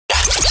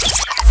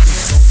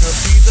gonna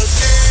be the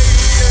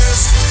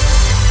gayest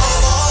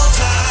of all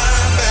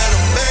time.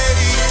 Better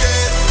make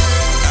it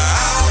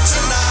out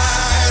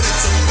tonight.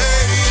 It's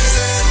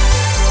amazing.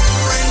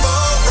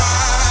 Rainbow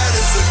Ride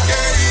is the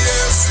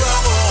gayest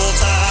of all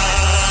time.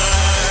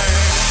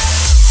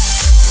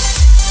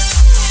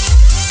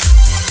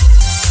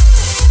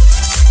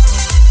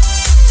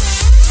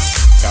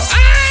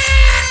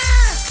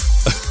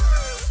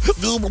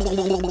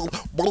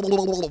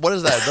 What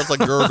is that? That's like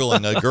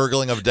gurgling, a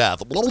gurgling of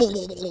death. Well,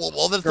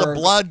 that's the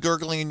blood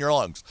gurgling in your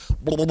lungs.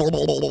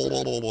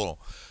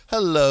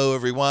 Hello,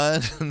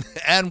 everyone,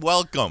 and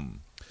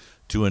welcome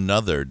to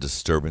another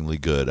disturbingly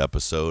good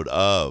episode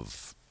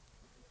of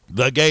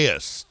The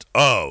Gayest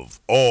of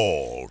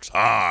All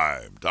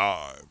Time.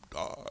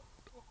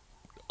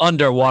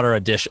 Underwater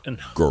edition.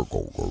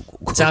 Gurgle.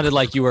 It sounded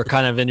like you were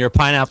kind of in your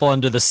pineapple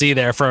under the sea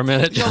there for a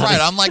minute. You're right.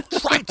 I'm like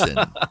Triton.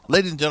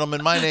 Ladies and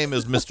gentlemen, my name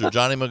is Mr.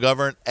 Johnny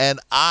McGovern, and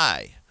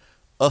I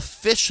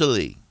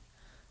officially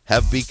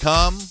have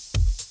become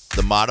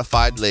the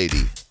modified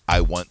lady I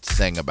once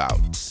sang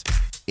about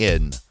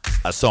in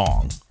a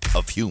song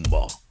of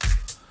humor.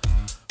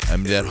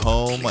 I'm at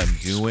home. I'm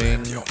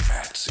doing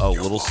a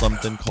little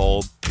something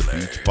called the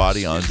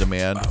Beachbody On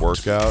Demand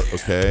workout,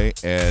 okay?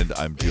 And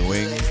I'm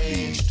doing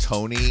the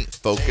Tony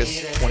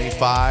Focus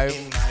 25.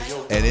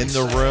 And in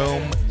the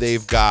room,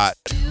 they've got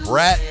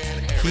Brett.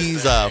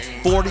 He's a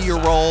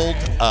 40-year-old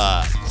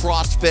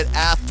CrossFit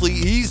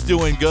athlete. He's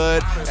doing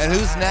good. And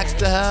who's next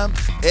to him?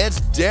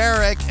 It's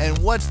Derek. And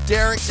what's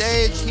Derek's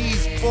age?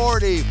 He's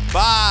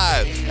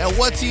 45. And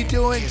what's he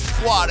doing?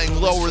 Squatting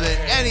lower than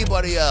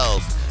anybody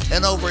else.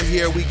 And over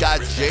here, we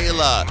got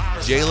Jayla.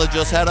 Jayla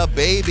just had a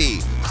baby,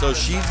 so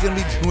she's going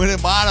to be doing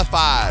it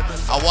modified.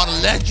 I want to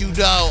let you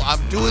know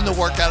I'm doing the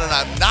workout, and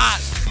I'm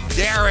not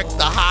Derek,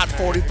 the hot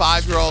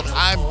 45-year-old.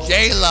 I'm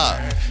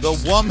Jayla, the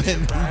woman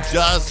who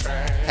just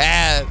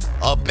had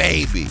a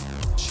baby.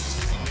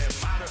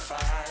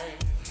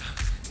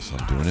 So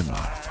I'm doing it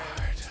modified.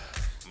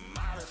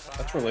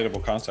 That's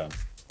relatable content.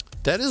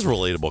 That is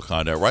relatable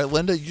content, right,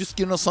 Linda? You just,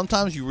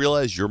 sometimes you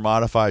realize you're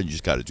modified. You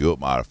just got to do it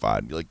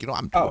modified. You're like,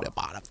 I'm doing it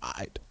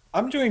modified.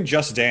 I'm doing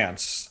Just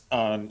Dance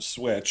on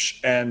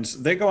Switch, and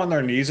they go on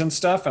their knees and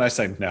stuff, and I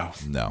say, no.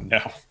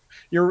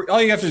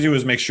 All you have to do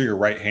is make sure your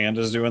right hand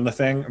is doing the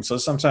thing. And so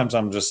sometimes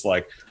I'm just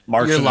like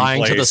marching in place. You're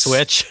lying to the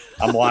Switch.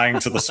 I'm lying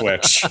to the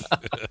Switch.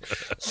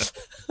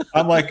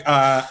 I'm like,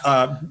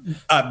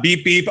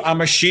 beep, beep, I'm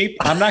a sheep.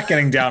 I'm not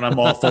getting down on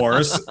all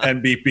fours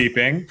and beep,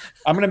 beeping.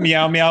 I'm going to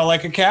meow, meow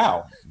like a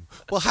cow.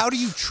 Well, how do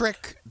you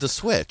trick the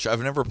Switch?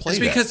 I've never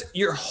played it. It's because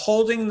you're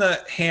holding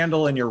the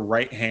handle in your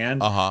right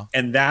hand,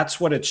 and that's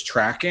what it's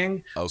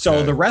tracking. Okay.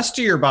 So the rest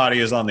of your body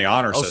is on the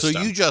honor system.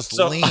 So you just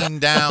lean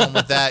down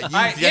with that. You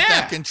get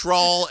that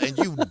control, and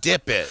you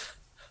dip it.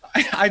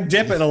 I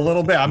dip it a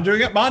little bit. I'm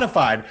doing it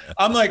modified.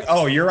 I'm like,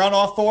 oh, you're on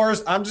all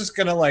fours? I'm just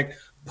going to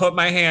put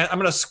my hand. I'm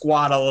going to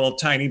squat a little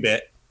tiny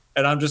bit,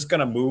 and I'm just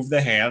going to move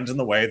the hand in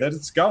the way that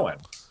it's going.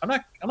 I'm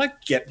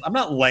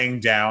not laying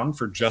down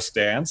for Just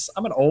Dance.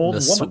 I'm an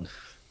old woman.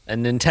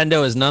 And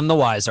Nintendo is none the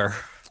wiser.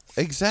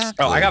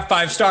 Exactly. Oh, I got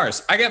 5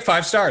 stars. I get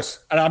 5 stars,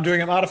 and I'm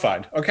doing it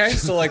modified. Okay,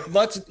 so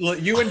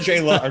you and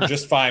Jayla are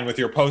just fine with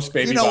your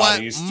post-baby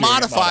bodies. You know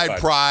what? Modified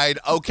pride.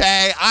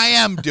 Okay, I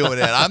am doing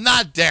it. I'm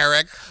not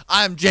Derek.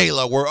 I'm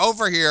Jayla. We're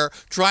over here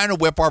trying to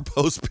whip our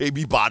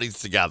post-baby bodies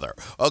together.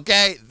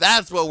 Okay,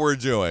 that's what we're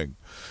doing.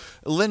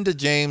 Linda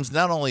James,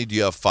 not only do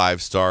you have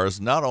 5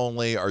 stars, not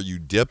only are you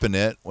dipping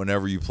it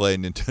whenever you play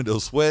Nintendo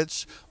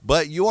Switch,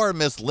 but you are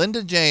Miss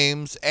Linda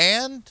James,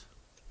 and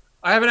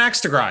I have an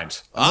axe to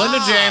grind. I'm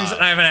Linda James,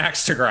 and I have an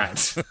axe to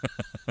grind.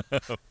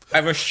 I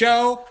have a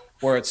show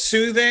where it's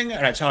soothing,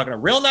 and I talk in a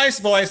real nice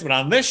voice, but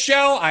on this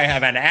show, I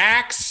have an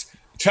axe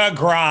to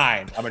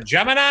grind. I'm a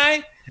Gemini,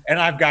 and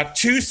I've got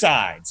 2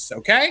 sides,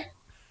 okay?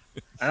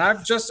 And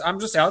I'm just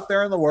out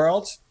there in the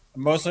world.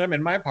 Mostly I'm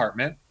in my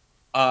apartment,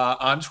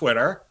 on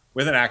Twitter,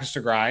 with an axe to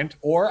grind,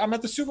 or I'm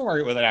at the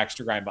supermarket with an axe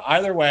to grind. But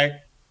either way,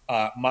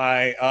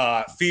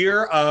 my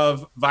fear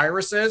of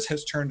viruses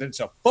has turned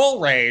into full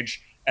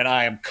rage, and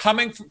I am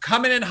coming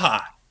in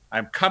hot.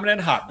 I'm coming in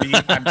hot.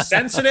 I'm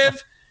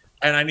sensitive,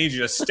 and I need you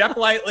to step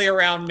lightly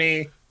around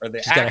me, or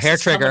the axe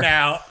is coming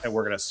out, and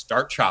we're going to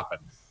start chopping.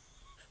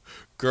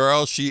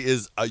 Girl, she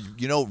is,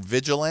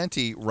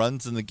 Vigilante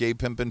runs in the Gay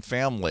Pimpin'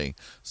 family.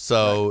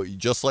 So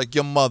just like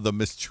your mother,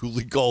 Miss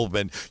Julie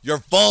Goldman, you're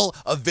full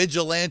of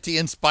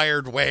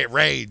Vigilante-inspired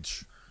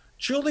rage.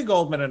 Julie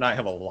Goldman and I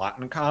have a lot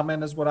in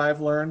common, is what I've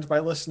learned by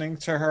listening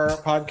to her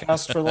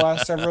podcast for the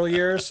last several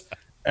years.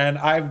 And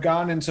I've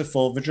gone into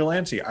full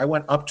Vigilante. I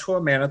went up to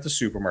a man at the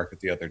supermarket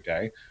the other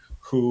day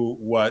who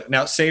was,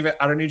 now save it.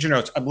 I don't need your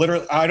notes.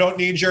 I don't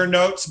need your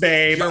notes,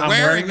 babe. You're I'm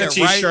wearing the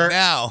t-shirt right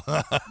now.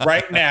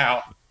 right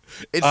now.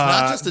 It's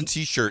not just a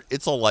t-shirt.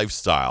 It's a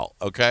lifestyle.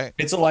 Okay.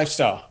 It's a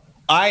lifestyle.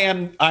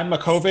 I'm a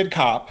COVID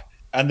cop,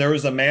 and there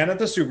was a man at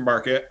the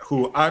supermarket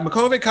who I'm a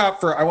COVID cop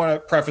for. I want to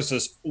preface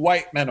this: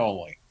 white men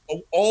only,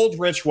 old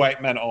rich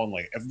white men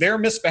only. If they're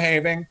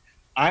misbehaving,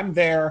 I'm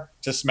there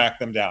to smack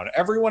them down.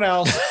 Everyone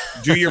else,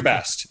 do your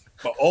best.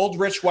 but old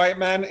rich white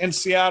men in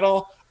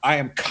Seattle, I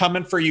am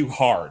coming for you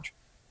hard.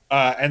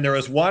 And there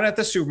was one at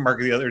the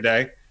supermarket the other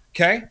day.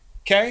 Okay,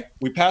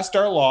 we passed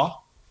our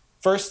law.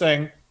 First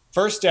day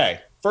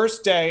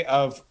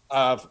of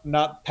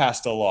not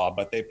passed a law,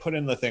 but they put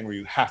in the thing where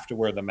you have to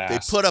wear the mask.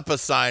 They put up a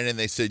sign and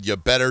they said, you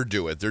better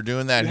do it. They're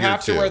doing that you here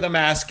have too. to wear the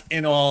mask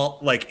in all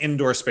like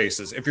indoor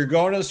spaces. If you're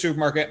going to the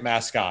supermarket,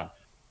 mask on.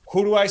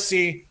 Who do I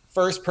see?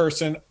 First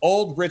person,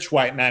 old rich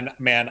white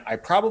man. I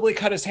probably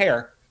cut his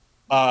hair,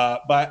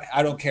 but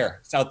I don't care.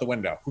 It's out the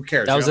window. Who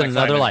cares? That was in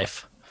another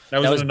life.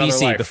 That was another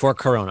BC life. before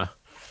Corona.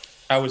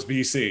 That was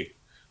BC.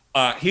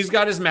 He's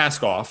got his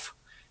mask off.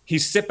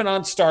 He's sipping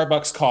on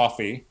Starbucks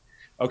coffee.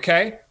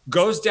 Okay,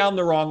 goes down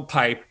the wrong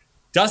pipe.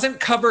 Doesn't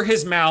cover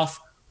his mouth.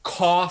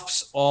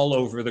 Coughs all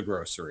over the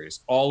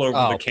groceries, all over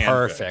the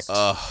canvas.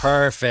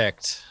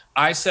 Perfect.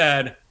 I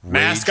said,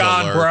 mask Rage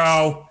on, alert.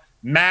 bro.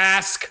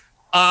 Mask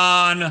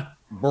on,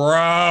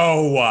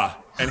 bro.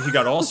 And he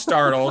got all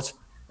startled.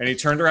 And he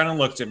turned around and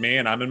looked at me,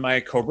 and I'm in my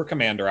Cobra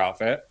Commander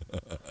outfit.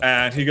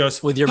 And he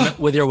goes, With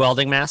your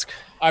welding mask?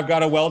 I've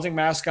got a welding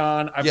mask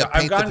on. I've paint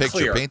the gone picture.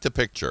 clear. Paint the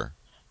picture.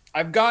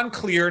 I've gone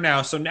clear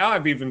now. So now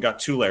I've even got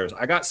 2 layers.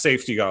 I got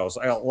safety goggles.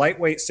 I got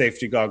lightweight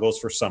safety goggles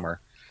for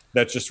summer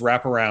that just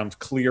wrap around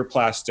clear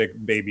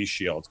plastic baby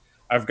shield.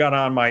 I've got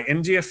on my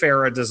India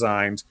Farah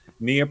designed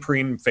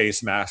neoprene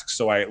face mask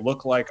so I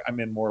look like I'm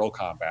in Mortal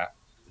Kombat.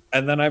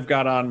 And then I've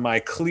got on my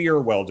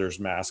clear welder's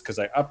mask because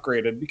I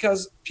upgraded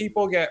because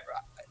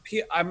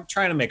I'm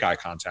trying to make eye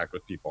contact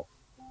with people.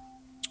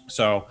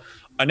 So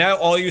now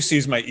all you see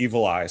is my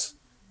evil eyes.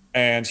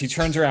 And he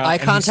turns around. Eye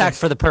and he contact says,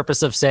 for the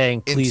purpose of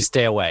saying, please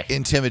stay away.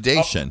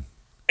 Intimidation.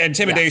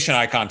 intimidation,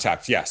 eye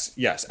contact.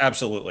 Yes,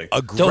 absolutely.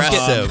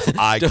 Aggressive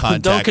eye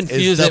contact. Don't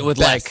confuse is it the with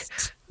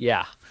best.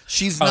 yeah.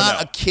 She's not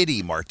no. a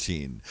kitty,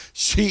 Martine.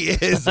 She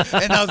is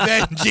an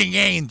avenging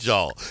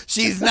angel.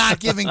 She's not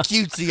giving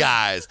cutesy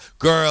eyes.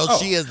 Girl,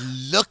 she is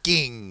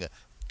looking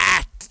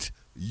at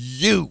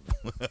you.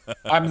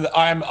 I'm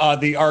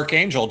the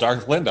Archangel,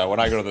 Darth Linda. When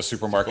I go to the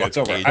supermarket, it's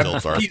over. Archangel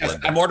Darth Linda.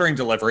 I'm ordering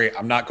delivery.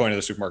 I'm not going to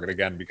the supermarket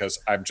again because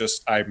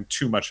I'm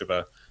too much of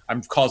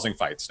I'm causing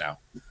fights now.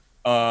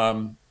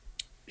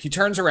 He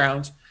turns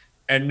around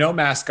and no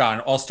mask on,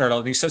 all startled,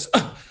 and he says,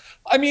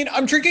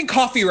 I'm drinking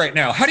coffee right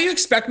now. How do you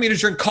expect me to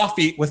drink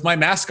coffee with my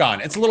mask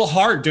on? It's a little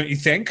hard, don't you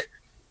think?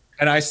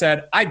 And I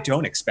said, I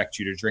don't expect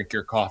you to drink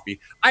your coffee.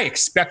 I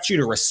expect you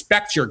to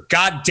respect your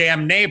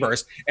goddamn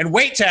neighbors and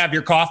wait to have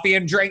your coffee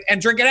and drink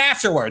it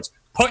afterwards.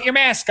 Put your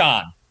mask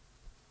on.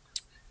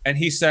 And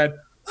he said,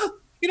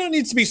 you don't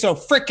need to be so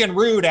freaking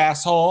rude,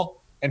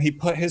 asshole. And he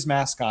put his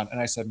mask on. And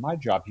I said, my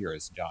job here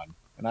is done.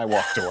 And I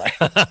walked away.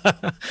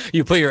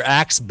 You put your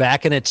axe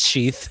back in its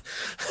sheath.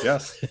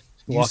 Yes.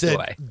 You Walked said,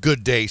 away.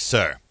 good day,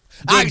 sir.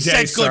 Good I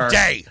said sir. good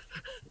day.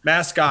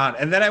 Mask on.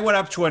 And then I went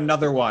up to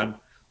another one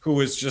who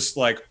was just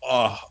like,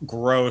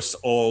 gross,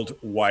 old,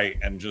 white,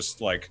 and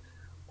just like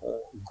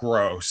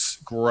gross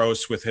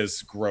with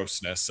his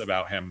grossness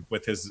about him,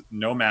 with his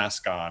no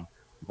mask on,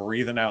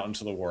 breathing out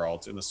into the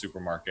world in the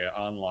supermarket,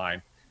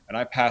 online. And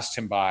I passed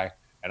him by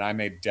and I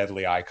made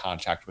deadly eye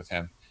contact with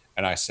him.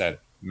 And I said,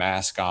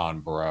 mask on,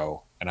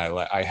 bro. And I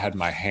let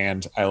my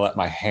hand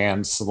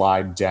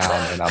slide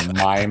down in a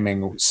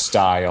miming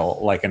style,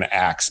 like an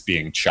axe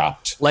being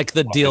chopped. Like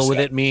the off deal his with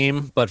head. it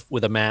meme, but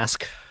with a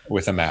mask.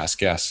 With a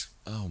mask, yes.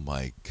 Oh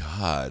my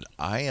God.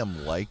 I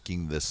am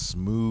liking the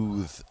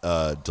smooth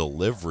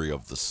delivery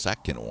of the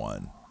second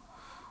one.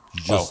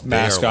 Just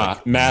mask there, on.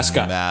 like, Mask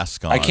on.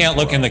 Mask on. I can't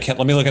look bro. in the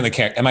let me look in the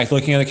camera. Am I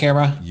looking in the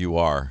camera? You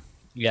are.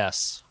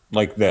 Yes.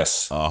 Like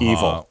this, Uh-huh.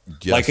 evil.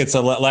 Yes. Like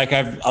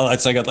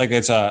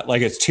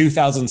it's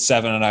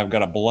 2007, and I've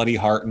got a bloody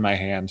heart in my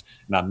hand,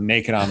 and I'm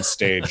naked on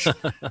stage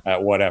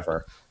at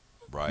whatever.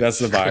 Right. That's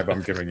the vibe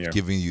I'm giving you.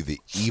 Giving you the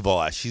evil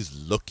eye. She's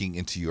looking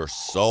into your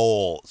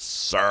soul,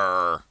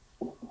 sir.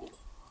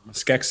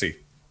 Skexy.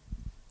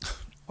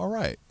 All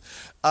right.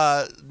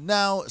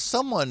 Now,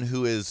 someone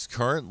who is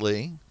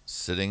currently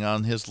sitting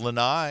on his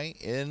lanai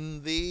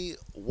in the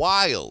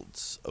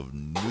wilds of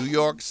New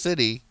York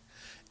City,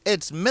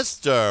 it's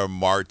Mr.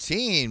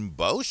 Martine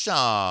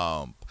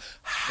Beauchamp.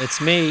 It's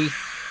me,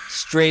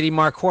 Straighty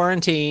Mark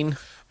Quarantine.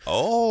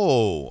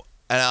 Oh,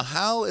 and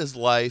how is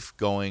life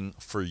going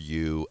for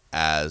you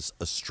as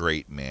a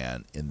straight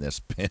man in this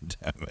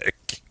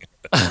pandemic?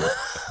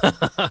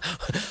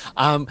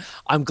 I'm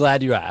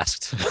glad you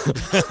asked.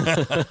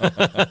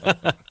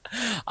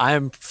 I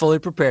am fully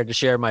prepared to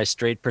share my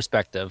straight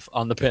perspective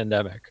on the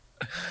pandemic.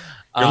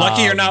 You're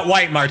lucky you're not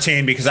white,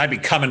 Martine, because I'd be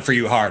coming for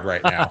you hard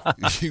right now.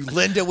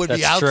 Linda would be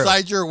That's true.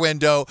 outside your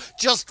window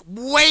just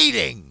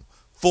waiting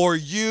for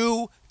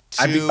you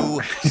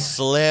to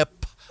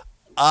slip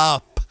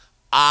up.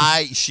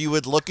 She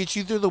would look at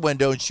you through the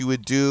window and she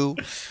would do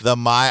the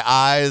my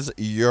eyes,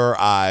 your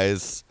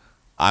eyes,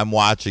 I'm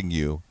watching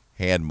you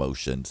hand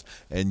motions.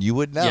 And you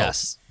would know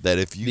Yes. that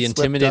if you The slipped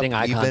intimidating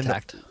up eye even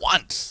contact.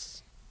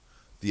 once,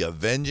 the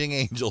avenging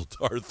angel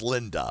Darth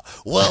Linda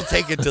will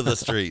take it to the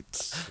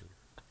streets.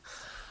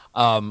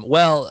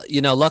 Well,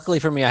 luckily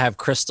for me, I have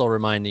Crystal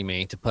reminding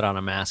me to put on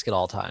a mask at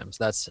all times.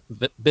 That's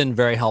been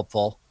very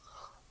helpful.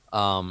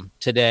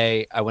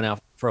 Today, I went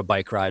out for a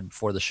bike ride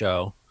before the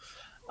show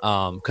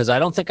because I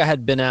don't think I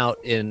had been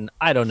out in,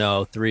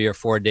 3 or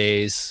 4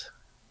 days.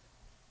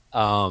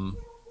 As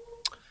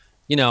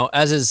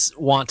is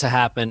wont to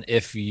happen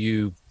if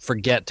you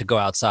forget to go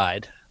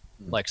outside.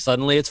 Like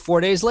suddenly it's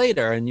 4 days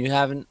later and you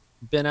haven't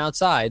been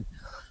outside.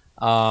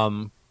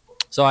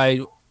 So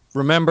I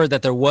remembered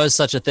that there was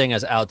such a thing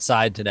as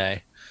outside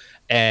today,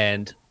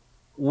 and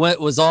what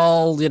was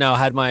all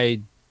had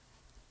my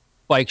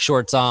bike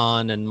shorts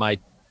on and my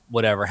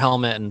whatever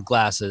helmet and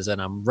glasses,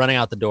 and I'm running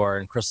out the door,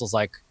 and Crystal's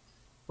like,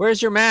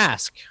 "Where's your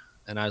mask?"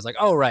 And I was like,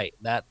 "Oh right,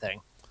 that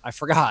thing. I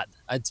forgot.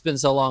 It's been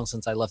so long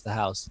since I left the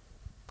house."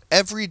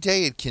 Every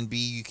day it can be,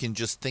 you can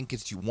just think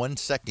it's 1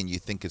 second, you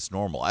think it's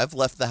normal. I've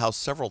left the house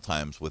several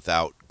times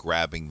without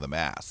grabbing the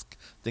mask.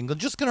 Think I'm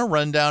just going to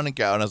run down and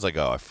go. And I was like,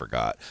 oh, I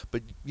forgot.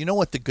 But you know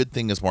what the good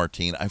thing is,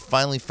 Martine? I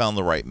finally found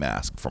the right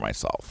mask for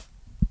myself.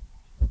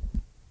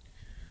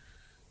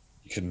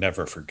 You can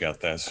never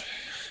forget this.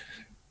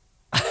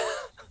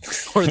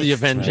 Or the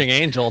avenging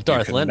angel,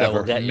 Darth Linda,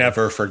 will get you.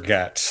 Never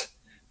forget.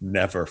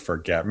 Never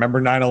forget.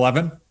 Remember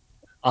 9/11?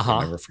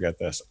 Uh-huh. Never forget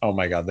this. Oh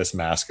my God, this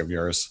mask of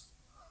yours.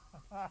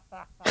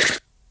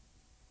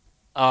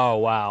 Oh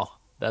wow,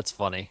 that's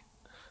funny.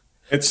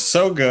 It's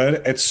so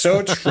good. It's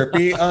so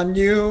trippy on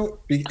you.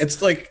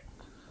 It's like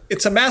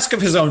it's a mask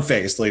of his own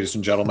face, ladies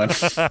and gentlemen.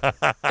 It's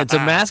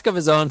a mask of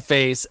his own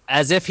face,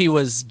 as if he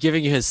was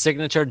giving you his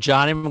signature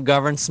Johnny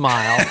McGovern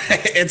smile.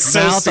 It's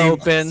so mouth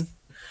seamless. open.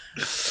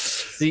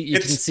 You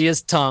can see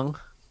his tongue.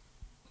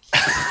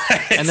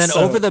 And then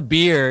over the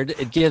beard,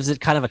 it gives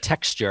it kind of a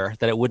texture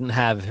that it wouldn't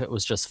have if it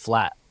was just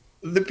flat.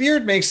 The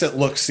beard makes it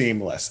look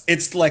seamless.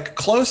 It's like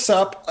close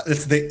up.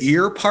 It's the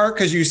ear part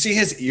because you see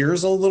his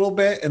ears a little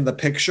bit in the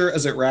picture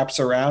as it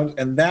wraps around.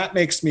 And that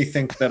makes me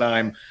think that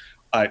I'm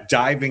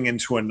diving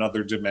into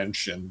another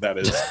dimension that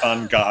is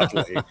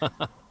ungodly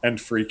and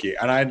freaky.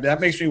 And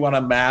that makes me want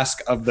a mask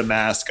of the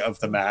mask of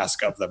the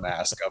mask of the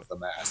mask of the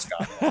mask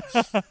on it.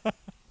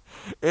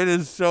 It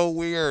is so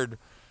weird.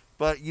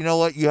 But you know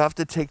what? You have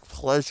to take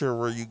pleasure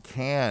where you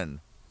can.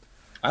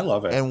 I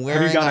love it. And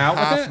wearing Have you gone a out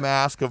half with it?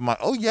 mask of my...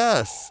 Oh,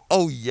 yes.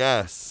 Oh,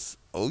 yes.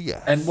 Oh,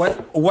 yes. And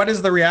what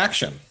is the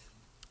reaction?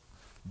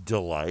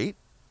 Delight.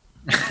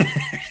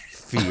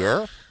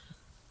 Fear.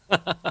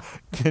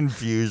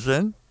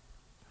 Confusion.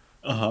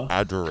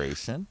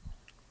 Adoration.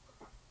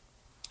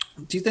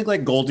 Do you think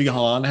like Goldie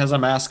Hawn has a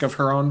mask of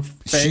her own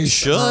face?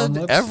 She and her own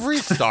should. lips? Every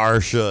star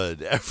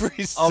should.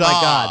 Every star Oh, my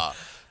God.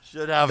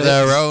 should have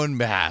their own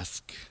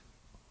mask.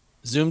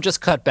 Zoom just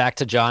cut back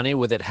to Johnny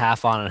with it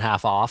half on and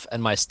half off,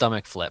 and my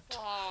stomach flipped.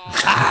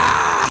 It's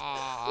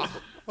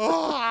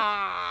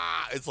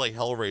like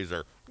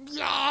Hellraiser.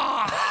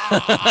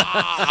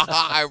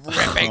 I'm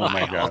ripping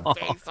my God. own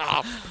face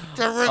off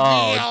to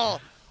reveal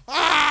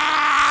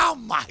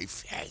my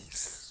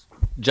face.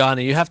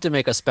 Johnny, you have to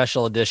make a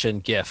special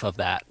edition GIF of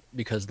that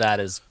because that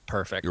is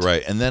perfect. You're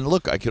right. And then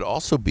look, I could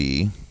also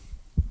be...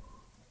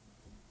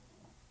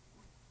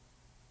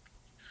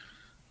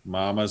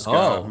 Mama's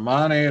got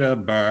money to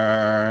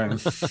burn.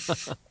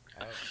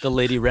 The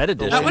Lady Red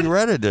edition. Lady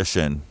Red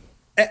edition.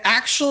 It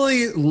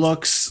actually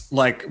looks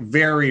like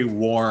very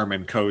warm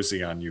and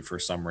cozy on you for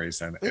some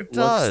reason. It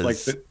does.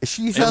 Looks like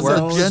She has a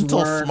works. gentle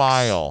Works.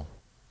 smile.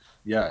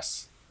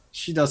 yes,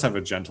 she does have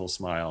a gentle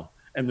smile.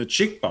 And the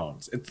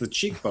cheekbones. It's the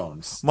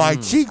cheekbones. My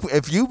cheek.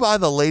 If you buy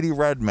the Lady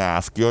Red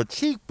mask, your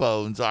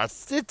cheekbones are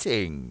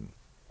sitting.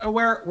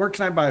 Where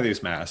can I buy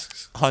these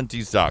masks?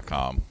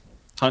 Hunties.com.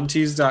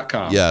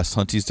 Hunties.com. Yes,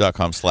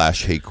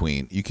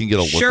 hunties.com/HeyQueen. You can get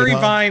a look Sherry at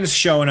them. Vine's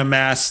selling a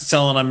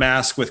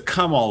mask with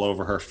cum all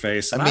over her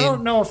face. And I mean-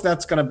 don't know if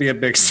that's going to be a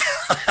big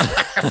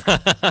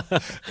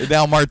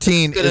Now,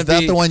 Martine, gonna is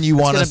that be- the one you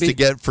it's want gonna us to be-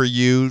 get for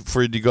you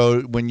to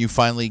go when you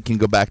finally can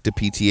go back to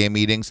PTA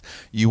meetings?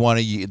 You want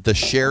the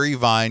Sherry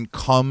Vine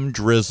cum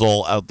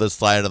drizzle out the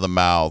side of the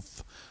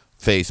mouth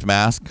face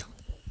mask?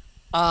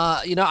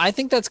 I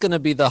think that's going to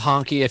be the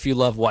honky if you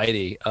love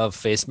Whitey of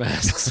face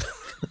masks.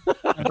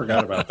 I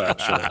forgot about that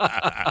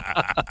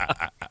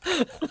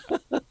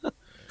show.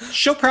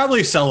 She'll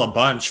probably sell a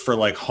bunch for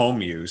like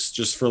home use,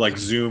 just for like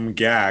Zoom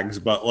gags,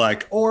 but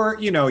like, or,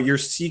 your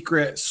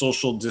secret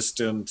social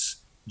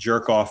distance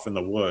jerk off in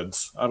the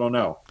woods. I don't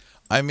know.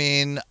 I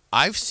mean,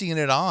 I've seen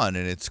it on,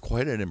 and it's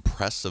quite an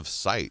impressive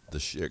sight.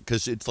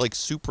 Because it's like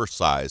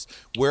supersized.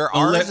 Where The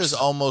ours lips. is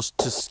almost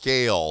to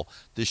scale,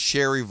 the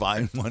Sherry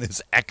Vine one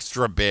is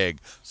extra big.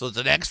 So it's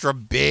an extra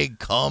big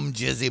cum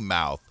jizzy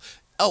mouth.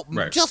 Oh,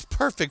 Right. just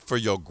perfect for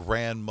your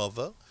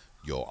grandmother,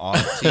 your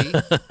auntie,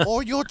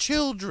 or your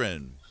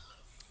children.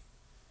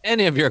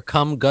 Any of your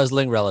cum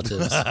guzzling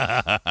relatives.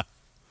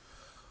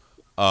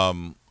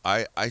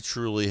 I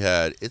truly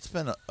had. It's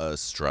been a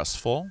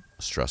stressful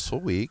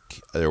week.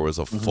 There was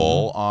a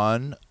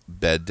full-on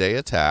bed day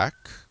attack.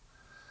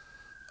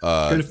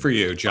 Good for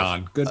you,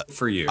 John. Good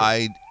for you.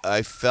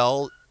 I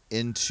fell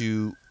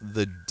into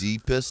the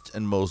deepest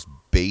and most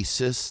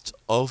basest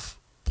of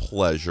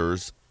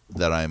pleasures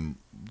that I'm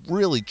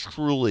really,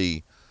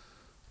 truly,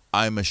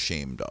 I'm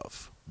ashamed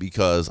of,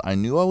 because I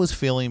knew I was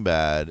feeling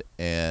bad,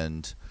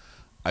 and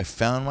I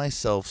found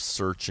myself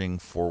searching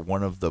for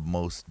one of the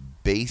most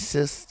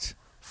basest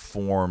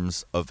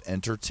forms of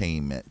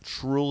entertainment,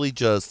 truly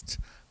just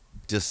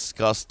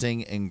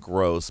disgusting and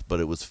gross, but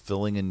it was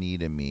filling a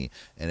need in me,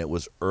 and it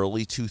was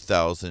early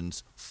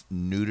 2000s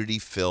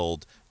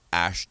nudity-filled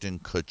Ashton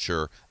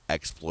Kutcher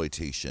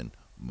exploitation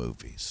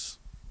movies.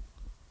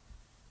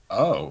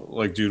 Oh,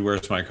 like Dude,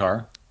 Where's My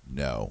Car?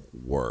 No,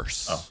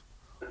 worse. Oh.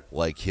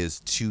 Like his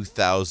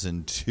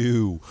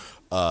 2002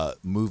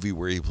 movie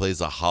where he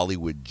plays a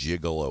Hollywood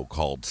gigolo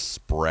called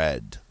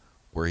Spread,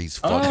 where he's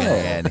fucking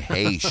Anne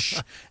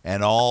Heche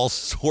and all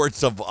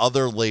sorts of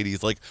other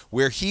ladies, like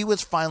where he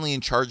was finally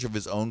in charge of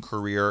his own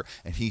career,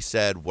 and he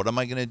said, what am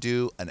I going to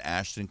do? An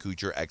Ashton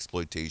Kutcher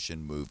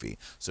exploitation movie.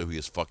 So he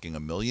was fucking a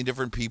million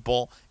different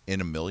people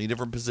in a million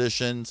different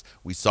positions.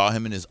 We saw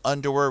him in his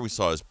underwear. We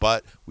saw his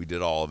butt. We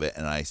did all of it.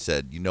 And I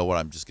said, you know what?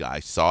 I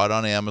saw it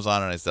on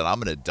Amazon, and I said, I'm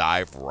going to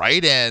dive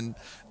right in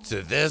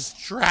to this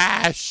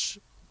trash.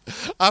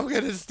 I'm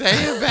going to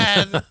stay in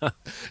bed,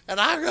 and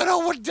I'm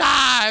going to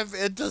dive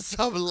into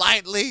some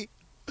lightly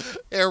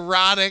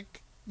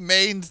erotic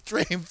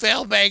mainstream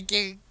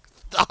filmmaking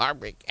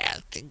starring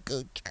Ashton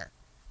Kutcher.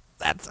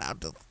 That's how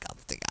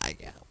disgusting I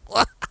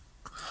am.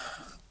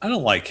 I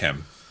don't like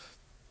him.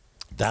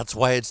 That's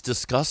why it's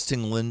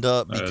disgusting,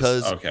 Linda,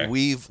 because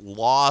we've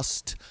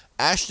lost.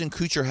 Ashton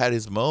Kutcher had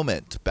his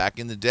moment back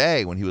in the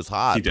day when he was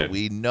hot, He did. but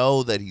we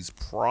know that he's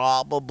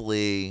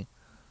probably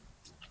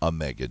a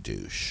mega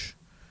douche.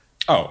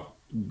 Oh,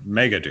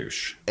 mega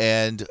douche.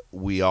 And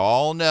we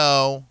all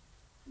know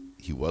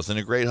he wasn't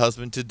a great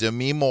husband to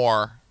Demi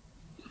Moore.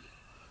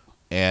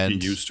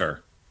 And He used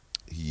her.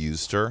 He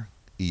used her.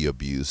 He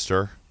abused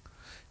her.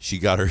 He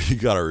got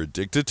her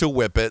addicted to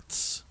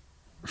whippets.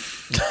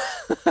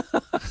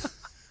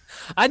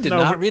 I did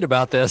not read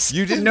about this.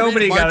 You didn't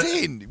Nobody read got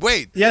Martine.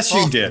 Wait. Yes,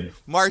 you did.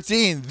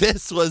 Martine,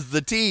 this was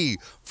the tea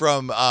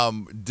from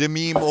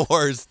Demi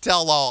Moore's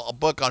tell-all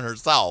book on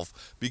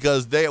herself,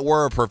 because they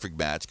were a perfect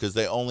match because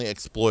they only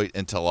exploit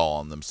and tell all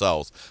on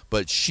themselves.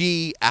 But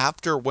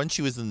when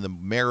she was in the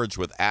marriage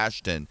with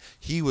Ashton,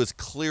 he was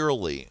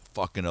clearly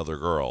fucking other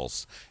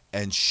girls,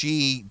 and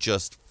she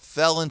just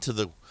fell into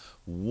the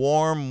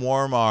warm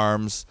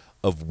arms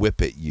of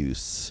whippet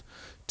use.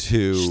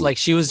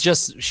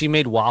 She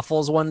made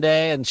waffles one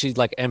day, and she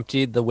like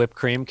emptied the whipped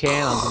cream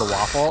can onto the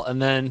waffle,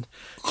 and then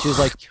she was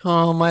like,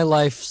 oh, my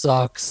life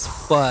sucks,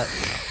 but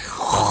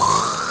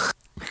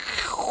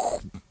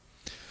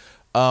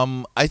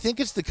I think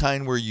it's the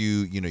kind where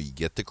you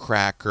get the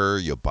cracker,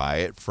 you buy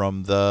it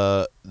from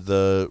the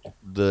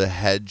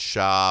head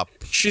shop.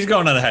 She's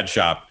going to the head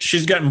shop.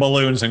 She's getting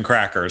balloons and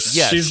crackers.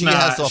 Yeah, she's she not,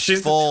 has a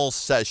full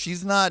set.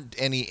 She's not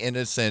any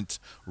innocent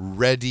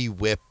ready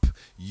whip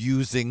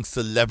using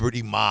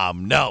celebrity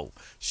mom. No,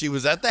 she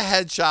was at the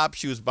head shop.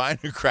 She was buying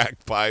a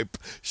crack pipe.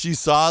 She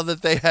saw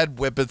that they had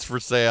whippets for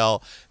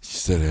sale. She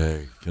said,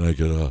 hey, can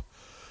I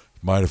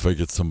mind if I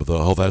get some of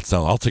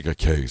I'll take a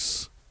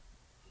case.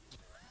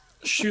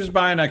 She was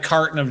buying a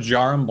carton of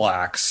Jarm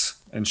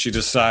Blacks, and she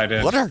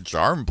decided. What are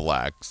Jarm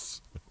Blacks?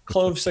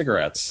 Clove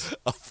cigarettes.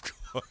 Of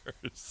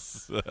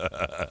course.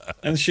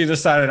 And she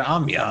decided,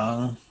 I'm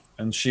young.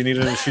 And she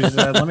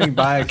said, let me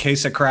buy a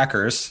case of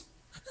crackers.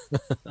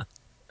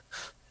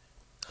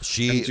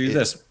 And do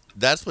this.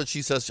 That's what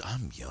she says.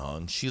 I'm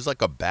young. She's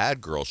like a bad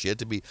girl. She had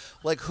to be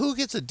like, who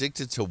gets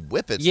addicted to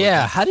whippets?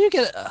 Yeah, like, how do you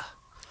get?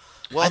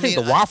 Well, I think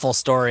the waffle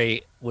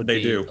story would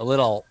be a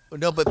little.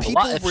 No, but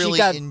people if she really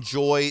got-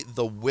 enjoy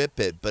the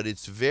whippet, but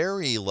it's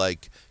very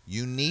like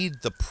you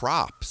need the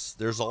props.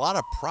 There's a lot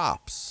of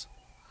props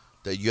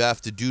that you have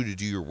to do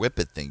your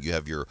whippet thing. You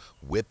have your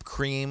whipped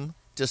cream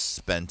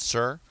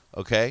dispenser,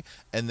 okay?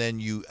 And then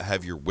you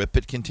have your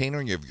whippet container,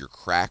 and you have your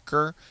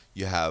cracker.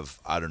 You have,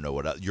 I don't know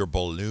what else, your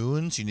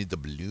balloons. You need the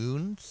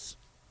balloons.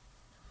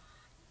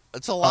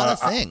 It's a lot of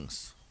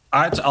things.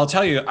 I'll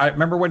tell you. I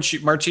remember when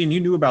Martine, you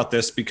knew about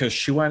this because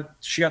she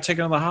got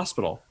taken to the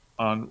hospital.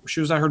 She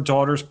was at her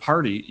daughter's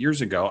party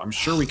years ago. I'm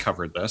sure we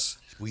covered this.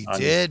 We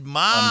did,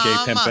 Mom. On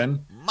Gay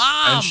Pimpin'.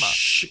 Mom.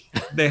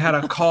 And they had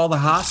to call the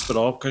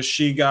hospital because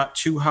she got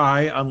too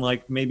high on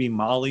like maybe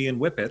Molly and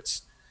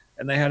whippets,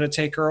 and they had to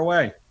take her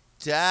away.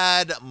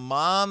 Dad,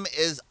 Mom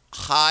is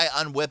high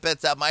on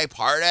whippets at my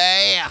party.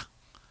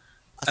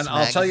 And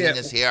I'll tell you,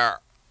 is here.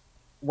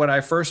 When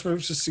I first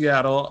moved to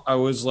Seattle, I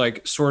was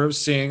like sort of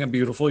seeing a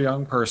beautiful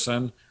young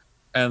person,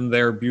 and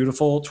their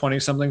beautiful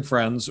 20-something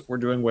friends were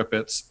doing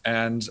whippets,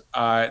 and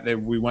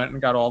we went and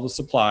got all the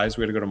supplies.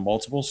 We had to go to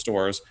multiple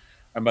stores,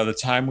 and by the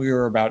time we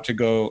were about to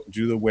go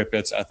do the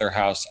whippets at their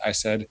house, I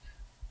said,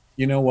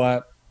 you know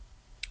what?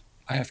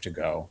 I have to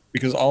go,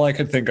 because all I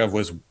could think of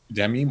was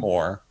Demi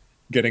Moore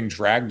getting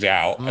dragged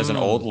out as an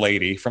old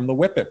lady from the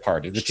whippet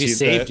party. She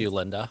saved you,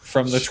 Linda.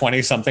 From the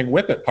 20-something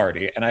whippet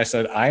party. And I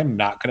said, I am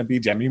not going to be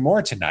Demi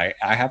Moore tonight.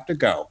 I have to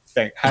go.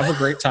 Have a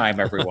great time,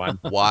 everyone.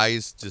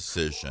 Wise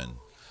decision.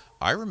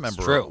 I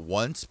remember true.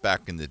 once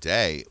back in the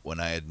day when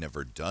I had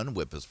never done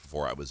Whippets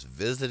before. I was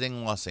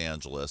visiting Los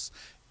Angeles,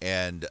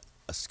 and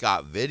a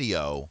Scott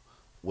Video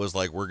was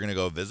like, "We're gonna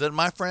go visit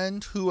my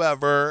friend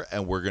whoever,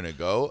 and we're gonna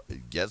go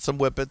get some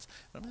Whippets."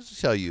 And I'm just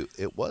to tell you,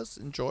 it was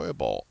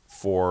enjoyable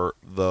for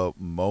the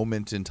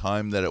moment in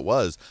time that it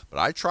was. But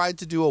I tried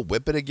to do a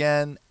Whippet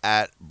again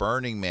at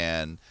Burning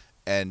Man,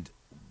 and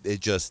it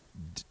just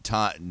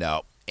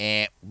no.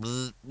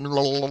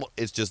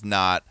 It's just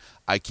not.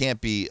 I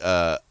can't be.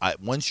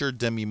 Once you're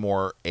Demi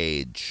Moore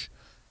age,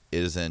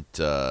 it isn't.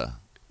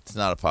 It's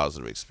not a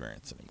positive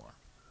experience anymore.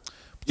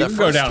 But You that can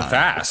go first down time-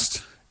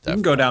 fast. You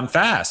can go down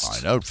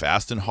fast. I know,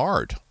 fast and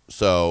hard.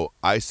 So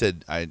I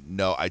said,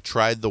 I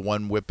tried the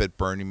one Whip at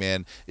Burning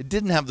Man. It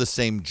didn't have the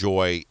same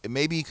joy.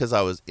 Maybe because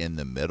I was in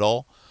the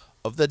middle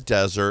of the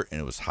desert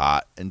and it was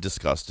hot and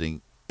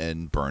disgusting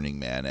and Burning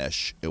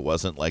Man-ish. It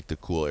wasn't like the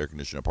cool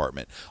air-conditioned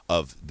apartment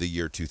of the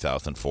year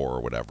 2004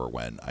 or whatever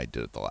when I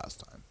did it the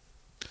last time.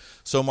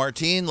 So,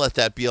 Martine, let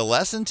that be a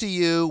lesson to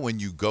you when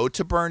you go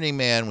to Burning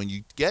Man, when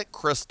you get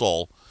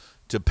Crystal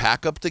to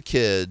pack up the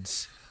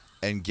kids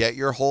and get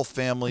your whole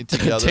family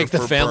together Take the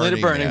for family to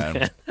Burning Burning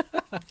Man.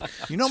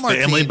 You know,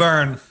 Martine, Family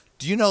burn.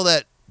 do you know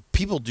that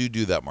people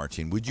do that,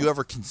 Martine? Would you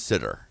ever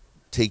consider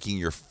taking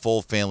your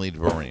full family to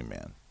Burning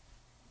Man?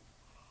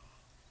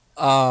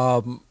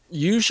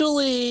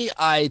 Usually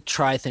I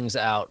try things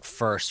out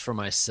first for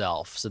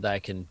myself so that I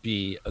can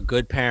be a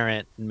good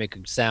parent and make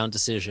a sound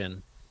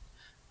decision.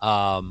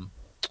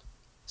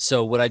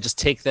 So would I just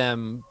take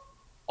them,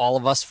 all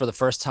of us, for the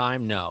first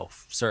time? No,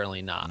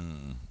 certainly not.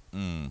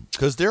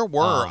 Because there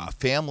were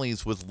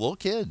families with little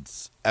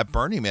kids at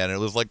Burning Man. It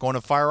was like going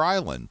to Fire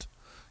Island.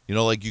 You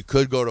know, like you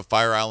could go to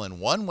Fire Island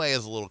one way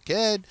as a little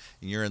kid,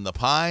 and you're in the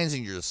pines,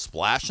 and you're just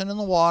splashing in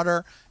the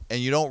water, and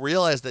you don't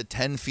realize that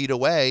 10 feet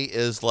away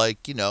is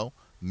like, you know,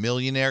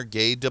 millionaire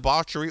gay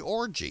debauchery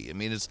orgy. I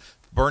mean, it's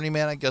Burning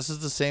Man, I guess, is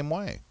the same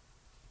way.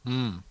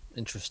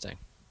 Interesting.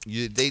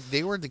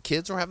 The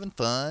kids were having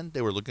fun.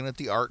 They were looking at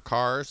the art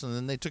cars, and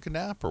then they took a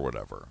nap or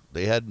whatever.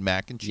 They had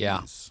mac and cheese.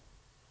 Yeah.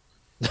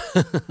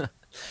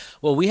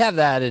 Well, we have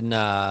that in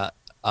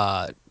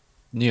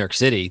New York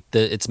City.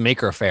 It's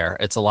Maker Fair.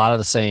 It's a lot of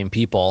the same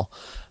people,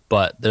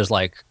 but there's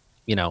like,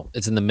 you know,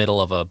 it's in the middle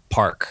of a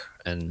park,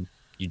 and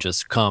you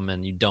just come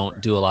and you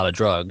don't do a lot of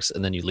drugs,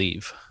 and then you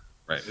leave.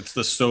 Right. It's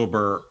the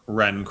sober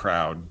Ren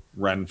crowd,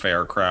 Ren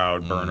Fair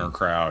crowd, burner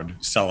crowd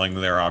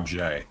selling their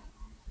objet.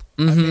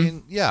 I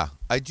mean, yeah,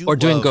 I do. Or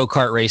doing love-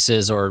 go-kart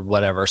races or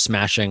whatever,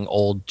 smashing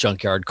old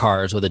junkyard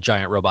cars with a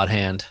giant robot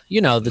hand. You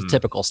know, the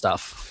typical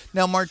stuff.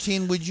 Now,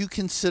 Martine, would you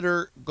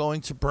consider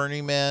going to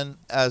Burning Man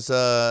as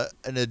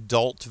an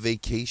adult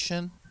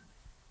vacation?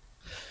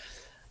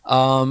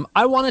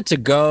 I wanted to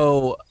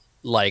go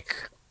like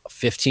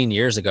 15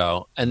 years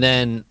ago, and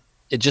then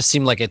it just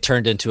seemed like it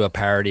turned into a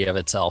parody of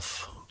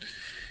itself.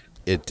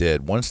 It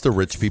did. Once the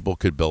rich people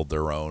could build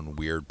their own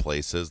weird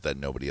places that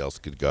nobody else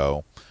could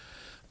go,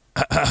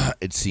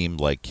 it seemed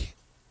like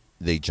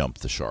they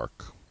jumped the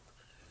shark.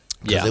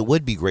 Because it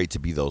would be great to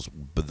be those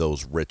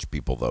rich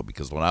people, though,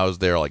 because when I was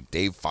there, like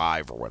day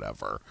 5 or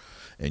whatever,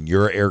 and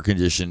your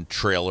air-conditioned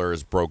trailer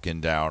is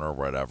broken down or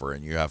whatever,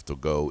 and you have to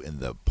go in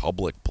the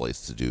public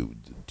place to do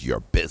your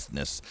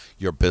business,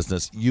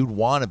 you'd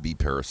want to be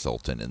Paris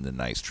Hilton in the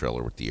nice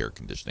trailer with the air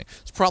conditioning.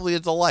 It's probably a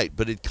delight,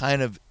 but it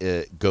kind of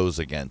goes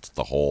against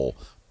the whole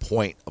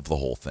point of the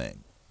whole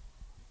thing.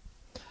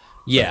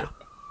 Yeah.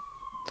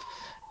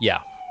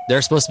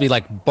 They're supposed to be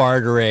like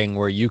bartering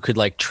where you could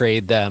like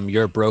trade them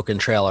your broken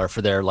trailer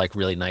for their like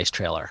really nice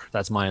trailer.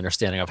 That's my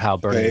understanding of how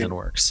Burning Man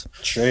works.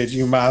 Trade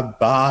you my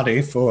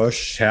body for a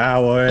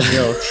shower in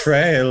your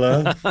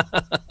trailer.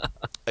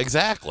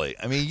 Exactly.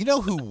 I mean, you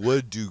know who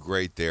would do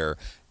great there?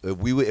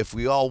 If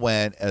we all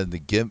went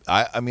and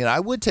I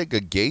would take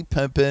a gay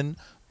pimpin'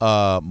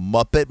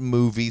 Muppet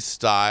movie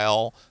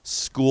style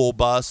school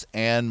bus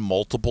and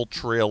multiple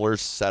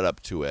trailers set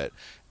up to it.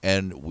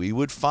 And we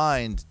would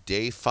find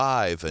day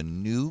 5, a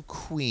new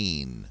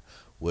queen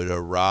would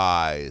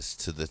arise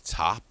to the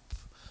top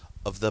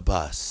of the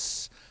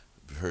bus,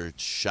 her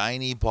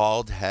shiny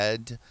bald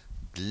head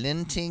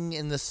glinting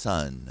in the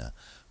sun.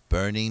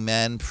 Burning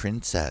Man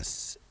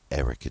Princess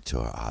Erica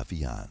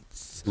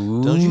Aviance.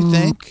 Don't you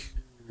think?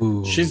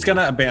 She's going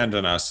to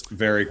abandon us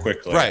very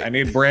quickly. Right. I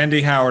need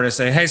Brandy Howard to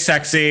say, "Hey,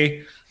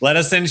 sexy, let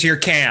us into your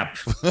camp."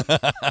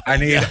 I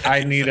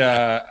need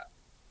a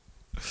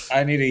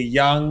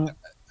young,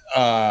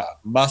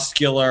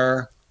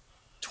 muscular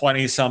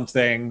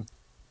 20-something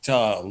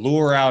to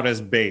lure out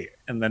as bait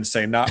and then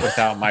say, "Not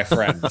without my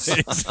friends."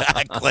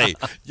 Exactly.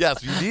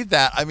 Yes, you need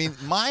that. I mean,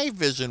 my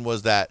vision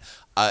was that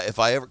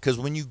because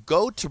when you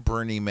go to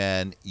Burning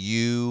Man,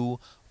 you're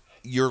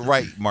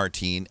right,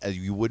 Martine.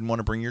 You wouldn't want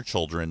to bring your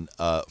children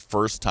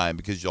first time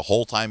because the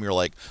whole time you're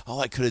like,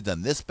 "Oh, I could have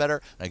done this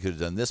better. I could have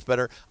done this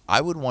better."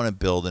 I would want to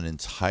build an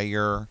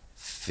entire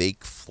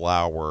fake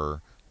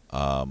flower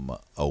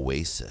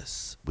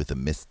oasis with a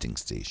misting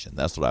station.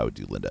 That's what I would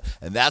do, Linda.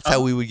 And that's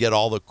how we would get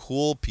all the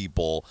cool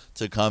people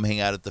to come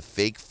hang out at the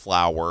fake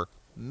flower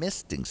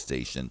misting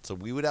station. So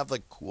we would have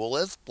the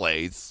coolest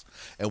place,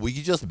 and we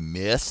could just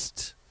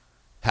mist,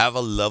 have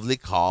a lovely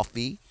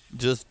coffee.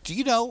 Just,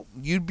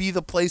 you'd be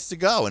the place to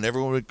go, and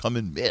everyone would come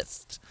and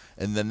mist.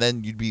 And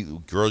then you'd be,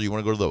 girl, you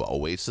want to go to the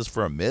Oasis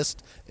for a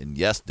mist? And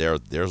yes,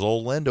 there's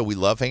old Linda. We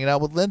love hanging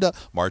out with Linda.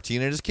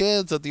 Martine and his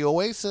kids at the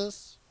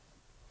Oasis.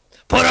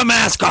 Put a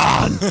mask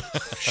on.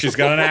 She's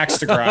got an axe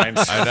to grind.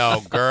 I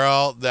know,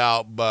 girl.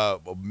 Now,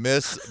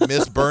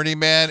 Miss Burning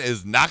Man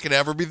is not going to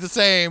ever be the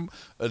same.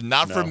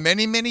 Not for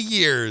many, many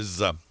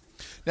years.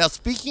 Now,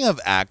 speaking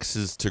of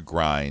axes to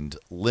grind,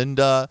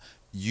 Linda,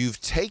 you've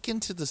taken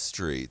to the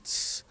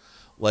streets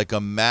like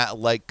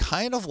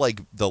kind of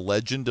like the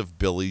Legend of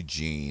Billie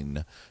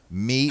Jean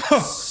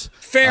meets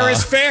Fair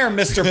is fair,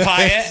 Mr.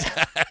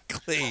 Pyatt.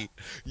 Exactly.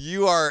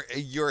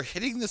 You're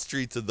hitting the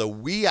streets in the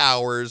wee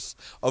hours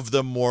of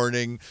the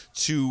morning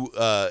to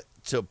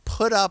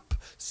put up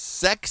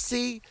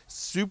sexy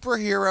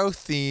superhero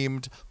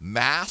themed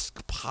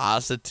mask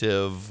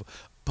positive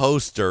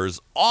posters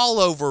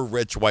all over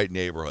rich white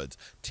neighborhoods.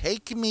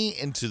 Take me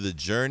into the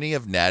journey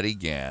of Natty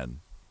Gann.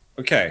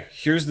 Okay,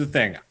 here's the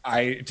thing.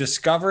 I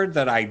discovered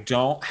that I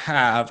don't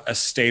have a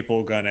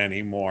staple gun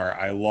anymore.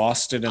 I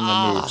lost it in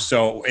the move.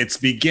 So it's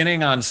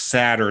beginning on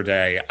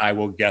Saturday. I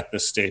will get the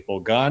staple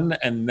gun,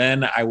 and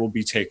then I will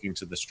be taking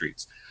to the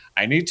streets.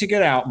 I need to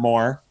get out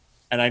more,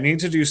 and I need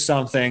to do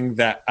something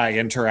that I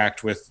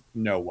interact with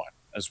no one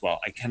as well.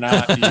 I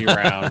cannot be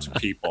around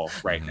people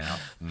right now.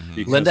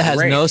 Linda has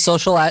no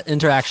social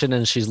interaction,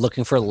 and she's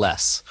looking for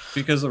less.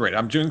 Because of the rate.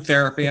 I'm doing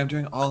therapy. I'm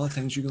doing all the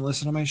things. You can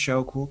listen to my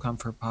show, Cool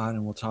Comfort Pod,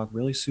 and we'll talk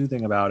really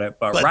soothing about it.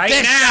 But right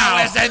this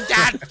now, show isn't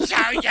that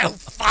show, you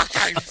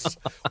fuckers.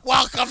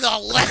 Welcome to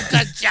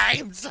Linda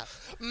James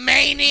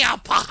Mania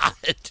Pod.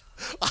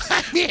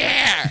 I'm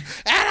here,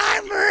 and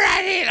I'm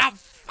ready to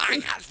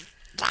fucking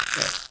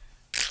stop.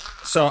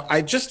 so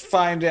I just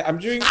find it.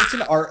 It's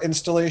an art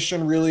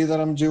installation, really, that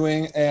I'm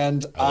doing,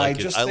 and I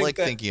like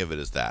thinking of it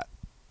as that.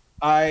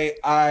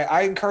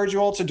 I encourage you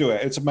all to do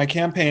it. It's my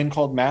campaign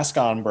called Mask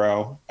On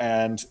Bro,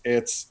 and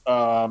it's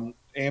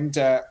aimed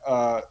at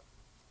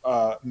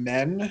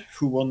men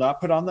who will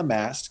not put on the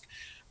mask,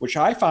 which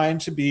I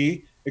find to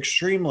be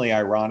extremely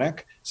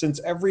ironic, since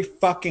every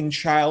fucking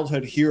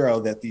childhood hero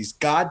that these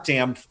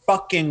goddamn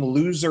fucking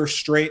loser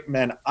straight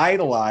men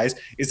idolize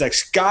is a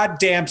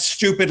goddamn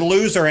stupid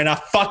loser in a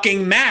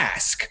fucking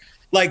mask.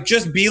 Like,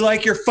 just be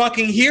like your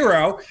fucking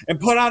hero and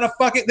put on a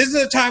fucking... This is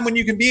a time when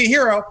you can be a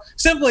hero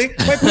simply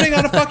by putting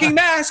on a fucking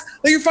mask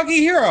like your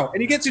fucking hero.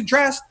 And you get to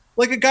dress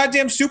like a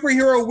goddamn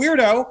superhero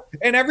weirdo,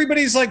 and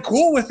everybody's like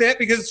cool with it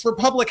because it's for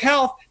public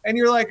health. And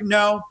you're like,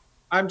 no,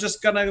 I'm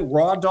just going to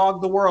raw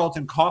dog the world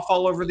and cough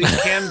all over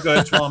these canned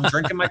goods while I'm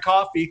drinking my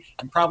coffee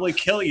and probably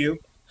kill you.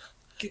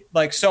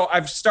 Like, so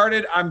I'm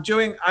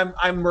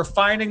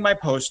refining my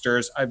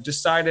posters. I've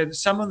decided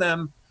some of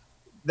them,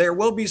 there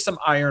will be some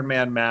Iron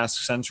Man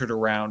masks centered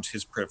around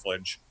his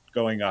privilege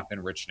going up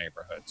in rich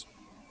neighborhoods.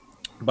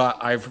 But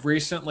I've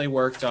recently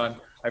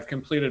I've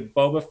completed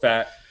Boba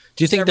Fett.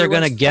 Do you think they're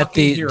going to get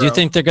do you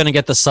think they're going to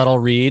get the subtle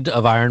read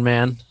of Iron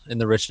Man in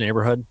the rich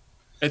neighborhood?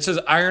 It says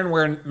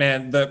Iron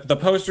Man. The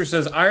poster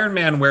says Iron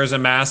Man wears a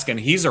mask and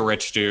he's a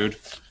rich dude.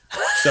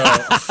 So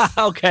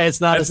okay,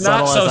 it's not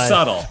so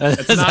subtle.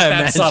 It's not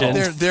that subtle.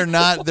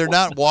 They're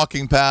not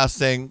walking past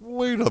saying,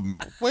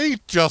 wait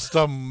just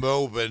a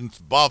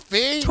moment,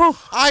 Buffy.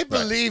 I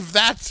believe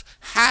that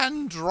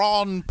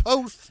hand-drawn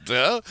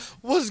poster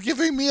was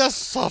giving me a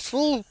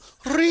subtle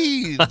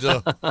read.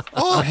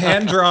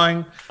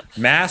 Hand-drawing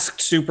masked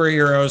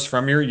superheroes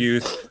from your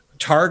youth,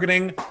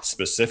 targeting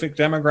specific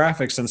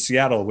demographics in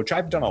Seattle, which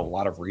I've done a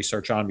lot of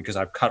research on because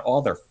I've cut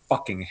all their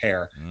fucking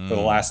hair for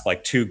the last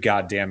 2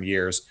 goddamn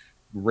years.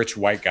 Rich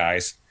white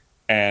guys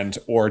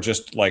or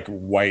just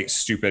white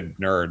stupid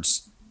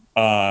nerds.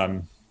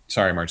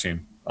 Sorry,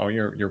 Martine. Oh,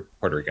 you're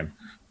Puerto Rican.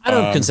 I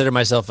don't consider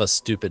myself a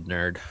stupid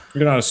nerd.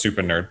 You're not a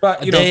stupid nerd, but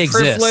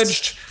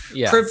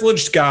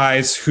privileged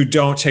guys who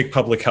don't take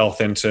public health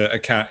into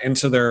account,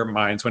 into their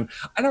minds. When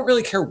I don't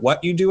really care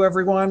what you do,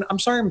 everyone. I'm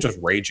sorry, I'm just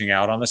raging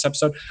out on this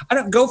episode. I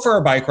don't go for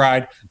a bike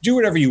ride. Do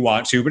whatever you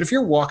want to, but if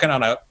you're walking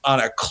on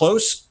a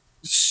close,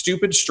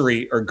 stupid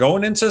street or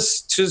going into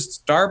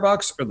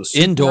Starbucks or the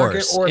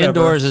supermarket or whatever,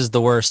 indoors is the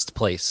worst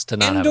place to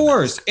not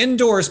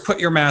indoors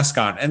put your mask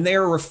on, and they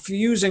are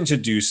refusing to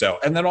do so.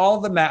 And then all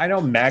the I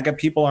know MAGA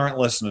people aren't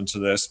listening to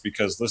this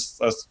because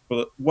that's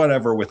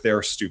whatever with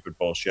their stupid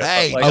bullshit.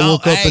 Hey, I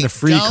woke up in a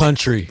free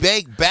country.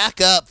 Back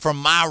up from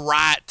my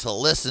right to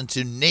listen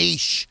to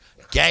niche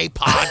gay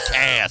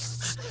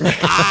podcasts.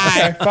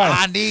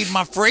 I need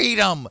my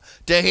freedom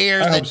to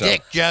hear the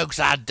dick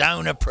jokes I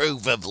don't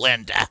approve of,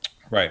 Linda.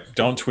 Right.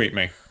 Don't tweet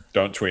me.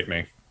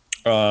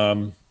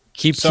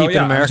 Keeping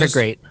America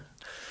great.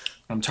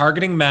 I'm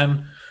targeting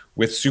men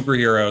with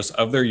superheroes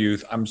of their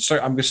youth.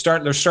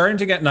 They're starting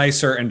to get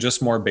nicer and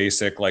just more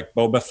basic, like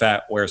Boba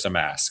Fett wears a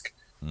mask.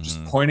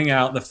 Just pointing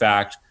out the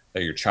fact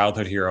that your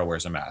childhood hero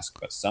wears a mask.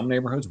 But some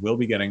neighborhoods will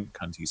be getting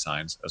cunty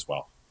signs as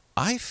well.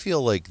 I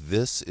feel like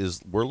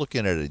we're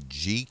looking at a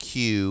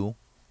GQ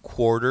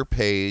quarter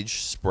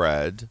page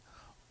spread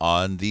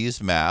on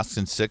these masks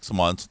in 6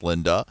 months,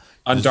 Linda.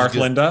 On This is Darth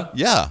good- Linda?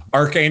 Yeah.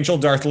 Archangel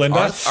Darth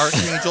Linda?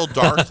 Archangel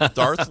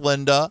Darth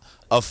Linda,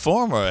 a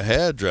former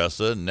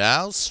hairdresser,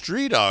 now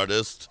street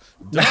artist.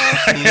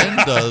 Darth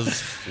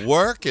Linda's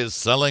work is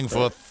selling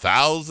for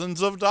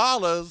thousands of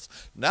dollars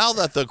now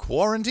that the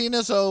quarantine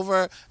is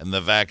over and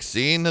the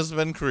vaccine has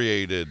been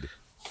created.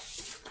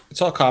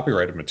 It's all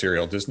copyrighted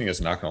material. Disney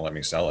is not going to let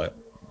me sell it.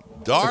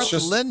 Darth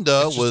just-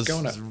 Linda it's just was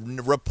going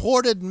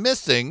reported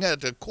missing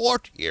at a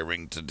court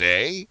hearing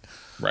today,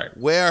 Right.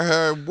 where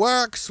her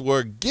works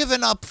were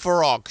given up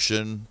for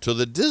auction to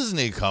the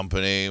Disney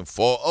company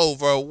for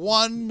over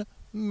 $1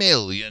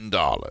 million.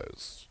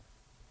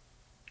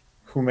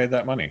 Who made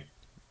that money?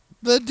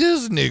 The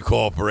Disney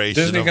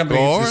Corporation, Disney of company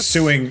course.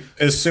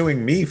 is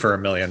suing me for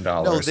 $1 million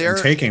and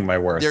taking my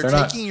worth. They're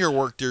not. taking your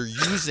work. They're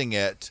using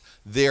it.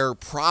 They're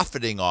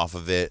profiting off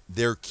of it.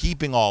 They're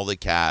keeping all the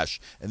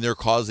cash, and they're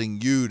causing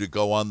you to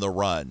go on the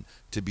run,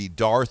 to be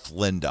Darth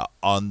Linda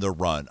on the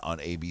run on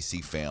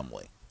ABC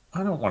Family.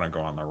 I don't want to go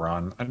on the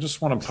run. I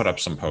just want to put up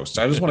some posts.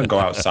 I just want to go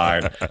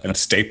outside and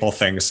staple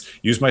things,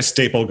 use my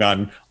staple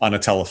gun on a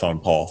telephone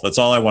pole. That's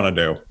all I want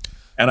to do.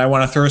 And I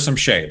want to throw some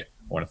shade.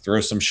 I want to throw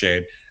some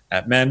shade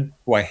at men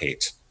who I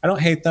hate. I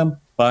don't hate them,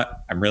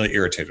 but I'm really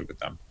irritated with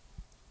them.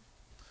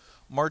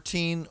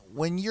 Martine,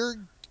 when you're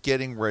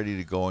getting ready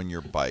to go on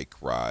your bike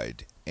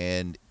ride,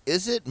 and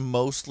is it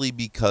mostly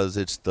because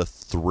it's the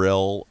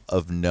thrill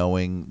of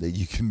knowing that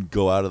you can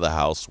go out of the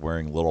house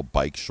wearing little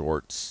bike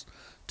shorts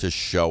to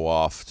show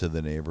off to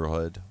the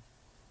neighborhood?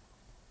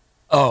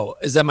 Oh,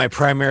 is that my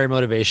primary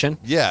motivation?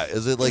 Yeah,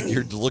 is it like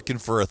you're looking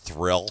for a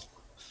thrill?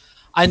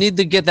 I need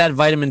to get that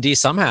vitamin D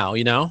somehow,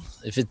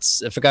 If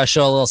I gotta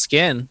show a little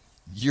skin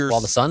You're, while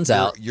the sun's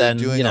out, you're then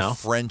doing a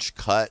French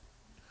cut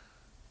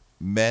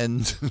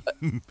men's French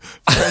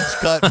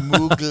cut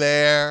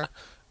Mugler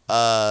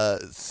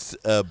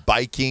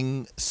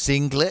biking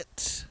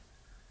singlet.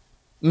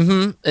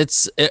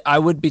 I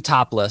would be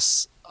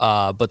topless,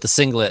 but the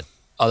singlet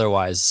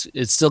otherwise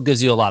it still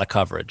gives you a lot of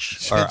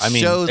coverage, or It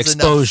shows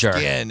exposure. enough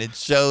skin. It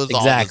shows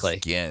Exactly. all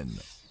the skin.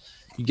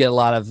 You get a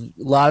lot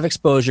of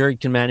exposure. You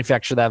can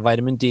manufacture that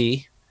vitamin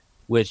D,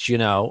 which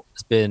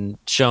has been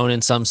shown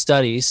in some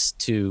studies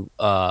to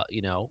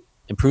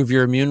improve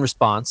your immune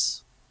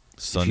response.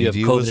 Sunny have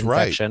D COVID was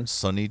right. infection.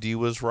 Sunny D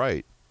was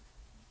right.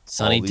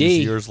 Sunny all these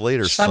D. years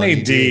later,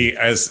 Sunny D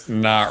is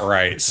not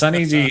right.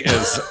 Sunny D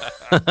is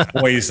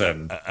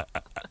poison.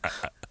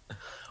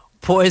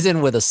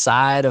 Poison with a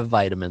side of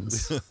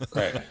vitamins.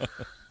 Right.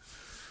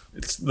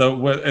 It's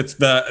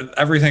the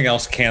everything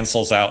else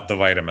cancels out the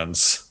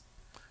vitamins.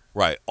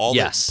 Right. All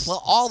Yes.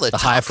 all the The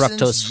high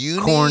toxins fructose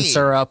you corn need.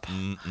 syrup,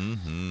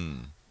 Mm-hmm.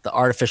 the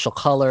artificial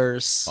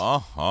colors.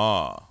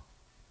 Uh-huh.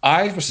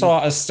 I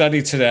saw a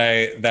study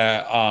today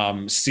that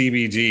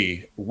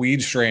CBD,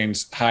 weed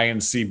strains high in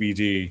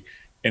CBD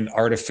in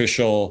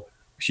artificial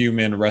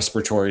human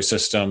respiratory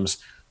systems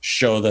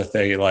show that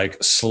they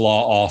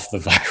slaw off the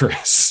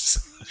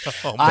virus.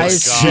 Oh my I God.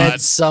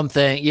 said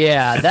something.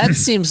 Yeah, that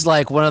seems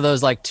like one of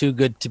those too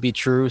good to be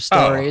true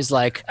stories.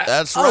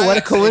 That's oh, right. what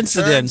a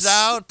coincidence. It turns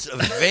out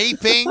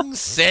vaping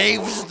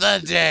saves the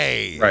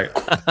day. Right.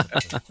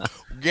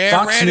 Get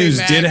Fox ready, News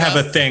did MAGA. have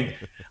a thing.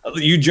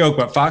 You joke,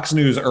 but Fox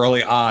News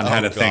early on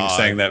had Oh, a thing God.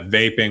 saying that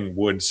vaping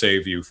would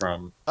save you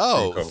from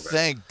Oh, COVID.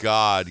 thank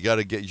God! You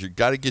gotta get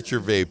your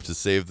vape to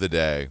save the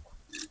day.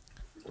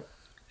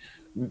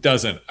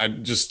 Doesn't. I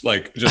just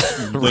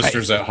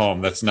listeners at home.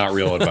 That's not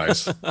real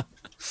advice.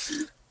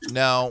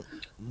 Now,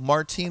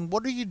 Martine,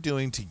 what are you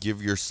doing to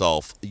give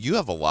yourself? You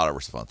have a lot of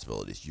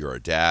responsibilities. You're a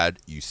dad.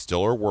 You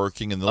still are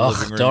working in the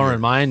living room. Don't You're-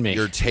 remind me.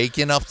 You're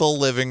taking up the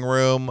living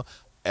room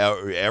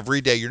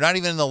every day. You're not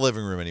even in the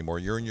living room anymore.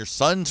 You're in your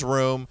son's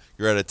room.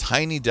 You're at a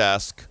tiny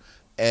desk,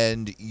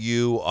 and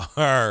you're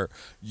a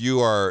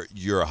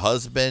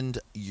husband.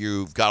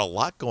 You've got a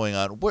lot going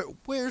on.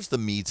 Where's the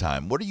me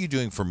time? What are you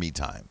doing for me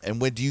time? And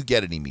when do you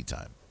get any me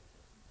time?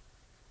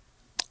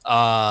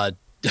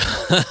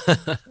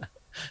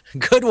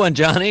 Good one,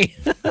 Johnny.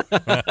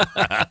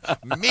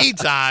 Me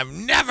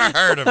time. Never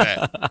heard of it.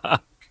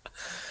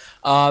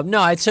 No,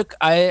 I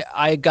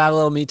got a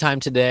little me time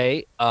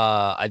today.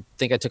 I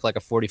think I took a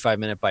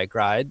 45-minute bike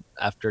ride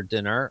after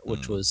dinner,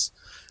 which was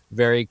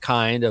very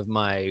kind of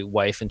my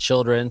wife and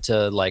children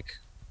to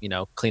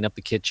clean up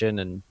the kitchen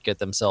and get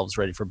themselves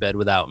ready for bed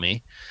without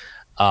me.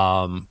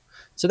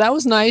 So that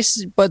was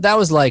nice, but that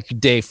was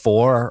day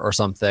 4 or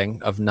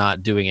something of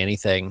not doing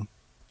anything.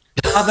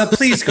 Father,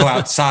 please go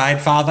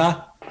outside,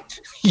 Father.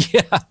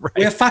 Yeah, right.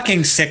 We're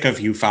fucking sick of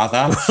you,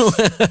 Father.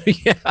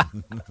 Yeah.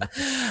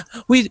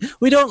 We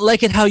don't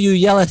like it how you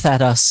yelleth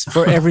at us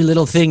for every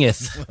little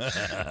thingeth.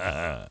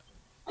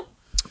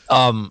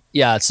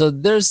 Yeah, so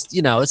there's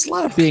it's a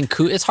lot of being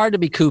it's hard to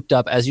be cooped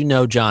up, as you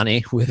know,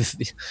 Johnny, with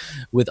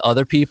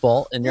other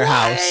people in your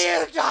house. What are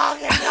you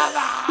talking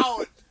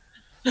about?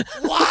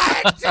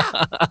 What?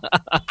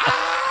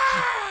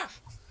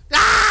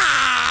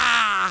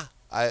 Ah!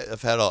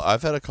 I've had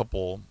a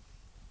couple.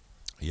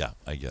 Yeah,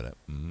 I get it.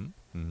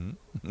 Mm-hmm.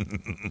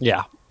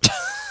 Yeah.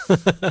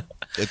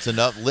 It's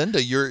enough,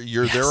 Linda.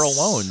 You're there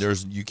alone.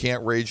 You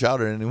can't rage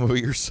out at anyone but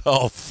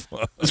yourself.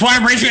 That's why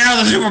I'm raging out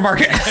of the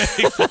supermarket.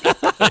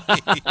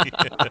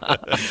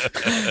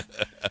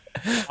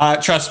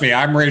 Trust me,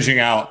 I'm raging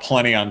out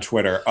plenty on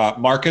Twitter.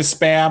 Marcus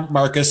spam,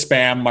 Marcus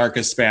spam,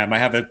 Marcus spam. I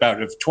have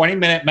about a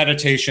 20-minute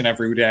meditation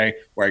every day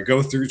where I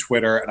go through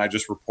Twitter and I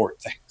just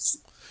report things.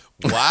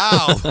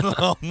 Wow!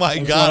 Oh my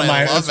God!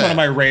 That's one of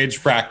my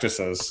rage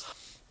practices.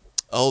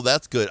 Oh,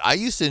 that's good. I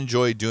used to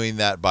enjoy doing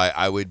that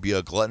I would be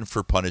a glutton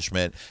for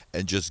punishment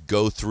and just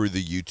go through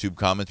the YouTube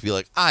comments, be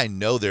like, I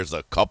know there's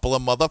a couple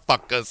of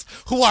motherfuckers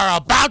who are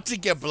about to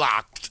get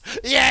blocked.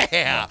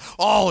 Yeah.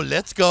 Oh,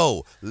 let's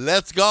go.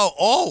 Let's go.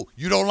 Oh,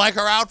 you don't like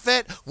her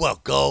outfit?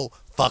 Well, go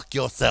fuck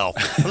yourself.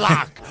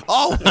 Block.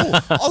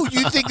 Oh,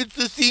 you think it's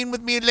the scene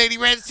with me and Lady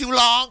Red's too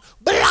long?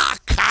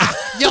 Block.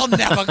 You'll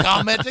never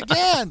comment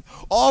again.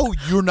 Oh,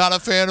 you're not a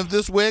fan of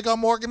this wig on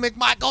Morgan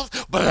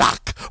McMichaels?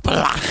 Block.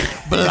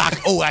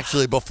 Oh,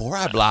 actually, before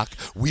I block,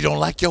 we don't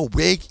like your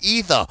wig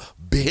either,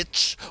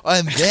 bitch.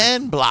 And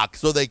then block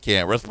so they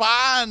can't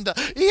respond.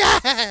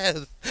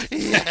 Yes.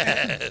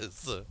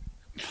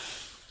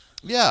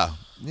 Yeah,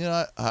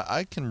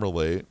 I can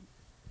relate.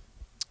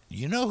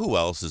 You know who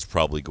else is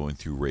probably going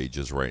through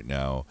rages right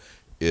now?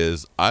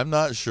 I'm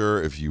not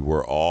sure if you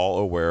were all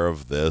aware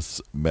of this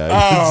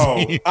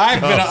magazine. Oh,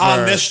 I've been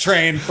on this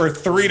train for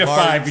 3 to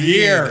 5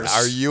 years.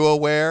 Are you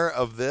aware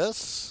of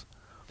this?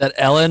 That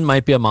Ellen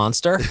might be a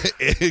monster?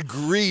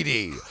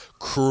 Greedy,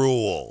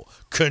 cruel,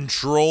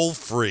 control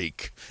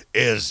freak.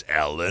 Is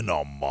Ellen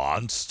a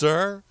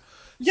monster?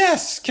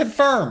 Yes,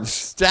 confirmed.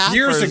 Staffers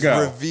years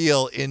ago.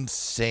 reveal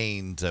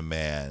insane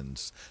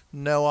demands.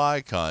 No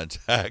eye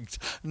contact,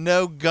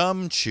 no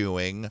gum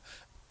chewing.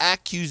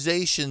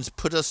 Accusations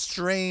put a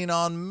strain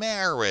on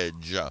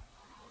marriage.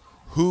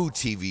 Who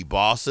TV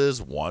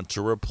bosses want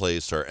to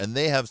replace her? And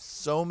they have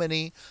so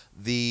many,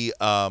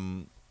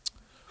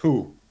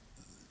 Who?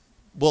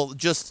 Well,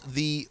 just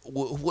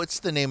what's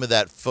the name of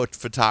that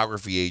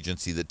photography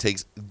agency that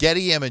takes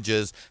Getty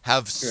Images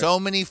have so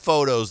many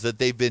photos that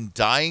they've been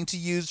dying to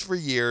use for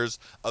years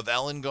of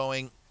Ellen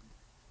going.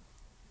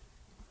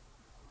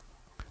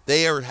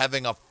 They are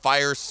having a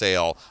fire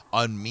sale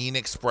on Mean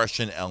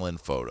Expression Ellen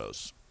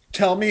photos.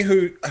 Tell me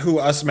who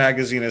Us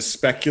Magazine is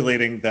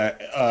speculating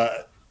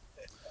that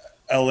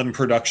Ellen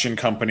Production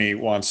Company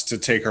wants to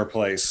take her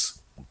place.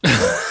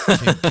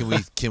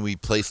 Can we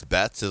place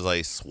bets as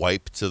I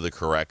swipe to the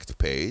correct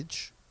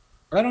page?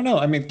 I don't know.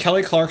 I mean,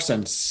 Kelly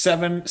Clarkson,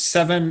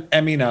 seven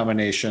Emmy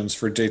nominations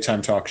for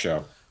daytime talk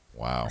show.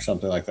 Wow, or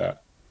something like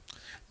that.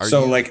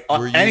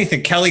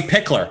 Anything. Kelly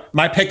Pickler.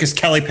 My pick is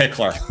Kelly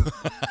Pickler.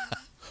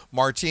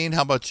 Martine,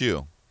 how about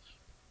you?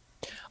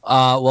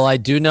 Well, I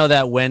do know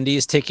that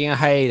Wendy's taking a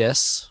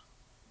hiatus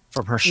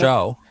from her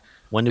show.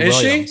 Wendy Is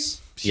Williams.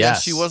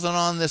 Yes, she wasn't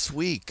on this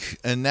week,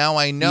 and now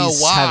I know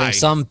He's why. Having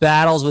some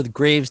battles with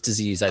Graves'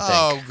 disease, I think.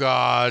 Oh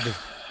God!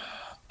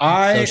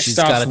 So she's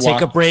got to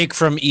take a break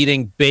from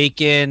eating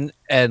bacon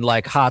and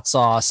like hot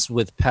sauce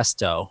with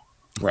pesto,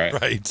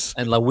 right,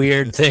 and the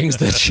weird things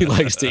that she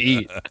likes to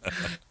eat.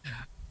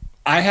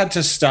 I had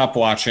to stop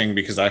watching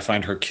because I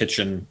find her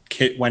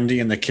Wendy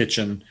in the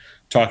kitchen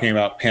talking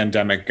about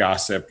pandemic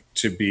gossip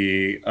to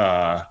be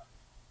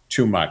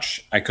too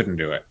much. I couldn't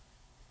do it.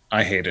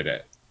 I hated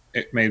it.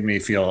 It made me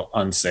feel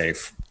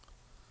unsafe.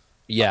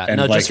 Yeah,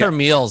 and just her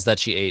meals that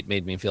she ate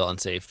made me feel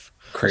unsafe.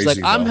 Crazy. It's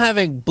like, I'm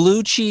having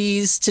blue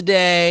cheese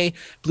today,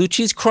 blue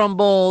cheese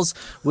crumbles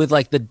with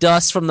like the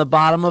dust from the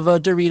bottom of a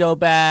Dorito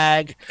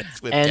bag,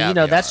 and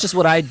caviar. That's just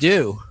what I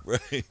do.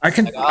 Right. I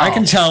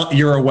can tell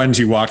you're a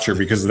Wendy watcher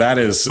because that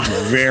is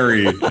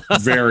very,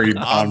 very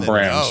on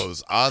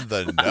brand. On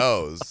the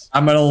nose.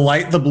 I'm gonna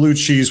light the blue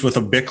cheese with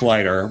a Bic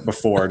lighter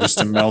before just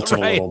to melt it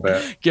a little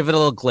bit. Give it a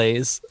little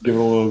glaze.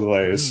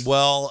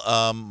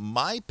 Well,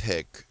 my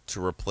pick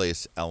to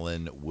replace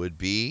Ellen would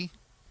be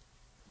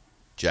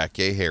Jack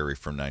A. Harry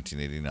from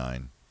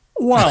 1989.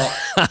 Well,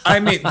 I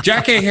mean,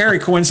 Jack A. Harry,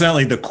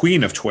 coincidentally, the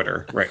queen of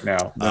Twitter right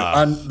now.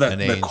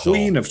 The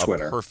queen of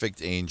Twitter. A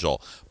perfect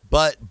angel.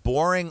 But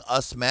Boring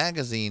Us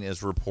Magazine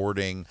is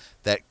reporting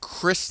that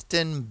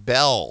Kristen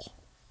Bell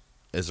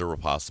is a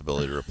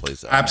possibility to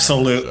replace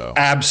Ellen.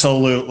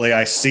 Absolutely.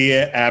 I see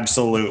it.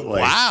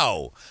 Absolutely.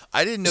 Wow.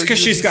 I didn't know you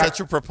were such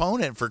a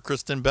proponent for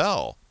Kristen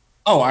Bell.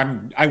 Oh,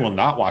 I will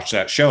not watch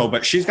that show,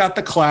 but she's got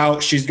the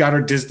clout. She's got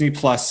her Disney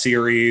Plus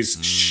series.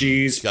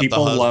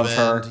 People love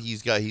her.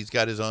 He's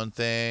got his own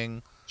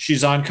thing.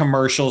 She's on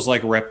commercials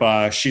like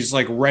Ripa. She's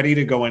like ready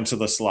to go into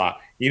the slot.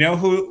 You know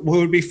who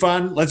would be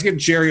fun? Let's get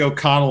Jerry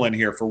O'Connell in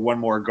here for one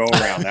more go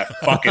around. That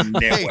fucking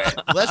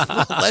nitwit.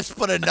 Let's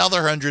put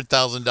another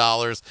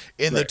 $100,000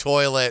 in the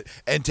toilet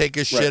and take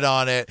a shit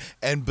on it,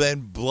 and then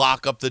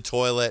block up the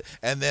toilet,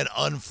 and then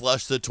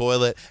unflush the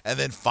toilet, and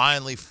then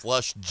finally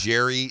flush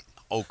Jerry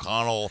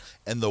O'Connell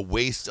and the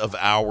waste of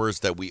hours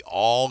that we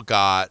all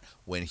got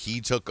when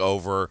he took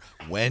over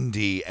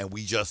Wendy, and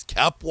we just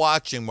kept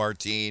watching,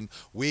 Martine.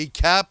 We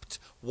kept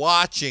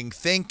watching,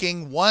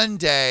 thinking one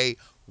day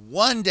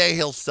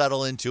he'll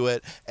settle into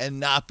it and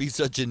not be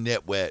such a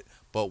nitwit.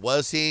 But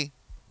was he?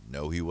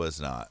 No, he was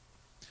not.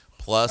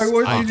 Plus, I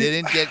was- I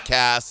didn't get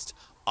cast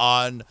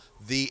on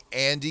the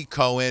Andy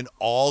Cohen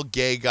all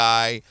gay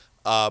guy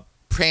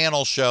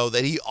panel show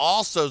that he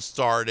also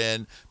starred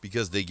in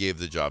because they gave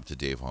the job to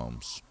Dave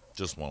Holmes.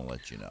 Just want to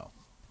let you know.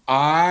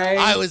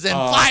 I was in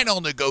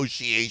final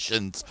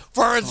negotiations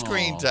for a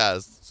screen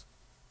test.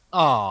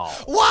 Oh,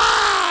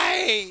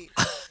 Why?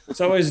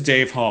 So is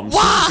Dave Holmes.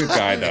 He's a good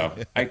guy, though.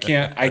 I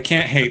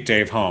can't hate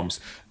Dave Holmes,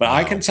 but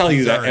I can tell you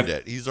He's that earned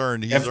it. He's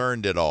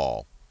earned it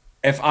all.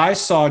 if I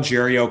saw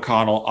Jerry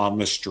O'Connell on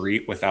the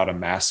street without a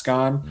mask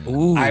on,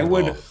 Ooh. I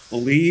would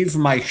leave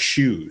my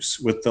shoes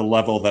with the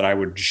level that I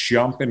would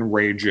jump and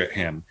rage at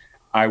him.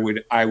 I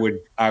would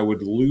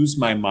lose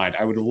my mind.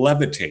 I would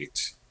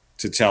levitate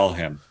to tell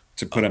him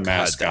to put a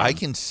mask on. I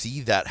can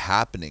see that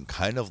happening,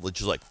 kind of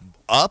just like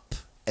up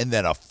and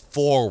then a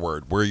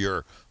forward, where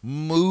you're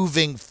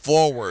moving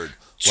forward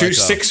to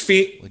 6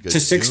 feet like a to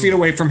 6 Doom. feet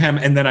away from him,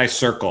 and then I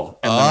circle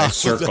and then I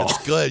circle.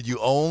 That's good.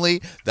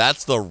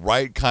 That's the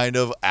right kind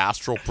of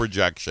astral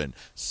projection.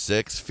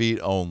 6 feet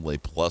only,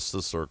 plus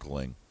the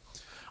circling.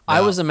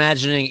 I was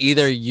imagining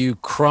either you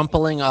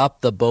crumpling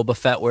up the Boba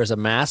Fett wears a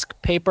mask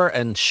paper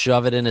and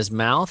shove it in his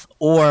mouth,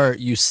 or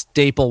you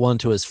staple one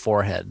to his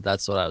forehead.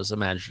 That's what I was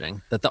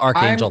imagining that the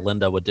Archangel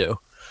Linda would do.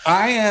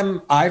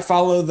 I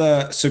follow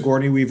the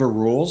Sigourney Weaver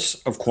rules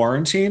of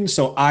quarantine,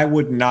 so I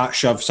would not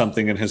shove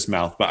something in his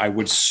mouth, but I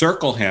would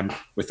circle him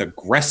with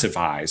aggressive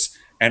eyes,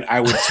 and I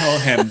would tell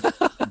him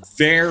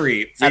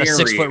very, At very a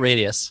 6 foot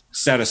radius.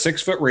 set a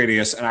 6 foot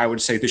radius, and I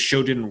would say the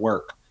show didn't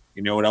work.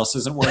 You know what else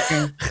isn't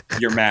working?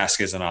 Your mask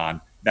isn't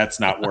on. That's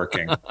not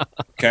working.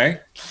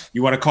 Okay?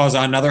 You want to cause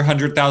another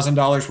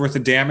 $100,000 worth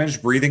of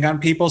damage breathing on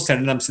people,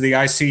 sending them to the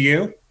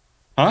ICU?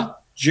 Huh?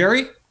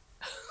 Jerry?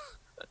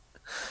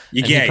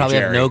 You And gay, he'd probably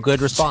Jerry. have no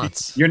good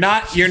response. You're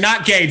not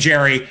gay,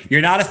 Jerry.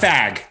 You're not a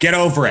fag. Get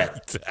over it.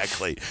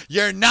 Exactly.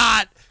 You're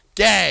not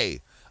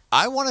gay.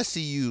 I want to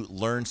see you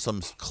learn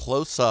some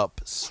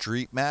close-up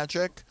street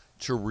magic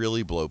to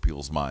really blow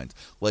people's minds.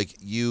 Like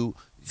you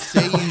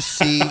say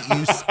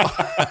you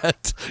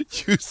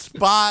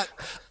spot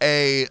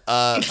a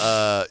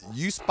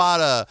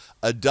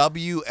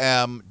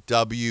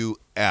WMWM,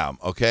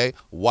 okay?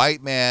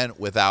 White man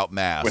without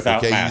mask. Without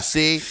okay, mask.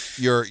 you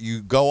see,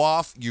 you go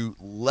off, you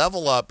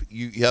level up,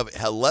 you have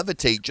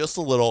levitate just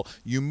a little,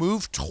 you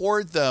move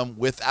toward them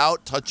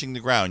without touching the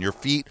ground. Your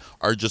feet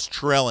are just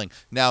trailing.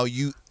 Now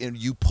you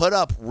put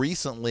up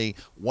recently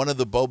one of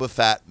the Boba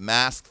Fett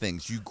mask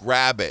things. You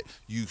grab it,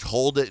 you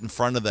hold it in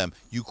front of them,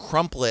 you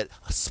crumple it,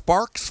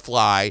 sparks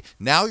fly.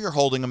 Now you're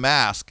holding a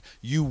mask.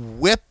 You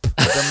whip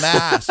the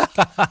mask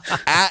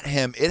at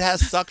him. It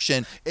has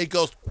suction. It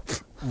goes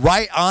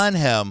right on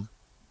him.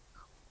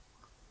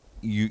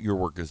 Your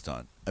work is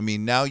done. I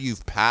mean, now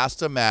you've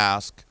passed a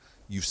mask.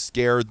 You've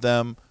scared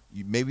them.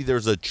 Maybe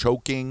there's a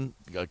choking,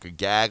 like a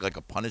gag, like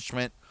a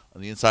punishment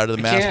on the inside of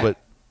the mask. can't. But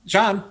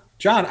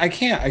John, I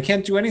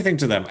can't do anything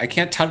to them. I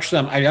can't touch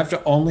them. I have to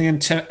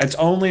it's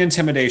only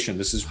intimidation.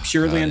 This is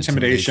purely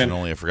intimidation.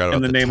 Only I forgot in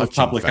about the name of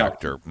touching public health.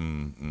 factor.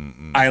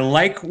 I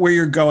like where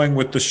you're going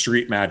with the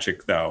street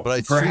magic, though.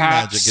 But street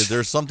magic is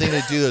there's something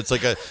to do. It's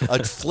like a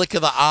flick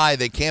of the eye.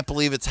 They can't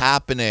believe it's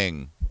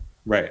happening.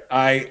 Right.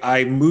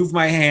 I move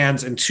my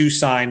hands and two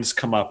signs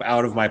come up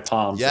out of my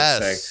palms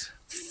that Yes. say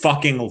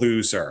 "fucking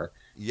loser."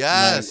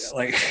 Yes.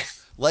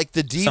 Like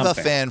the diva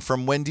Something. fan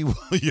from Wendy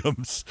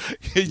Williams.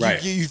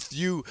 Right.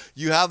 You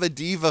have a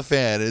diva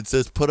fan. It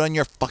says, "Put on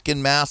your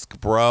fucking mask,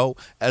 bro,"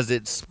 as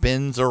it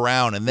spins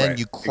around, and then Right,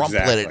 you crumple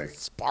it. exactly. It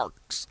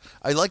sparks.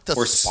 I like the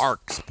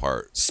sparks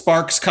part.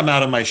 Sparks come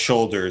out of my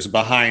shoulders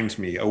behind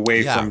me,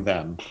 away Yeah. from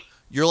them.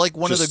 You're like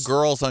one of the Just-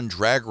 girls on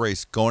Drag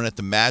Race going at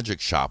the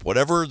magic shop,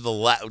 whatever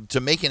to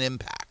make an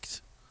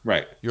impact.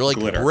 Right. You're like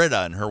Glitter.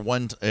 Britta and her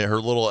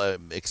little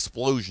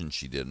explosion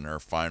she did in her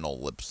final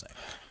lip sync.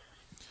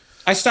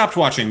 I stopped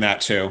watching that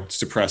too. It's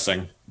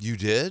depressing. You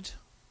did?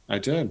 I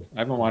did. I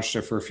haven't watched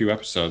it for a few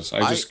episodes.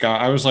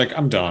 I was like,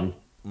 I'm done.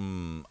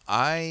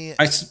 I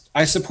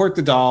I support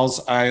the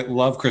dolls. I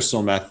love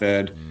Crystal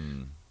Method,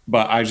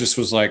 but I just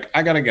was like,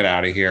 I got to get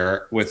out of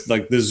here. With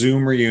like the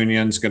Zoom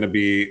reunion's going to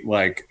be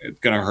like, it's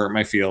going to hurt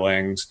my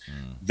feelings.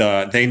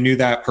 They knew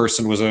that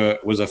person was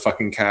a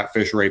fucking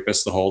catfish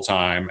rapist the whole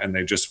time, and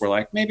they just were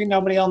like, maybe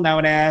nobody will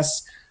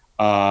notice.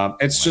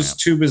 It's just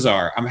too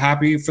bizarre. I'm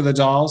happy for the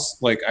dolls.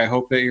 Like, I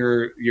hope that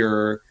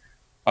your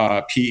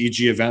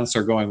PEG events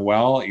are going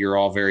well. You're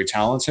all very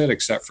talented,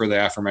 except for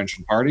the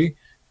aforementioned party.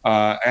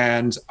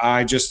 And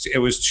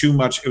it was too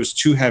much. It was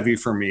too heavy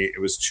for me.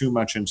 It was too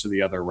much into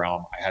the other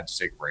realm. I had to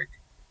take a break.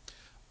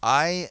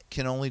 I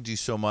can only do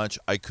so much.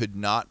 I could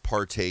not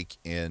partake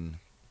in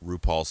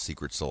RuPaul's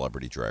Secret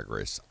Celebrity Drag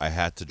Race. I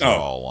had to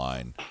draw a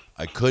line.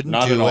 I couldn't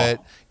Not do at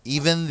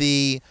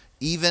it.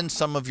 Even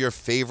some of your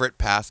favorite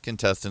past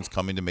contestants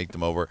coming to make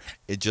them over,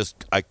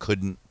 I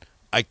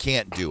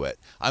can't do it.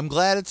 I'm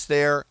glad it's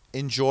there.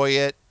 Enjoy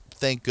it.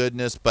 Thank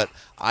goodness. But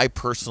I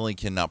personally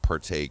cannot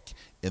partake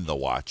in the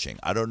watching.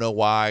 I don't know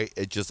why.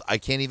 I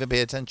can't even pay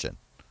attention.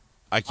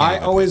 I can't. I even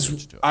pay always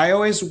attention to it. I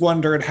always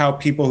wondered how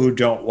people who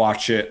don't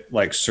watch it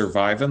like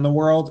survive in the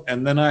world,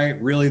 and then I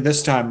really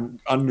this time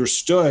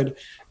understood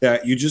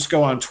that you just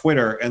go on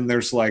Twitter and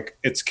there's like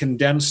it's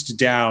condensed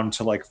down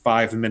to like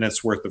 5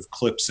 minutes worth of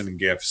clips and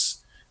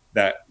gifs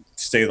that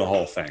stay the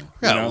whole thing.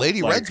 Yeah,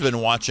 Lady Red's been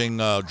watching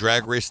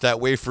Drag Race that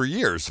way for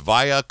years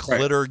via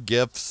Clitter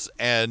gifs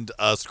and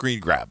screen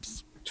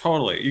grabs.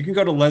 Totally. You can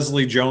go to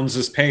Leslie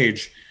Jones's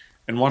page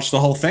and watch the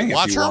whole thing.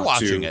 Watch if you her want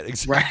watching to. it.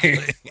 Exactly.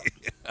 Right.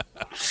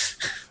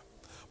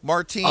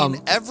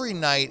 Martine, every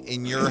night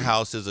in your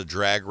house is a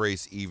Drag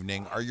Race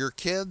evening. Are your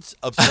kids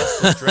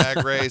obsessed with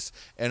Drag Race?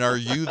 And are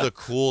you the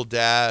cool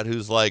dad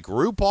who's like,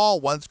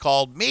 RuPaul once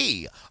called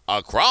me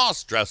a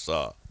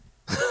cross-dresser?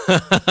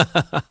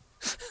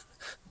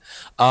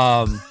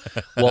 Well,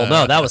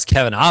 no, that was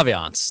Kevin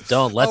Aviance.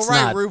 Let's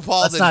not.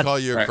 RuPaul let's didn't not, call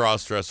you a Right.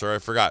 cross-dresser. I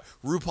forgot.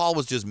 RuPaul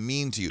was just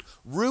mean to you.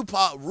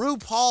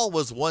 RuPaul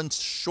was once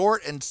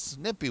short and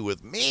snippy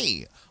with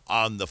me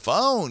on the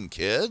phone,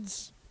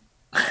 kids.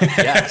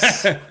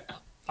 Yes.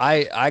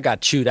 I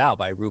got chewed out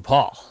by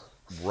RuPaul.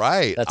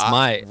 Right. That's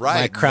my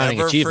crowning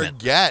Never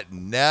achievement.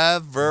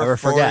 Never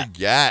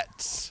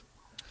forget.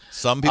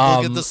 Some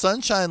people get the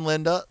sunshine,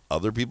 Linda.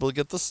 Other people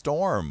get the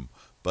storm.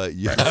 But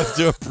you have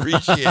to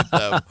appreciate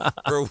them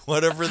for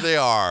whatever they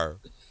are.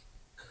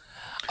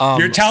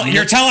 You're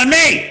telling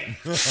me.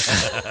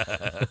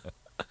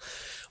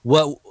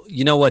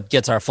 What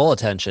gets our full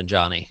attention,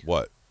 Johnny?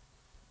 What?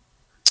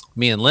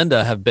 Me and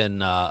Linda have been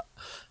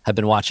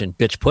watching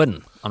Bitch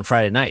Puddin' on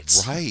Friday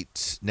nights.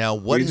 Right. Now,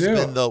 what We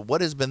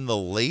has been the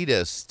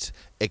latest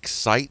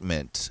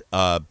excitement?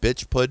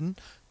 Bitch Puddin',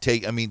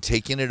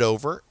 taking it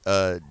over.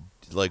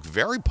 Like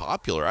very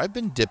popular. I've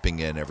been dipping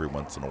in every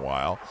once in a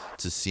while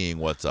to seeing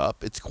what's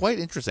up. It's quite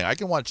interesting. I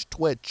can watch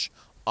Twitch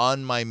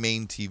on my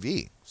main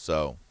TV.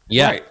 So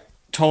Yeah. Right.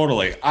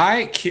 Totally.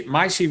 My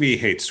TV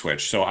hates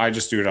Twitch, so I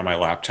just do it on my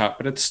laptop,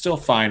 but it's still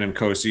fine and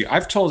cozy.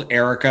 I've told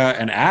Erica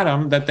and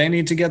Adam that they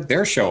need to get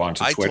their show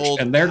onto Twitch,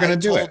 and they're going to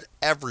do I told it.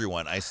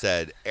 everyone. I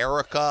said,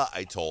 Erica,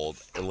 I told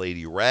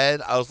Lady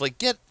Red, I was like,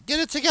 get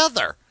it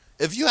together.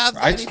 If you have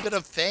any bit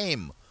of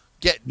fame,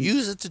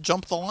 use it to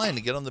jump the line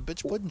to get on the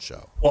Bitch Puddin'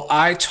 show. Well,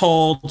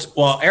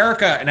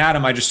 Erica and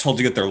Adam, I just told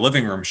to get their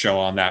living room show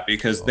on that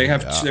because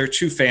they're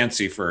too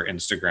fancy for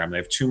Instagram. They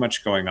have too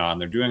much going on.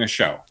 They're doing a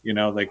show,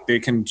 like they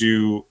can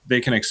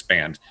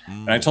expand.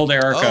 And I told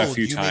Erica a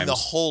few you times. mean the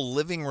whole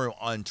living room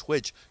on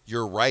Twitch?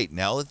 You're right.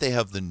 Now that they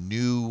have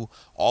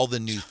all the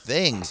new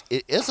things,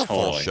 it is a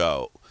full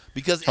show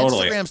because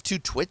Instagram's too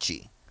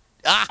twitchy.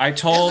 I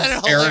told Isn't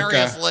it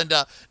hilarious, Erica,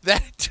 Linda,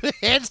 that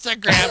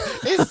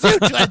Instagram is too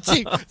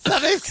twitchy, so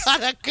they've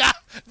got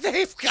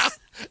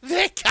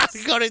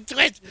to go to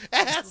Twitch,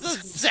 and it's the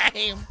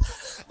same.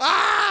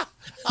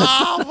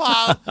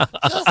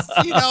 Just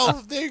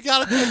they've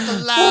got to take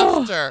the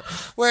laughter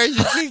where you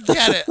can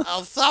get it.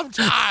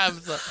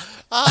 Sometimes,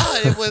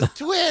 it was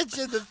Twitch,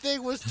 and the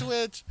thing was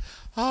Twitch.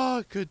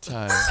 Oh, good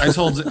time. I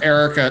told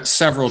Erica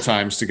several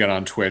times to get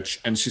on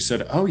Twitch, and she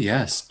said, "Oh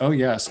yes, oh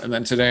yes." And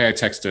then today I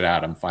texted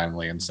Adam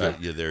finally and said,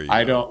 Yeah, there you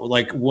 "I go. don't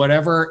like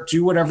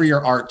do whatever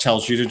your art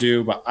tells you to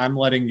do, but I'm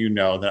letting you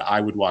know that I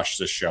would watch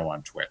this show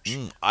on Twitch."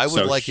 I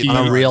would like it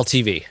On real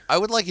TV. I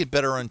would like it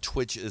better on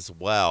Twitch as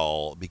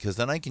well because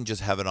then I can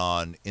just have it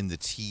on in the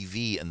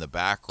TV in the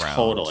background.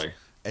 Totally.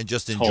 And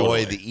just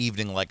enjoy the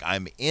evening like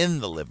I'm in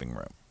the living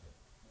room.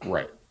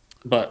 Right.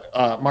 But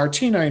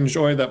Martine, I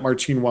enjoy that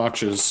Martine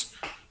watches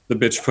the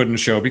Bitch Puddin'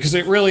 show because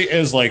it really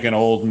is like an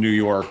old New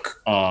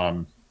York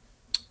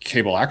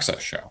cable access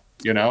show.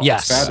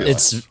 Yes,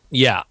 it's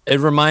fabulous. It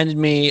reminded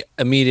me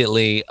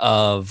immediately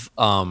of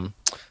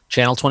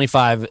Channel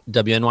 25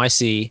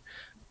 WNYC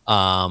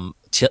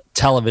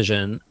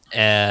television.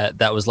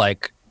 That was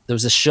like there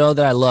was a show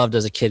that I loved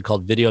as a kid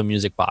called Video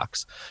Music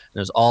Box. And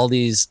there's all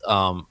these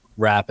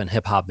rap and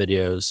hip hop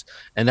videos,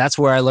 and that's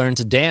where I learned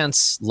to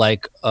dance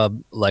like a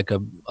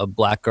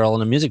black girl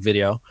in a music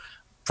video,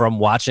 from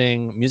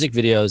watching music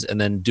videos and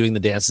then doing the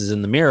dances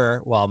in the mirror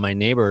while my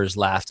neighbors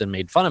laughed and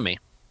made fun of me.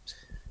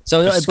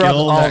 So it brought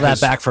all of that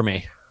back for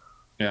me.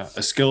 Yeah,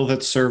 a skill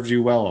that served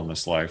you well in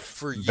this life.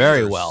 For years.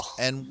 Very well.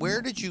 And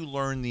where did you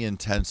learn the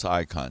intense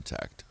eye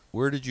contact?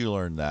 Where did you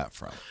learn that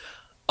from?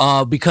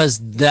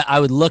 Because I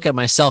would look at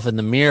myself in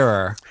the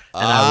mirror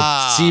and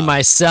I would see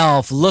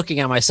myself looking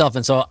at myself,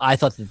 and so I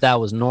thought that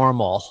was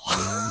normal.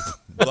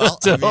 Well,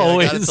 I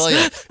gotta tell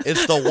you,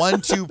 it's the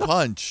 1-2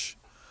 punch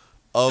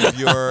of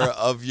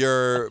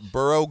your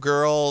Borough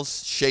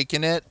Girls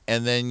shaking it,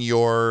 and then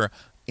your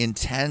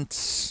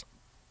intense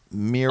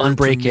mirror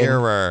to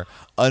mirror,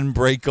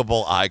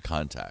 unbreakable eye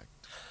contact.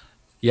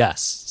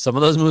 Yes, some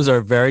of those moves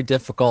are very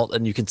difficult,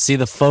 and you can see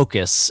the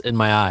focus in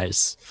my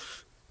eyes.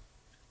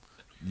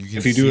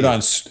 If you do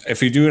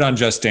it on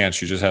Just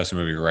Dance, you just have to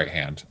move your right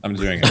hand. I'm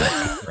doing it.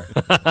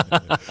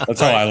 That's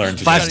how I learned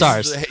to 5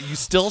 dance. stars. You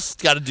still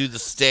got to do the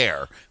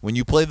stare when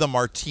you play the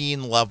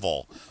Martine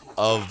level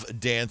of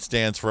Dance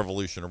Dance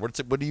Revolution, or what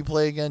do you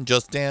play again?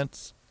 Just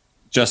Dance.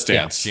 Just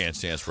Dance.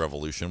 Dance Dance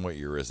Revolution. What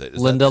year is it? Is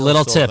Linda, that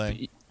little still a tip.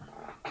 thing?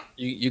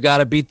 You got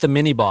to beat the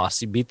mini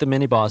boss. You beat the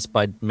mini boss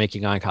by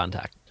making eye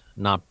contact,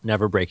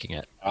 never breaking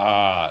it.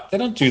 They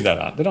don't do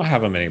that. They don't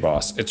have a mini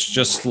boss. It's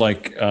just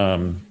like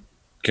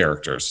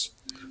characters.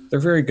 They're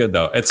very good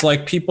though. It's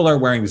like people are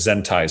wearing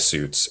Zentai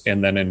suits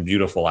and then in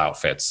beautiful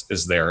outfits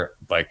is their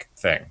like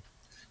thing.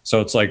 So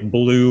it's like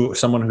blue,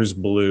 someone who's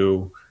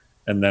blue,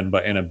 and then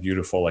but in a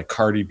beautiful like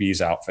Cardi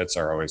B's outfits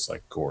are always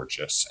like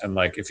gorgeous. And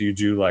like if you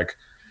do like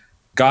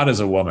God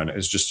is a Woman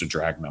is just a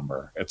drag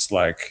number. It's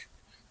like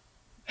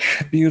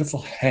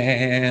beautiful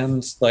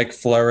hands like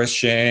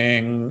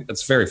flourishing.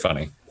 It's very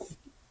funny.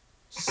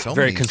 So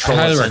Very many controlled.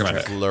 I highly things recommend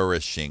it.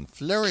 flourishing.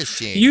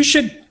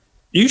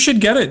 You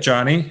should get it,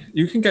 Johnny.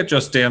 You can get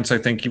Just Dance, I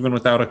think, even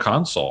without a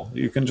console.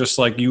 You can just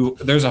like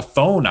there's a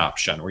phone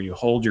option where you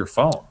hold your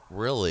phone.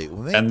 Really?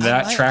 Well, And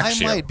that tracks I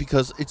you. might,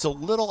 because it's a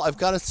little, I've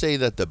got to say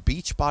that the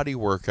Beachbody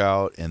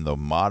workout and the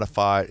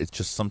modified, it's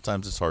just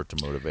sometimes it's hard to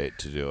motivate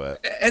to do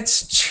it.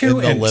 It's too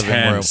in the living room.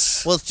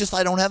 intense. Well, it's just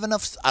I don't have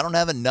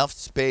enough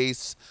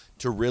space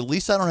to at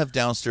least I don't have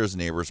downstairs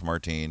neighbors,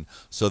 Martine,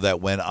 so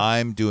that when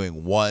I'm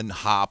doing one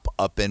hop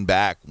up and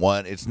back,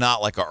 it's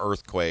not like an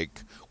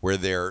earthquake where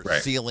their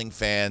Right. ceiling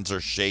fans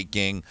are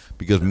shaking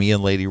because me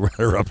and Lady Red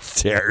are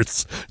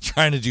upstairs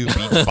trying to do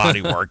beach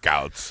body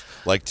workouts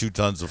like 2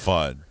 tons of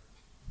fun.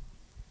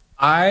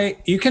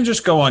 You can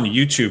just go on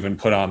YouTube and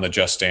put on the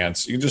Just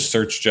Dance. You can just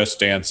search Just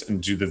Dance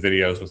and do the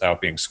videos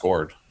without being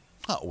scored.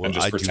 Oh, well, And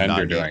just pretend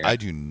you're doing it. I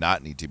do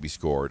not need to be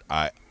scored.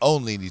 I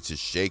only need to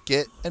shake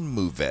it and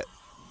move it.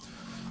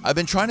 I've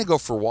been trying to go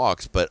for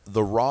walks, but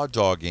the raw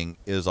dogging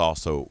is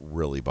also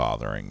really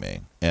bothering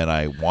me. And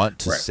I want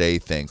to Right. say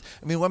things.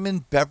 I mean, I'm in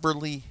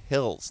Beverly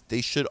Hills.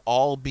 They should just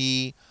all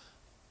be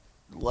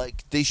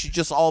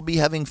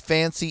having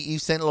fancy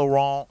Yves Saint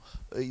Laurent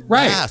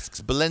Right.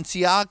 masks,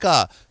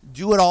 Balenciaga.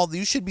 Do it all.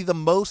 You should be the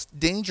most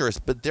dangerous,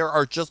 but there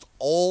are just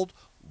old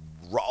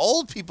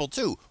people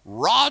too,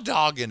 raw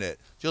dogging it,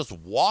 just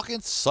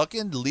walking,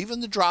 sucking, leaving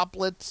the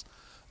droplets.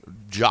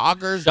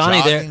 Joggers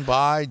Johnny, jogging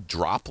by,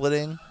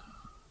 dropleting.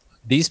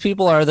 These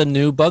people are the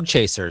new bug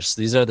chasers.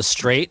 These are the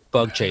straight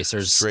bug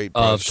chasers Straight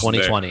of bugs.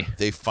 2020.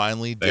 They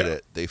finally did They are.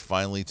 it.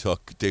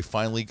 They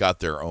finally got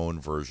their own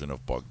version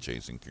of bug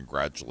chasing.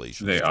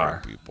 Congratulations, They to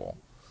are. people.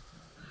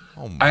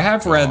 Oh my I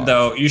have God. read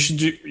though,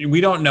 we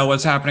don't know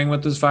what's happening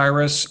with this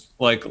virus.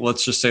 Like,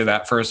 let's just say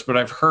that first. But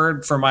I've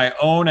heard from my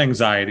own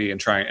anxiety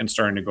and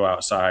starting to go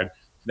outside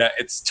that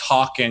it's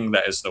talking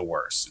that is the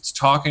worst. It's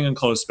talking in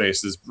closed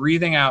spaces,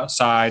 breathing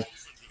outside.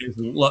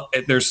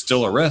 There's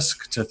still a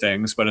risk to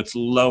things, but it's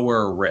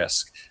lower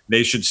risk.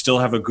 They should still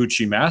have a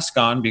Gucci mask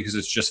on because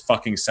it's just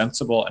fucking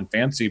sensible and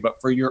fancy. But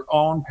for your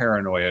own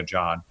paranoia,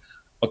 John,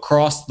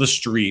 across the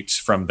street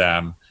from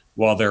them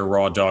while they're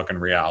raw dog in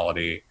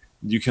reality,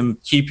 you can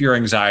keep your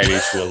anxiety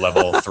to a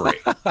level 3.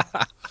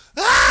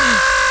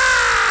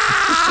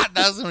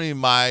 That's gonna be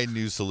my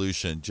new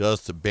solution.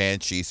 Just a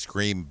banshee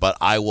scream, but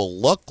I will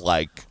look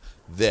like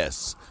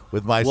this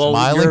with my Well,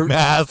 smiling you're-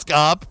 mask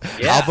up.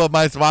 Yeah. I'll put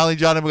my smiling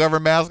Johnny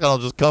McGovern mask and I'll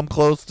just come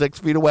close 6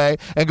 feet away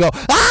and go,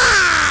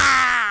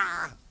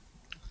 ah!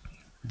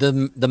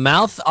 The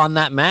mouth on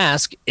that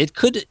mask, it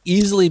could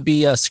easily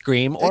be a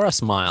scream or a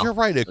smile. You're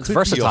right. It It's could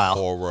versatile.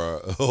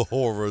 be a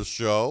horror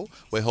show.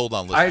 Wait, hold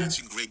on. I-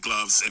 Listen. Matching gray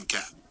gloves and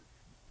cap.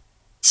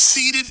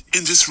 Seated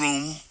in this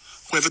room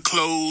where the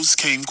clothes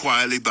came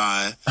quietly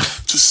by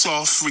to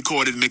soft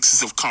recorded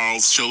mixes of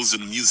Carl's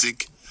chosen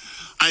music,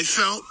 I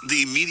felt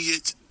the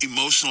immediate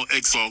emotional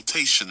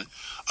exaltation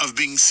of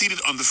being seated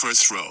on the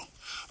first row,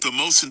 the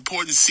most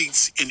important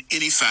seats in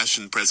any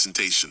fashion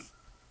presentation.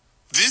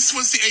 This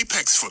was the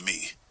apex for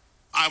me.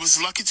 I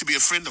was lucky to be a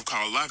friend of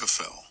Karl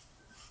Lagerfeld.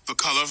 The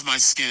color of my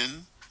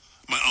skin,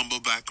 my humble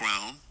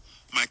background,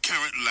 my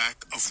current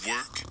lack of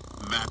work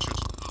mattered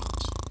not.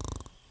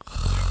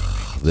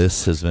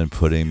 This has been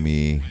putting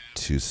me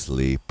to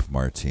sleep,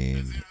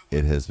 Martine.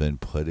 It has been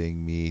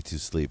putting me to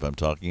sleep. I'm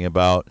talking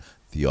about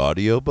the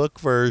audiobook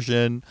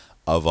version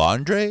of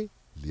Andre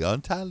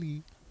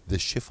Leontali, The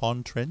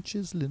Chiffon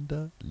Trenches,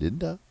 Linda.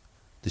 The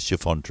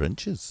Chiffon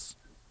Trenches.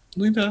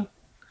 Linda,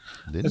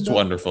 it's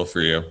wonderful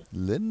for you.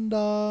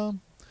 Linda,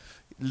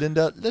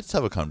 let's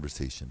have a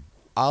conversation.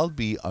 I'll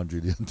be Andre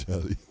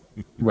Leontali.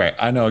 Right.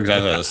 I know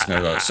exactly how this is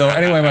going to go. So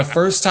anyway, my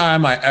first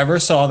time I ever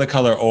saw the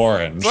color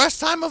orange,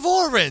 First time of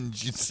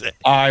orange, you say.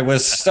 I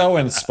was so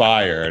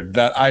inspired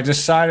that I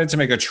decided to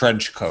make a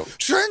trench coat.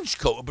 Trench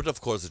coat, but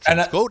of course a And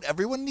trench I- coat.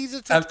 Everyone needs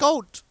a trench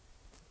coat.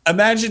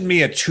 Imagine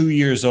me at 2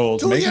 years old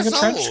 2 making years a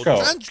trench old,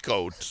 coat trench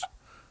coat.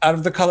 out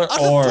of the color Out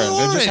of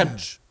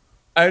orange.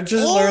 I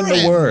just learned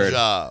the word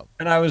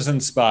and I was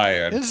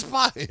inspired.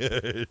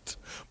 Inspired.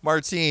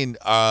 Martine,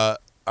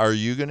 are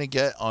you going to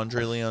get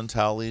Andre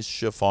Leontali's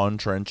Chiffon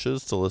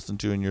Trenches to listen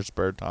to in your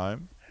spare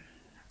time?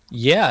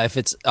 Yeah, if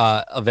it's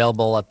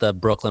available at the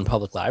Brooklyn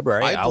Public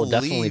Library, I will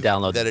definitely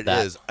download that. It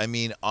is. I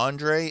mean,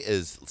 Andre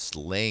is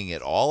laying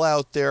it all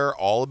out there,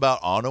 all about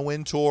Anna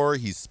Wintour.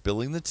 He's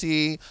spilling the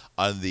tea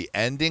on the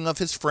ending of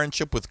his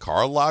friendship with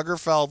Karl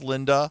Lagerfeld,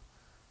 Linda.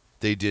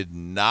 They did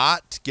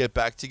not get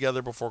back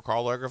together before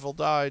Karl Lagerfeld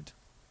died.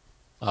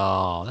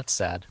 Oh, that's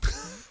sad.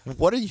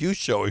 What are you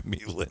showing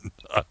me,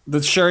 Linda?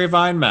 The Sherry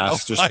Vine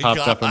mask Oh just my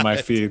popped up in my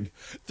God. feed.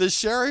 The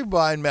Sherry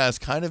Vine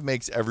mask kind of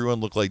makes everyone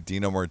look like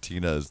Dina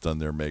Martina has done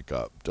their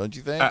makeup, don't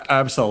you think?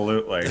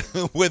 Absolutely.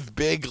 With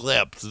big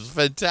lips. It's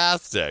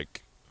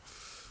fantastic.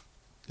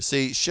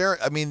 See,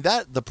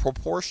 the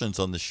proportions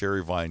on the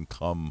Sherry Vine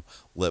cum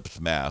lips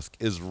mask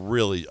is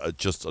really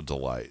just a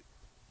delight.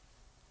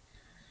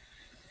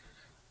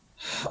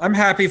 I'm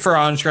happy for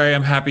Andre.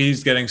 I'm happy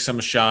he's getting some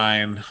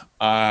shine.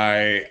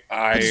 I'm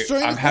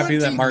happy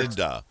that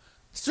Linda.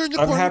 It's during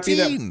the I'm happy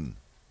that- quarantine.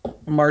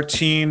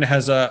 Martine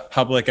has a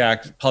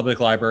public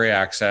library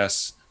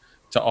access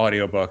to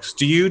audiobooks.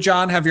 Do you,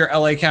 John, have your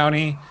LA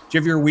County? Do you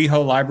have your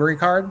WeHo library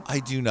card? I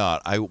do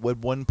not. At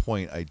one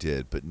point I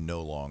did, but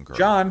no longer.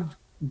 John,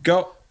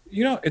 go.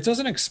 It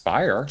doesn't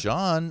expire.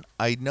 John,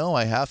 I know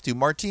I have to.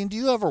 Martine, do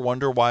you ever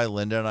wonder why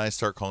Linda and I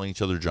start calling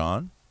each other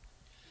John?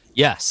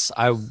 Yes,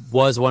 I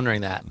was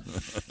wondering that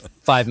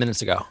 5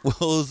 minutes ago.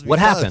 Well, What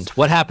happened?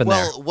 What happened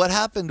there? Well, what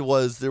happened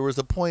was there was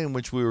a point in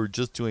which we were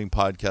just doing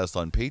podcasts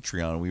on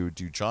Patreon. We would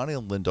do Johnny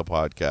and Linda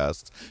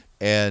podcasts,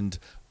 and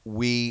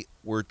we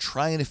were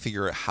trying to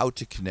figure out how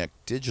to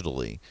connect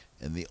digitally.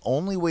 And the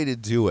only way to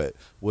do it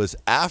was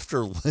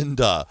after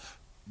Linda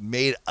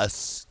made a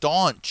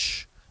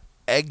staunch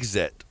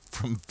exit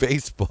from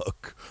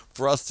Facebook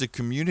for us to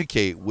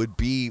communicate would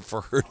be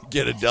for her to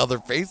get another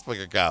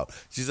Facebook account.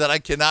 She said, I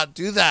cannot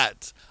do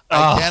that.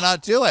 I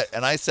cannot do it.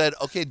 And I said,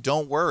 okay,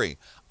 don't worry.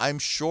 I'm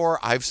sure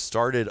I've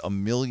started a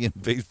million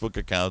Facebook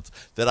accounts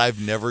that I've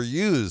never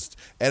used.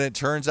 And it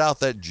turns out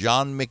that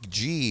John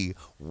McG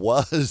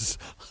was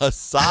a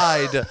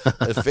side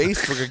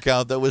Facebook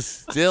account that was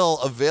still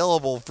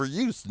available for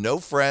use. No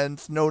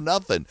friends, no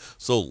nothing.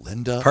 So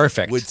Linda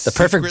Perfect. would The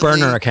perfect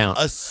secretly burner account.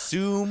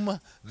 assume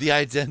the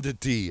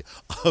identity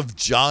of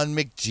John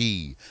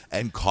McG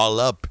and call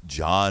up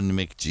John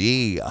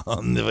McG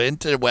on the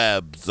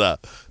interwebs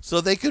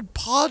so they could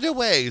pod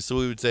away. So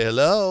we would say,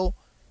 hello,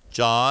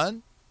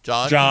 John,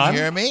 can you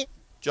hear me?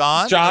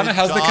 John,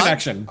 how's the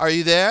connection? Are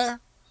you there?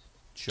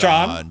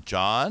 John.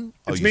 Oh,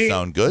 It's you me.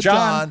 sound good,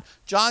 John.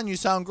 John, you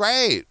sound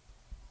great.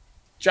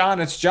 John,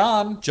 it's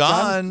John.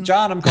 John.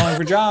 John, I'm calling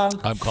for John.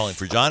 I'm calling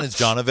for John. Is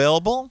John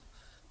available?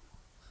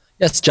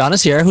 Yes, John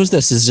is here. Who's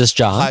this? Is this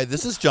John? Hi,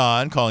 this is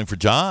John calling for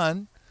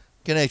John.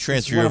 Can I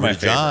transfer you One of over my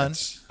to John?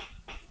 favorites.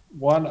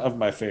 One of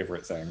my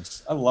favorite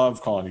things. I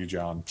love calling you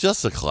John.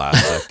 Just a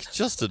classic.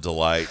 Just a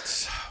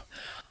delight.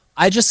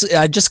 I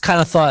just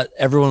kind of thought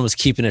everyone was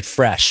keeping it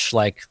fresh.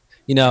 Like,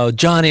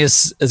 Johnny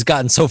has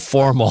gotten so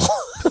formal.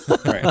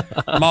 Right.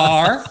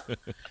 Mar.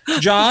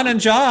 John and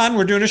John,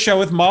 we're doing a show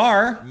with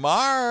Mar.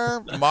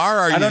 Mar,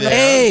 are you don't know. there?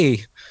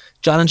 Hey,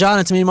 John and John,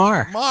 it's me,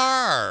 Mar.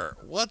 Mar,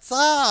 what's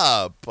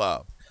up?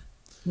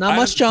 Not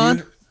much,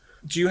 John.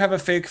 Do you have a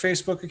fake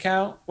Facebook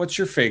account? What's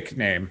your fake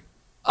name?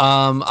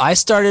 I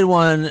started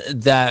one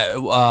that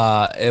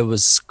it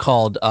was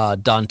called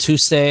Don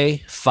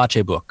Tuesday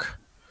Facebook.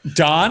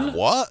 Don?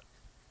 What?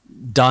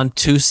 Don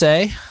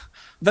Tuesday.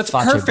 That's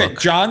Face perfect. book.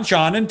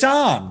 John, and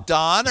Don.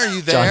 Don, are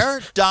you there?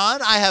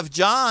 Don, I have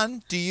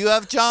John. Do you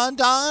have John,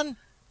 Don?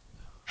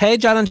 Hey,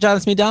 John and John,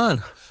 it's me,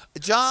 Don.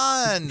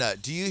 John,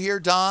 do you hear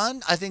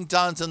Don? I think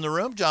Don's in the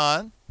room,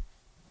 John.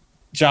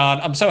 John,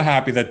 I'm so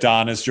happy that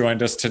Don has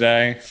joined us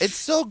today. It's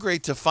so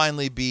great to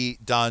finally be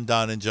Don,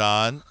 and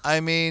John. I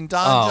mean,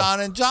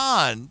 John and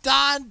John.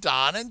 Don,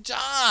 and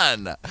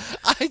John.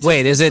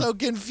 Wait, is it so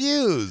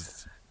confused?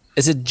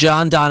 Is it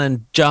John, Don,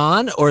 and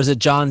John, or is it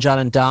John,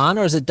 and Don,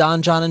 or is it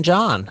Don, John, and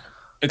John?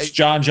 It's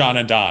John,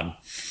 and Don.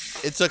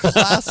 It's a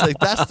classic.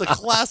 That's the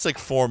classic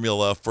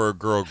formula for a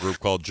girl group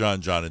called John,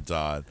 and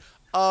Don.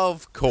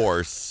 Of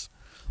course.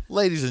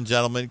 Ladies and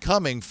gentlemen,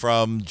 coming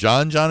from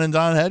John, and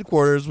Don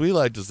headquarters, we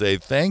like to say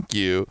thank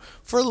you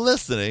for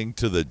listening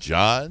to the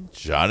John,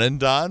 and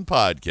Don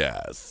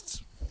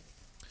podcast.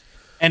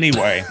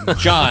 Anyway,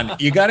 John,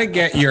 you got to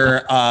get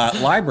your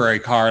library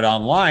card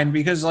online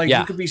because,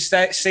 you could be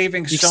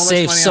saving You so much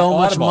save money. so on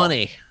much Audible.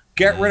 money.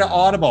 Get rid of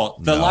Audible.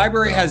 The No,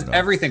 library has no.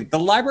 everything. The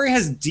library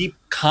has deep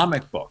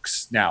comic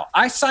books now.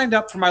 I signed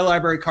up for my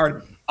library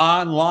card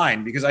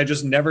online because I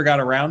just never got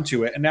around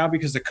to it. And now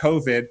because of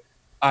COVID,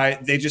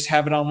 they just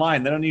have it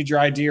online. They don't need your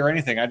ID or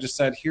anything. I just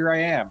said, here I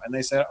am. And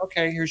they said,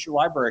 okay, here's your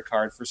library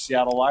card for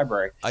Seattle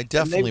Library. I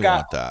definitely got-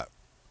 want that.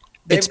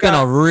 It's been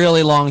a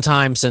really long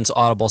time since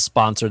Audible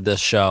sponsored this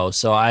show,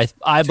 so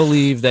I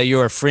believe that you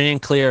are free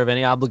and clear of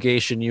any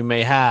obligation you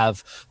may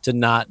have to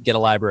not get a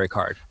library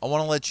card. I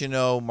want to let you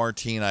know,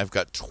 Martine, I've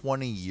got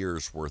 20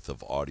 years worth of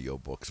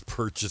audiobooks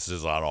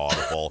purchases on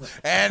Audible,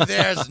 and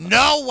there's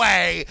no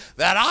way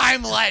that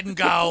I'm letting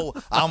go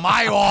on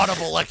my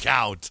Audible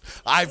account.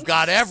 I've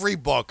got every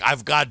book.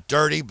 I've got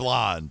Dirty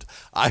Blonde.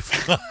 I've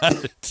got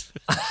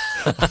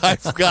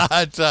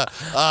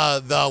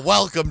the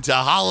Welcome to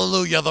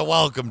Hallelujah, the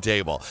Welcome Table.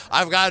 table.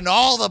 I've gotten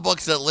all the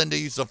books that Linda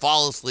used to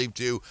fall asleep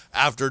to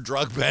after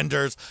drug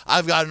benders.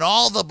 I've gotten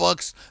all the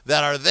books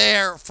that are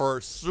there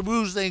for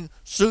soothing,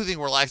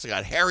 relaxing. I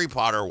got Harry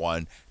Potter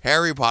 1,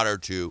 Harry Potter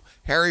 2,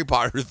 Harry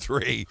Potter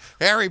 3,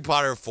 Harry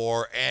Potter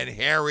 4, and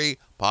Harry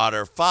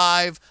Potter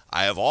 5.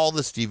 I have all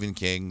the Stephen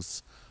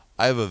Kings.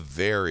 I have a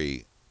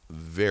very,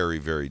 very,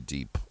 very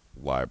deep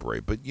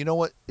library. But you know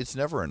what? It's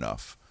never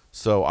enough.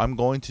 So I'm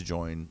going to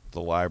join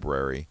the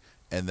library,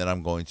 and then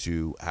I'm going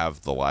to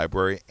have the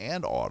library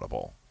and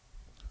Audible.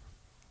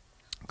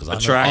 Because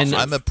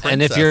I'm a princess.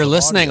 And if you're of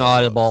listening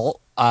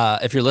audiobooks.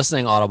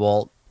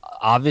 Audible,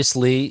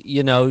 obviously,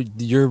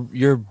 you're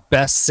your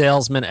best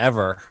salesman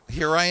ever.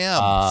 Here I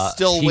am,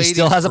 still waiting. He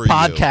still has a for you.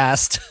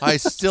 podcast. I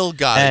still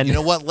got it. And- You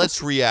know what?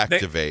 Let's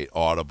reactivate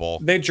Audible.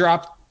 They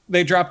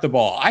dropped the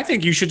ball. I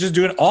think you should just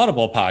do an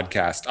Audible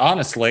podcast.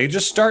 Honestly,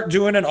 just start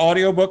doing an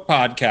audiobook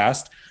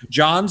podcast.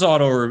 John's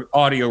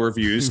audio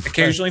reviews,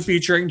 occasionally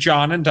featuring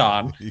John and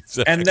Don,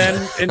 Exactly.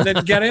 and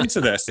then get into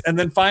this, and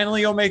then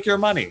finally you'll make your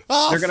money.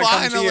 Oh, They're gonna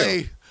come to you.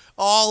 finally!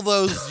 All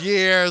those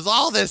years,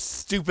 all this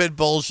stupid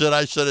bullshit.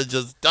 I should have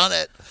just done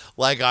it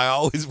like I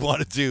always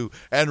wanted to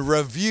and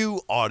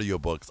review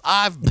audiobooks.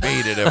 I've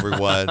made it,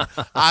 everyone.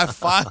 I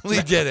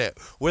finally did it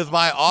with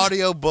my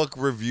audiobook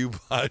review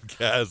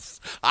podcast.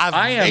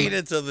 I am- made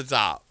it to the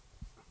top.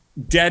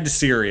 Dead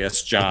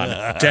serious,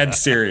 John. Dead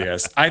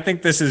serious. I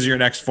think this is your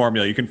next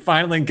formula. You can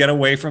finally get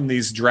away from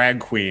these drag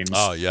queens.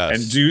 Oh, yes.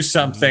 And do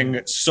something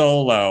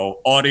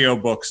solo,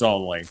 audiobooks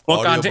only.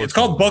 Book on tape. Audiobooks It's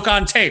called only. Book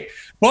on Tape.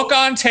 Book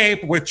on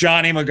Tape with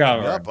Johnny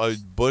McGovern. Yep, a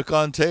Book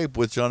on Tape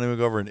with Johnny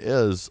McGovern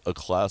is a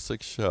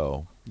classic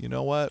show. You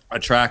know what?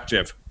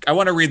 Attractive. I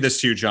want to read this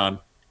to you, John.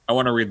 I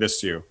want to read this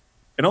to you.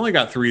 It only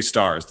got 3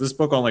 stars. This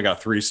book only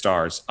got 3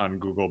 stars on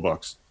Google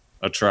Books.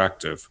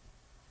 Attractive,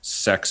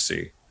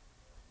 sexy,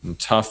 and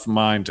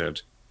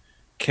tough-minded.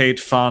 Kate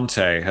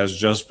Fonte has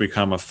just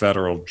become a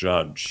federal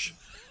judge,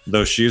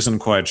 though she isn't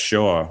quite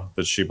sure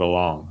that she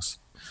belongs.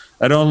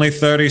 At only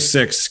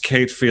 36,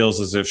 Kate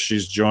feels as if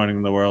she's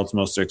joining the world's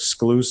most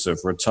exclusive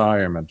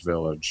retirement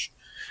village.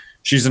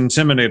 She's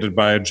intimidated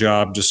by a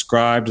job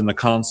described in the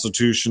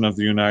Constitution of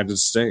the United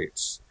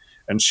States,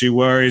 and she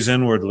worries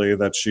inwardly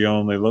that she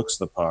only looks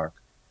the part.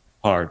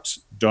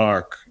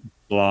 Dark,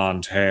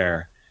 blonde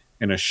hair,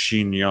 in a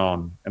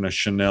chignon and a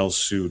Chanel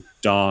suit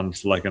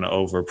donned like an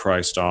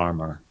overpriced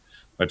armor.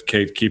 But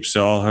Kate keeps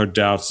all her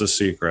doubts a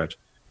secret.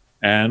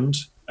 And,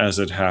 as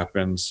it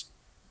happens,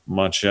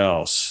 much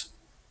else.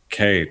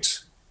 Kate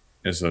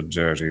is a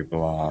dirty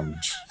blonde.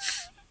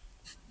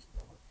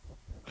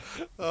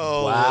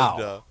 Oh, Wow.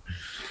 Linda.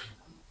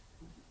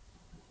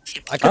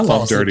 I could I fall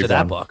love asleep Dirty to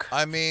that Blonde. book.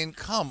 I mean,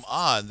 come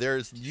on.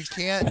 You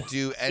can't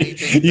do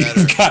anything better.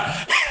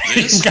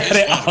 You've got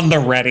it on the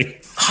ready.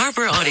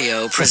 Harper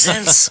Audio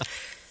presents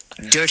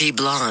Dirty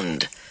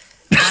Blonde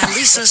by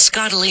Lisa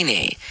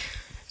Scottolini,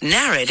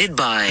 narrated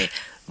by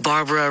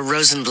Barbara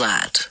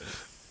Rosenblatt.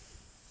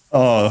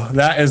 Oh,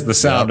 that is the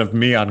sound of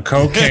me on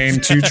cocaine,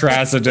 2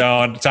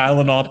 trazodone,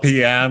 Tylenol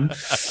PM,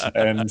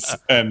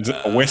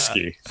 and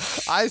whiskey.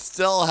 I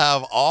still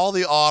have all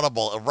the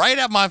Audible right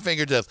at my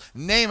fingertips.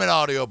 Name an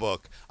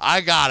audiobook.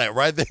 I got it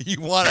right there.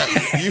 You want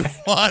it? You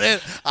want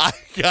it? I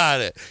got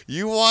it.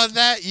 You want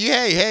that?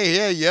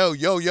 Hey, yo.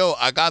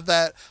 I got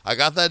that. I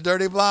got that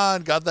dirty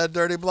blonde. Got that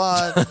dirty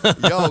blonde.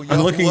 Yo,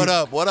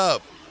 what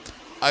up?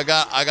 I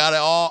got it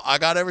all. I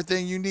got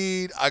everything you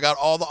need. I got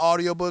all the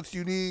audiobooks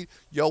you need.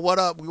 Yo, what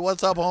up?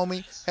 What's up,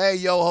 homie? Hey,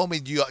 yo,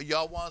 homie,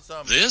 y'all want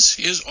some? This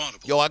is Audible.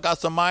 Yo, I got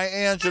some Maya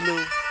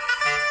Angelou.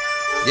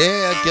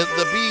 Yeah, get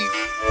the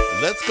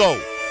beat.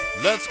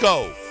 Let's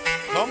go.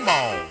 Come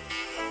on.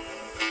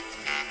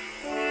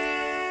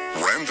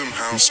 Random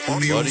House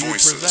Audio What do you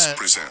Voices present?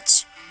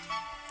 presents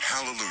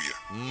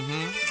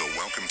Hallelujah, the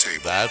Welcome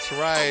Table. That's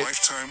right. A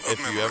lifetime of If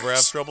you memories ever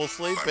have trouble by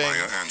sleeping,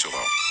 Maya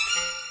Angelou.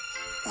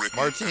 Written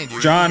Martine, and do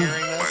you John.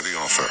 hearing by this? the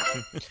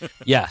author.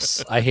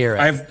 Yes, I hear it.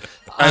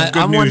 I've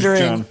good I'm news, wondering.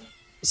 John.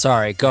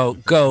 Sorry, go,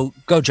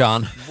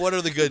 John. What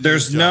are the good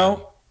There's news,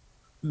 John?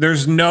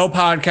 there's no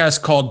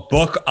podcast called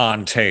Book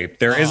on Tape.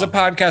 There is a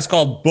podcast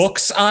called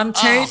Books on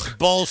Tape, Oh,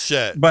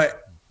 bullshit.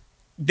 but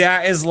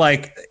that is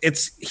like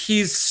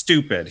he's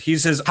stupid.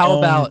 He's his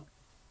own.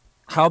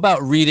 How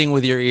about reading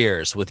with your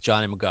ears with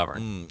Johnny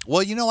McGovern?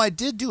 Well, I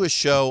did do a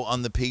show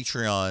on the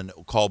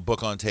Patreon called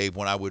Book on Tape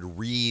when I would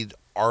read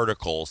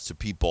articles to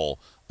people,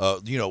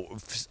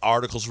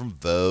 articles from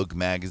Vogue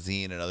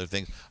magazine and other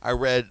things. I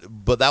read,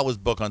 but that was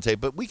Book on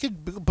Tape. But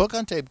Book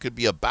on Tape could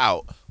be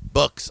about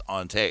books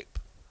on tape.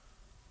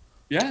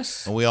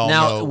 Yes. And we all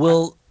Now, know,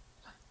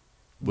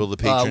 will the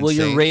patron your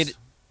saints- rate?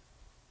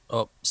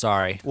 Oh,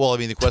 sorry. Well, I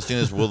mean, the question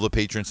is, will the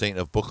patron saint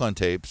of Book on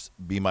Tapes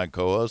be my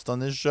co-host on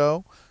this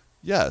show?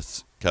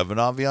 Yes. Kevin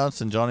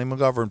Aviance and Johnny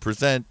McGovern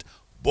present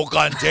Book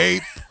on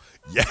Tape.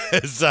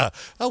 Yes.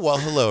 Well,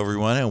 hello,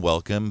 everyone, and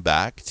welcome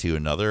back to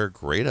another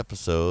great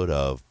episode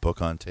of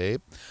Book on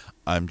Tape.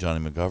 I'm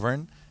Johnny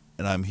McGovern,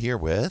 and I'm here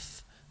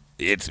with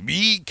It's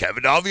me,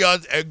 Kevin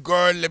Aviance, and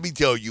girl, let me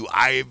tell you,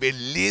 I have been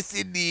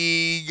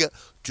listening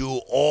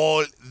to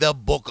all the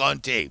book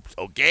on tapes,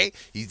 okay?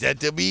 He said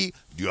to me,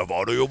 do you have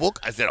audiobook?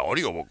 I said,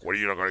 audiobook? What are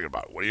you talking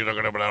about? What are you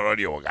talking about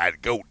audiobook? I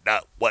go,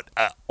 not what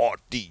an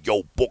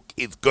audiobook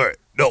is, girl.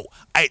 No,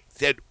 I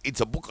said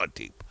it's a book on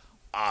tape.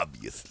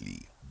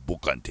 Obviously,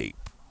 book on tape.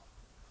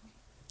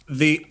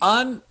 The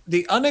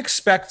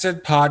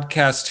unexpected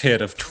podcast hit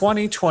of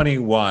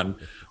 2021,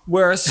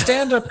 where a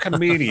stand-up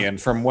comedian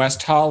from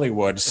West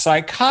Hollywood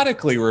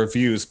psychotically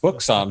reviews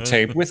books on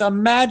tape with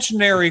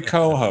imaginary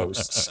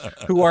co-hosts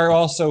who are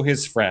also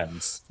his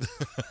friends.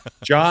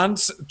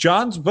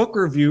 John's book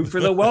review for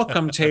the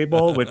Welcome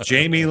Table with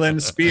Jamie Lynn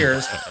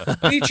Spears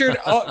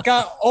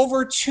got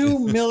over 2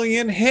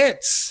 million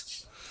hits.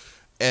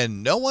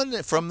 And no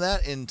one from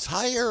that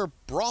entire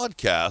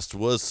broadcast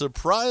was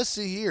surprised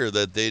to hear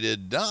that they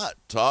did not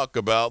talk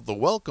about the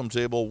Welcome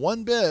Table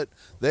one bit.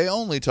 They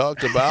only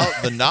talked about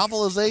the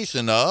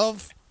novelization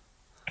of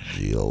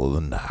Deal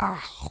of the Now.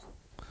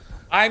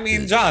 I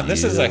mean, John,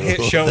 this is a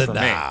hit show for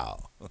me.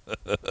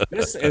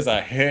 This is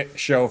a hit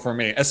show for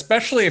me,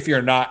 especially if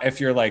you're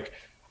like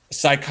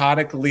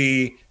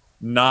psychotically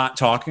not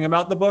talking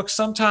about the book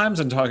sometimes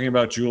and talking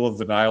about Jewel of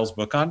the Nile's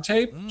book on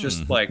tape.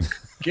 Just like,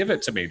 give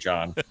it to me,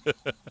 John.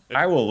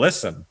 I will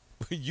listen.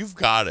 You've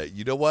got it.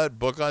 You know what?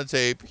 Book on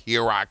tape,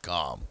 here I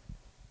come.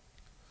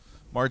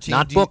 Martine,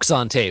 Not books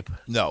on tape.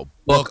 No,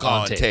 book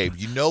on tape.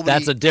 You know,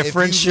 That's a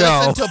different if you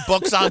show. Listen to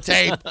books on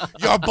tape,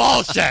 you're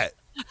bullshit.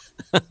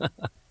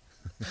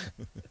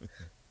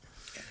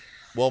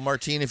 Well,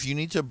 Martine, if you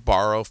need to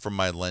borrow from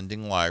my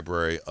lending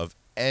library of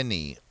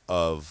any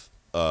of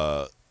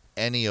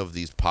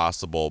these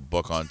possible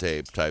book on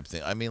tape type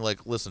thing, I mean,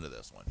 like, listen to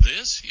this one.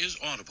 This is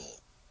Audible.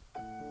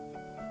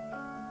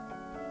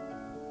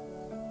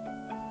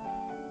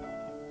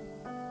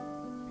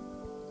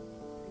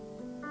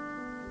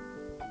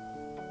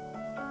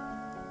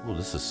 Oh,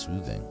 this is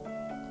soothing.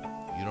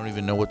 You don't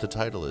even know what the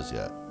title is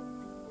yet.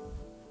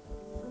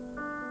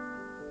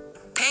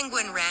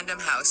 Penguin Random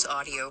House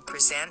Audio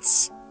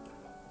presents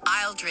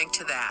I'll Drink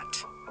to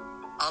That.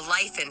 A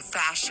Life in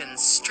Fashion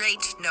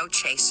Straight No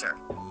Chaser.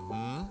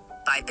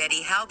 By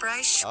Betty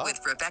Halbreich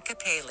with Rebecca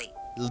Paley.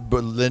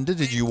 But Linda,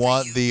 did you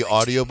want the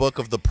audiobook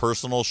of The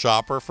Personal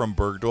Shopper from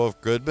Bergdorf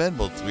Goodman?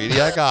 Well,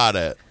 sweetie, I got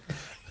it.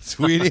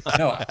 Sweetie,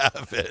 I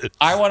have it.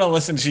 I want to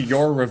listen to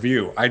your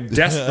review. I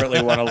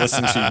desperately want to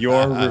listen to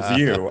your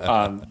review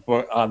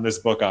on this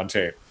book on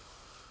tape.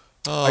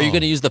 Oh. Are you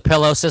going to use the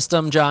pillow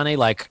system, Johnny?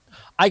 Like,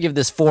 I give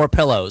this 4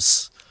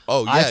 pillows.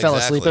 Oh, yeah, I fell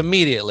exactly. asleep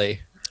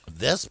immediately.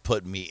 This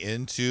put me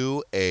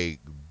into a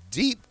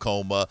deep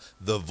coma.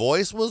 The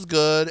voice was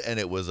good, and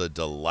it was a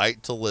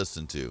delight to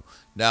listen to.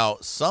 Now,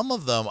 some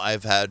of them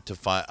I've had to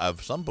find.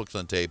 Some books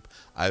on tape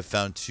I've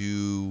found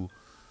too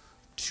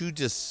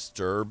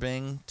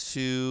disturbing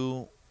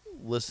to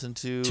listen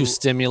to. Too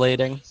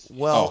stimulating.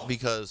 Well,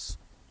 because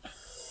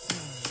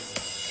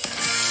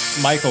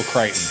Michael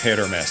Crichton, hit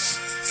or miss.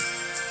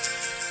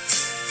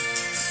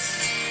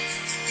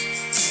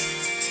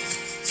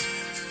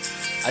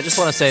 I just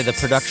want to say the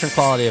production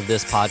quality of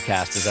this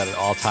podcast is at an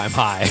all-time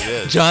high. It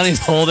is. Johnny's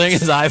holding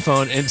his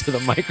iPhone into the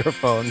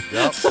microphone.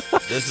 Yep.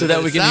 So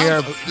that we can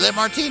hear. Let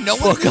Martine, no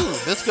one knew.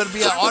 This could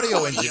be an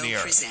audio engineer.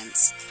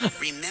 Presents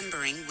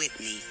Remembering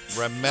Whitney.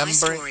 My Remembering.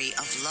 story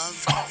of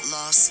love,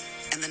 loss,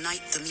 and the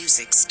night the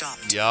music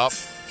stopped. Yup.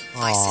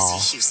 By Aw.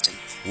 Sissy Houston.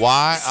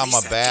 Why With I'm a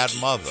Lisa Bad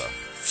Dickey. Mother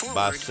Forward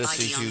by by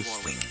Sissy Dionne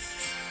Houston. Warwick.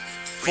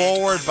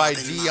 Forward Read by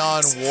Robin Dionne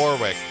Miles.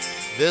 Warwick.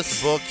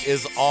 This book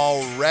is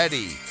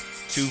already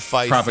too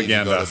feisty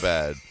Propaganda. to go to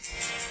bed.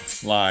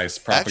 Lies,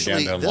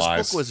 propaganda, Actually, this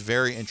lies. book was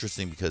very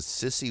interesting because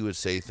Sissy would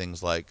say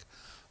things like,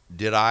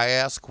 did I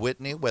ask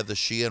Whitney whether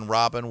she and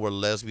Robin were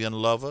lesbian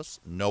lovers?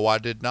 No, I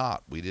did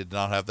not. We did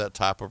not have that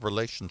type of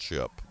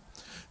relationship.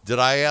 Did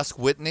I ask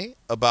Whitney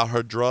about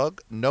her drug?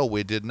 No,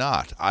 we did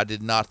not. I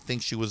did not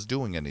think she was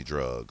doing any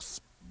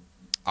drugs.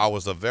 I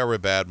was a very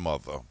bad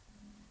mother.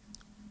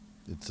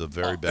 It's a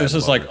very bad This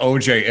is mother. like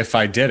OJ, If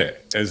I Did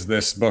It, is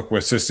this book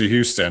with Sissy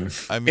Houston.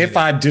 I mean- If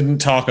I Didn't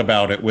Talk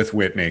About It with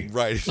Whitney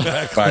Right,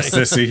 exactly. by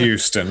Sissy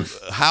Houston.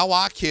 How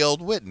I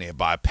Killed Whitney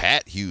by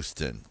Pat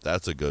Houston.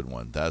 That's a good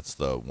one. That's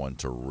the one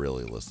to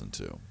really listen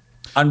to.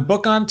 On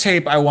book on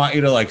tape, I want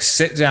you to like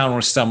sit down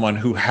with someone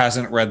who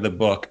hasn't read the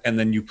book, and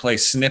then you play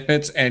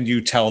snippets and you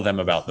tell them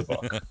about the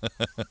book.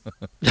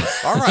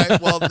 All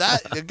right. Well,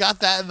 you got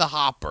that in the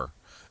hopper.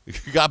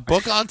 You got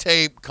book on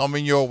tape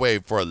coming your way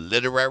for a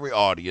literary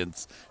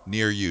audience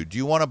near you. Do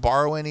you want to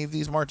borrow any of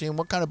these, Martine?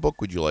 What kind of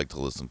book would you like to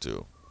listen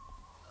to?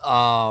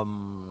 I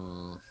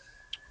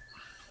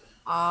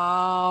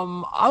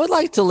would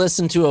like to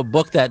listen to a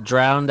book that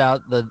drowned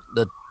out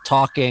the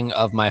talking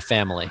of my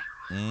family.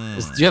 Do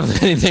you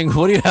have anything?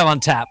 What do you have on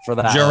tap for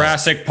that?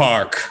 Jurassic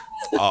Park.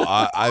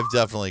 Oh, I've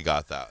definitely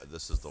got that.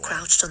 This is the one.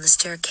 Crouched on the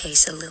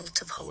staircase, a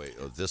lilt of Oh, hope. wait.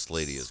 Oh, this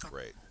lady is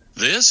great.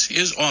 This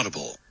is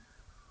Audible.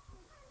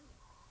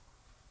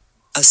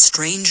 A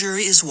Stranger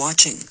is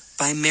Watching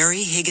by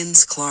Mary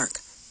Higgins Clark.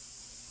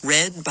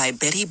 Read by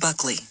Betty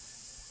Buckley.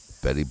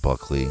 Betty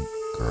Buckley,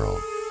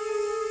 girl.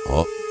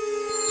 Oh,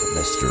 it's a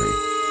mystery.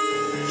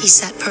 He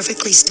sat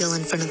perfectly still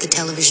in front of the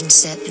television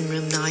set in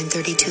room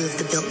 932 of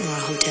the Biltmore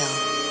Hotel.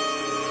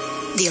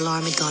 The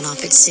alarm had gone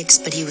off at 6,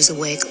 but he was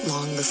awake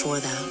long before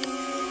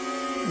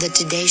that. The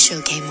Today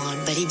Show came on,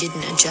 but he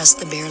didn't adjust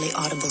the barely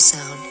audible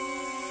sound.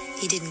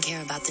 He didn't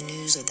care about the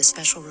news or the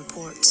special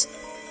reports.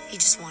 He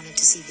just wanted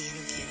to see the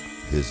interview.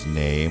 His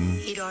name?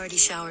 He'd already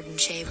showered and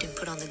shaved and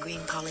put on the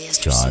green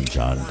polyester John suit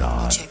John and worn when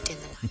he Don. checked in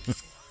the night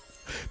before.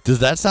 Does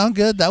that sound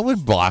good? That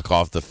would block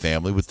off the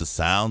family with the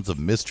sounds of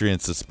mystery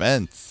and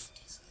suspense.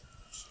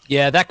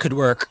 Yeah, that could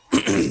work.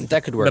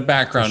 That could work. The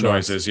background for sure.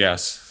 noises,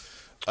 yes.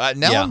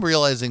 Now Yeah. I'm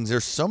realizing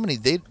there's so many.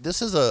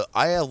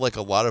 I have like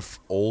a lot of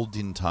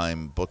olden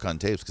time book on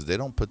tapes because they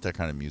don't put that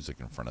kind of music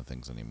in front of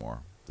things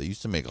anymore. They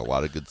used to make a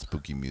lot of good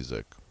spooky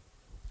music.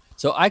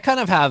 So I kind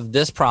of have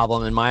this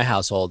problem in my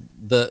household.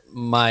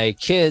 My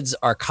kids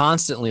are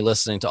constantly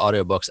listening to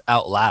audiobooks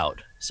out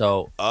loud.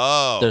 So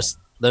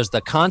there's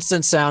the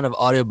constant sound of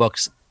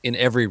audiobooks in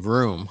every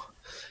room.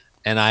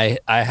 And I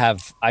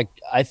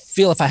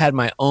feel if I had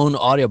my own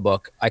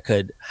audiobook, I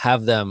could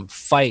have them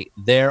fight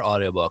their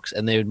audiobooks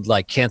and they would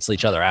like cancel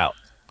each other out.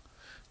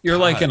 You're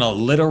like in a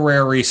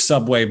literary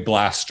subway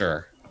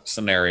blaster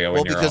scenario.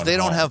 Well, in your because own they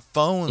don't home. have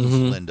phones,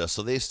 Linda,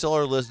 so they still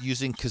are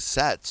using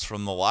cassettes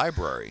from the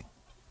library.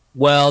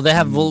 Well, they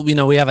have,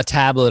 we have a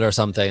tablet or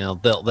something.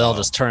 They'll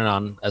just turn it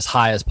on as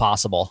high as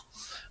possible.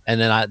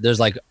 And then there's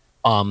like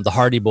the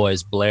Hardy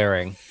Boys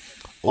blaring.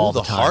 All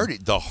the time.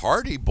 The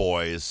Hardy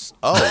Boys.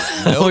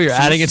 Oh, no, Oh, you're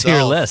adding it to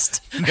your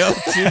list. No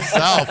to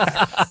self.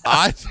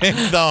 I think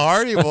the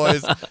Hardy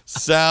Boys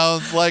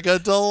sounds like a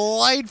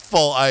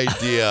delightful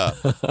idea.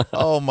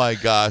 Oh my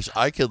gosh,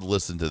 I could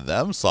listen to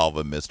them solve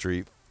a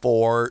mystery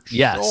for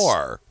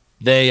sure.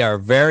 They are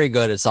very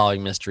good at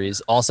solving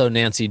mysteries. Also,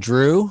 Nancy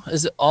Drew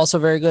is also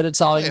very good at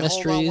solving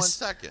mysteries. Hold on 1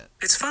 second.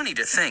 It's funny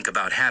to think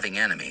about having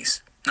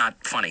enemies.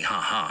 Not funny,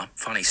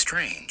 funny,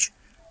 strange.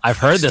 I've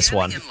heard this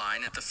one. In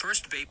line at the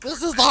first Bayport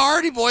This is the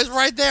Hardy Boys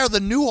right there, the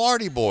new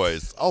Hardy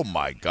Boys. Oh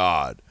my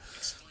God.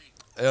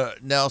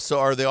 Now, so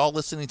are they all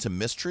listening to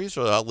mysteries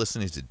or are they all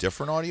listening to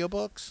different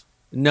audiobooks?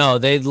 No,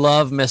 they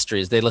love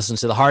mysteries. They listen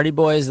to the Hardy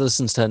Boys, they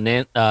listen to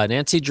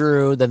Nancy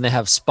Drew. Then they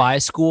have Spy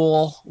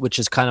School, which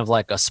is kind of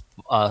like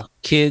a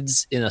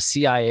kids in a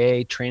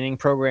CIA training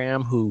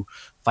program who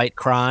fight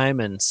crime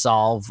and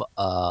solve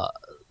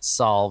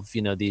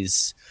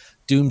these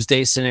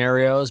doomsday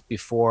scenarios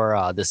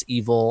before this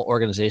evil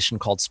organization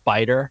called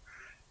Spider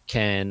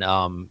can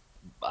blow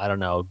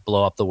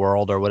up the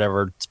world or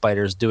whatever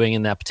Spider's doing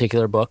in that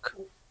particular book.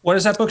 What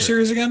is that book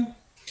series again?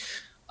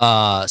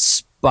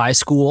 Spy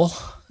School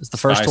is the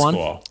first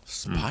one.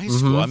 Spy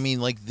School. I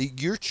mean, like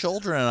your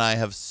children and I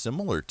have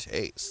similar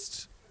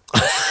tastes.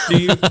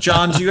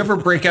 John, do you ever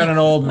break out an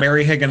old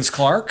Mary Higgins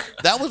Clark?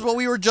 That was what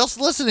we were just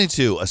listening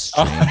to. A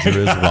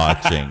Stranger is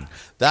Watching.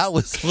 That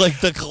was like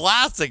the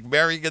classic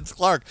Mary Higgins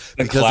Clark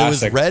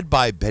because it was read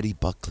by Betty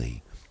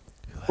Buckley.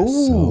 Who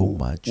has so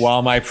much.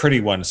 While my pretty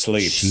one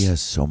sleeps. She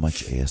has so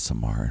much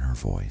ASMR in her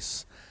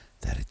voice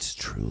that it's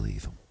truly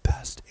the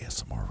best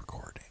ASMR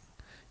recording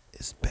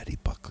is Betty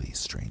Buckley's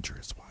Stranger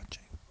is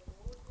Watching.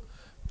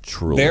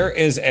 Truly. There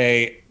is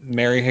a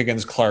Mary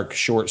Higgins Clark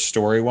short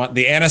story one,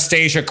 the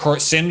Anastasia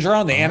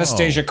Syndrome, the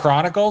Anastasia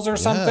Chronicles or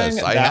something.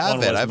 Yes, I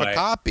have it. I have a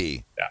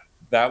copy.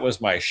 That was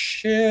my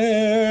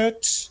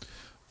shit.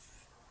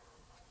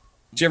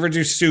 Did you ever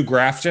do Sue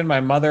Grafton?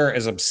 My mother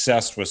is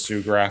obsessed with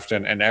Sue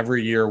Grafton, and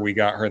every year we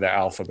got her the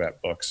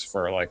alphabet books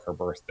for like her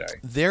birthday.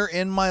 They're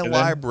in my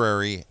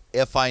library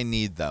if I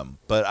need them,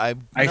 but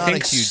I'm not a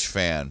huge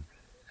fan.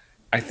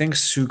 I think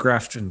Sue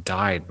Grafton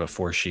died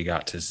before she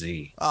got to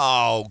Z.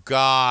 Oh,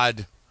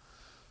 God.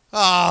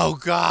 Oh,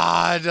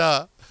 God.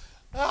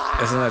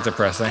 Isn't that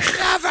depressing?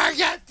 Never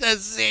get to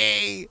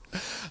Z.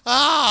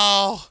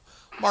 Oh.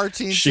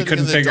 Martine's She sitting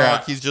couldn't in the figure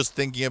dark. out- He's just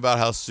thinking about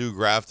how Sue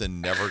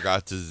Grafton never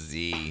got to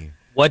Z.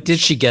 What did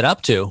she get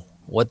up to?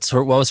 What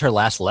was her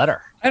last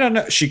letter? I don't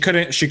know. She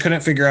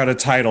couldn't figure out a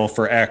title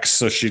for X,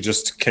 so she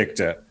just kicked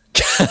it.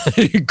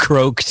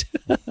 Croaked.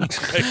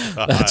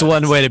 That's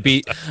one way to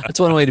beat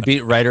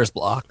writer's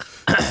block.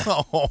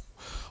 Oh,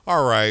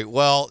 all right.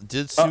 Well,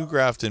 did Sue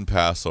Grafton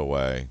pass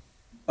away?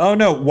 Oh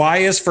no, Y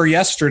is for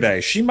yesterday.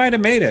 She might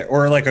have made it,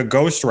 or like a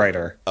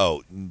ghostwriter.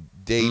 Oh,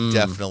 they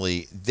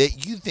definitely.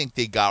 You think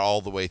they got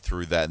all the way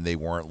through that, and they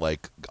weren't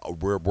like,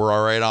 we're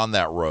all right on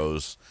that,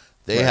 Rose.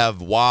 They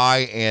have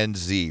Y and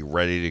Z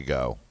ready to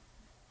go.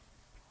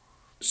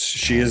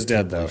 She is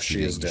dead, though.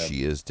 She is dead.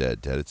 She is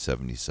dead. Dead at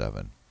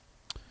 77.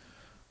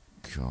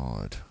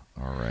 God.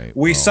 All right.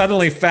 We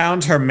suddenly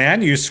found her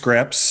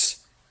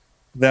manuscripts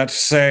that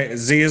say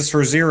Z is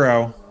for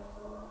 0.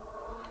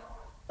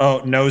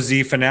 Oh, no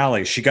Z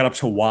finale. She got up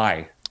to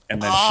Y,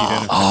 and then she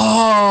didn't.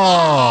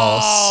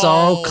 Oh,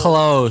 so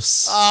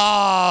close.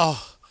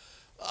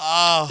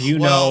 You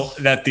know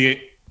that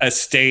the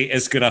estate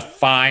is going to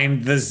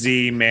find the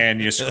Z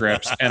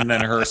manuscripts, and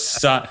then her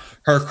son,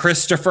 her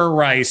Christopher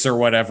Rice or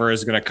whatever,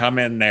 is going to come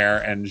in there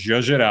and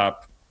zhuzh it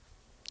up.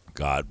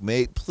 God,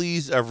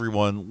 please,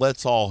 everyone,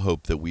 let's all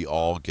hope that we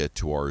all get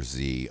to our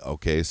Z,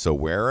 okay? So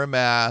wear a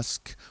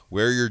mask,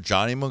 wear your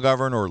Johnny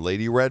McGovern or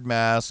Lady Red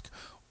mask,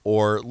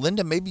 or,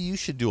 Linda, maybe you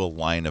should do a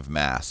line of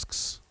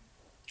masks.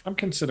 I'm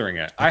considering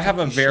it. I have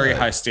a very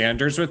high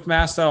standards with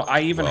masks, though.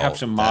 I even have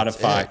to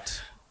modify.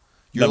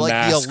 You're like the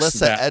masks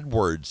Alyssa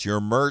Edwards.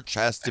 Your merch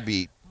has to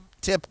be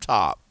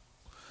tip-top.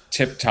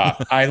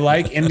 Tip-top. I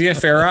like India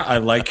Farah. I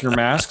like your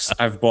masks.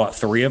 I've bought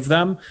 3 of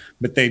them,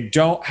 but they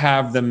don't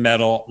have the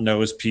metal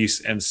nose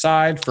piece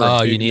inside for a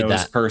big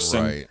nose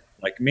person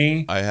like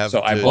me. I have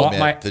so I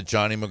bought the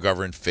Johnny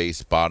McGovern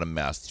face bottom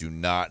masks do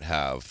not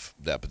have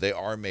that, but they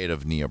are made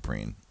of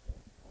neoprene.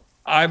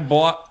 I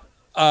bought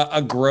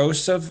a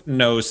gross of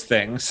nose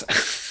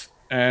things,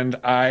 and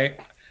I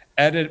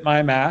edit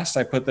my mask.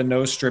 I put the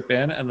nose strip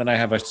in, and then I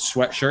have a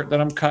sweatshirt that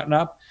I'm cutting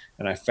up,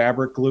 and I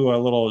fabric glue a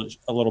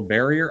little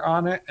barrier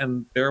on it,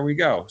 and there we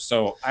go.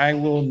 So I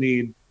will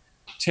need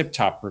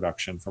tip-top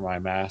production for my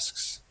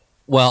masks.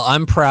 Well,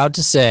 I'm proud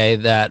to say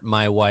that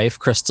my wife,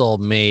 Crystal,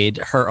 made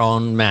her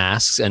own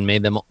masks and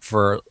made them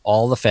for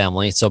all the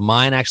family. So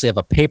mine actually have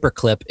a paper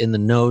clip in the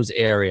nose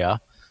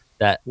area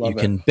that you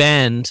can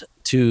bend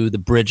to the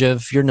bridge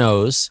of your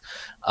nose.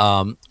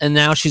 And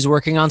now she's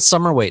working on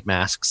summer weight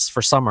masks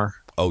for summer.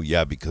 Oh,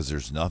 yeah, because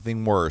there's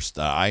nothing worse.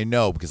 I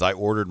know, because I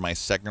ordered my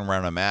second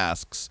round of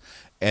masks,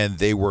 and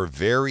they were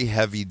very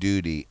heavy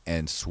duty.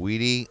 And,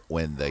 sweetie,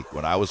 when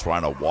I was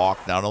trying to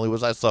walk, not only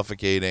was I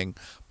suffocating,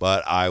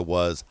 but I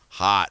was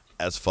hot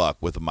as fuck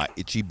with my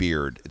itchy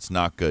beard. It's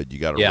not good. You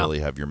got to really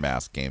have your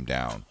mask game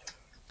down.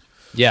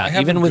 Yeah,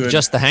 even with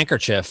just the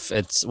handkerchief.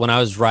 It's when I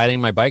was riding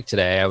my bike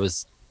today, I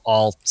was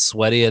all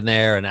sweaty in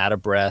there and out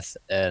of breath.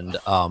 And,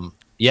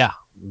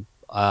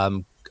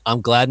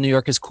 I'm glad New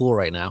York is cool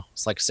right now.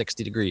 It's like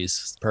 60 degrees.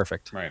 It's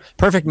perfect. Right.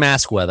 Perfect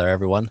mask weather,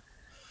 everyone.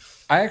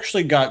 I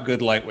actually got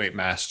good lightweight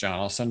masks, John.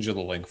 I'll send you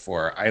the link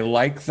for it. I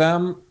like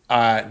them.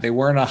 They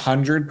weren't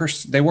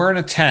 100%. They weren't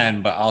a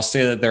 10, but I'll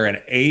say that they're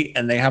an 8,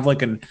 and they have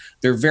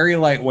they're very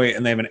lightweight,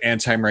 and they have an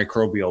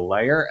antimicrobial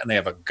layer, and they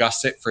have a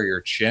gusset for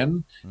your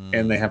chin,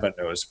 and they have a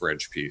nose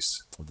bridge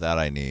piece. That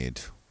I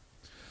need.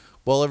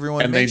 Well,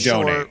 everyone, and they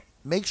donate.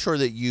 Make sure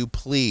that you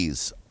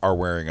please are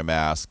wearing a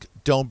mask.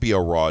 Don't be a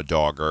raw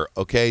dogger,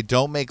 okay?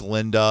 Don't make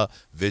Linda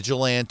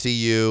vigilante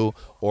you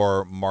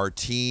or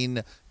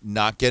Martine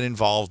not get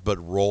involved but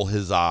roll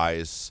his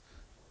eyes.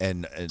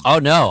 And oh,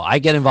 no, I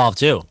get involved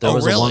too. There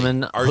was really? a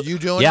woman. Are you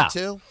doing it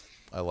too?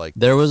 I like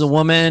There was a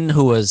woman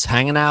who was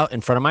hanging out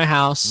in front of my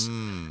house,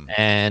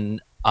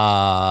 and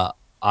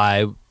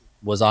I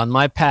was on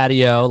my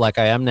patio like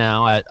I am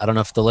now. I don't know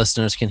if the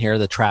listeners can hear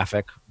the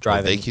traffic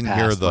driving. They can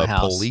hear the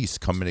police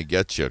coming to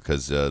get you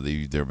because there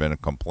have been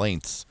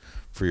complaints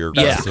for your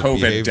aggressive COVID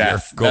behavior.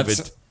 death.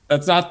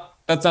 That's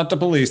not the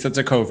police. That's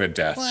a COVID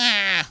death.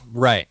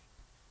 Right.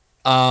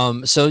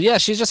 So yeah,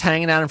 she's just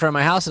hanging out in front of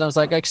my house, and I was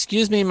like,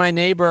 "Excuse me, my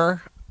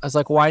neighbor." I was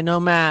like, "Why no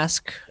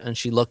mask?" And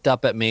she looked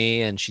up at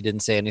me, and she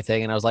didn't say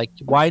anything. And I was like,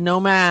 "Why no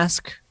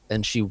mask?"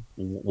 And she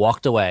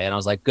walked away, and I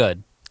was like,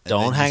 "Good.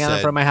 Don't hang out in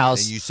front of my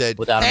house." And you said,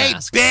 without "Hey, a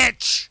mask."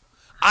 bitch!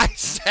 I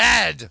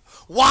said,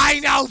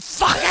 why no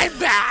fucking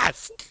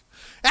mask?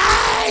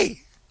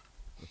 Hey!"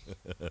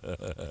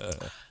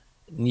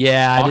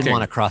 Yeah, I didn't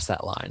want to cross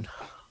that line.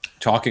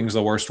 Talking's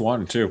the worst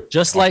one too.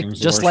 Just like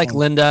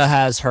Linda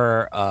has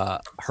her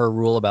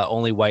rule about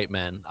only white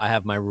men, I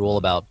have my rule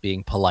about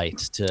being polite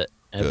to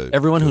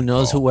everyone who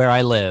knows where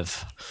I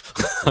live.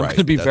 I'm going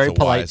to be very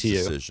polite to you.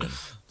 Decision.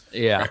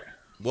 Yeah. Right.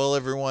 Well,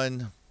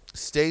 everyone,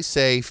 stay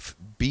safe,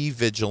 be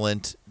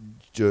vigilant,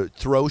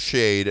 throw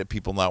shade at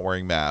people not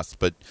wearing masks,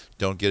 but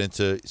don't get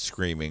into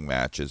screaming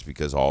matches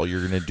because all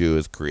you're going to do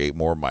is create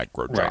more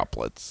micro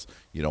droplets.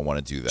 You don't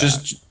want to do that.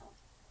 Just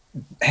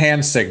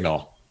hand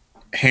signal,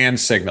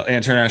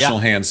 international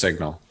hand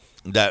signal.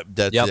 That's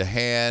the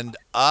hand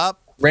up.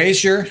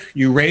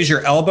 You raise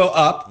your elbow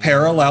up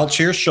parallel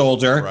to your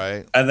shoulder,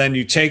 right, and then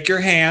you take your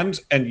hand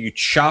and you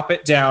chop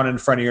it down in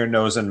front of your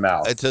nose and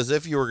mouth. It's as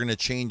if you were going to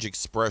change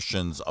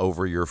expressions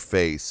over your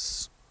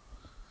face,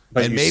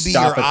 but and maybe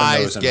your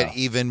eyes get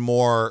even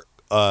more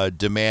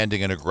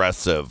demanding and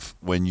aggressive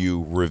when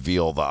you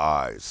reveal the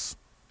eyes.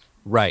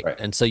 Right.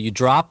 And so you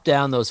drop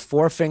down those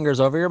 4 fingers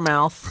over your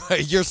mouth.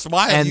 You're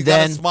smiling. And you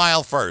got to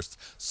smile first.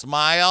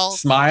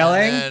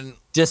 Smiling. And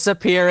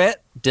disappear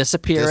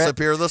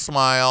the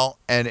smile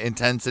and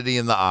intensity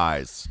in the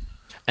eyes.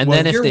 And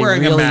then if they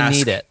really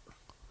need it.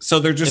 So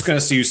they're just going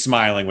to see you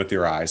smiling with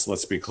your eyes,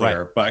 let's be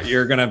clear. Right. But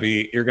you're going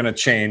to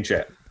change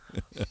it.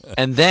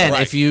 And then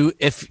if you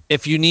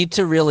need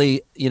to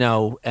really,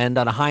 end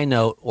on a high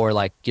note or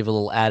like give a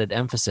little added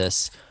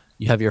emphasis,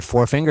 you have your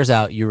 4 fingers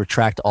out, you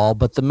retract all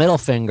but the middle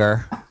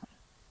finger,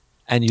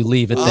 and you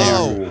leave it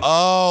there.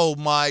 Oh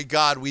my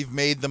God, we've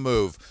made the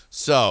move.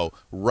 So,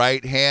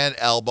 right hand,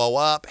 elbow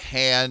up,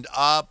 hand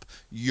up,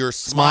 you're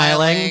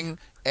smiling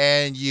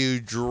and you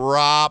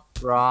drop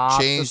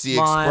change the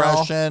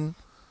expression.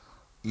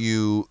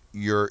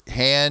 your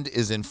hand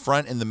is in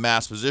front in the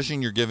mask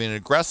position. You're giving an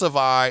aggressive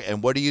eye,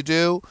 and what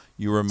do?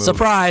 You remove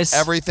Surprise.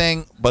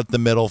 everything but the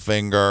middle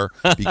finger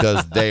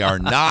because they are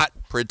not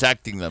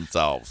protecting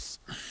themselves.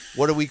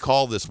 What do we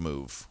call this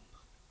move?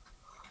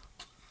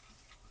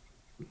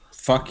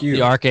 Fuck you.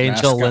 The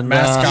Archangel Mascot- and,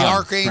 mascot. The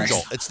Archangel.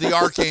 Right. It's the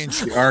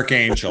Archangel. The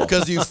Archangel.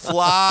 Because you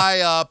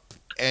fly up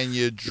and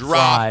you drop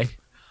Fly.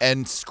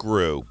 and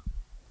screw.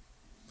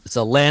 It's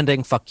a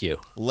landing. Fuck you.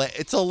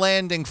 It's a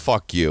landing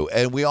fuck you.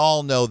 And we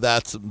all know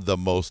that's the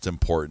most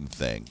important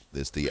thing.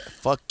 Is the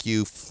fuck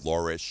you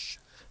flourish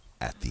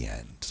at the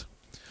end.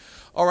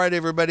 All right,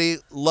 everybody.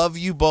 Love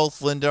you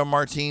both, Linda and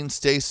Martine.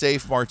 Stay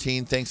safe,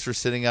 Martine. Thanks for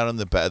sitting out on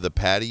the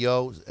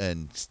patio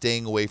and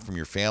staying away from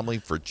your family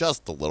for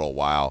just a little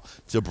while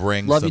to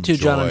bring Love some you too,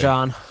 joy. John and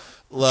John.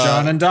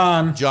 John and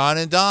Don. John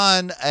and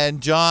Don.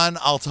 And John,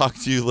 I'll talk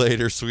to you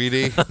later,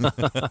 sweetie.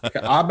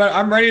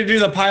 I'm ready to do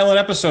the pilot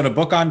episode of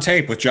Book on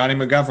Tape with Johnny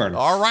McGovern.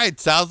 All right.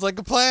 Sounds like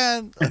a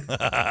plan.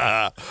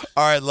 All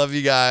right. Love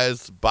you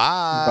guys.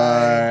 Bye.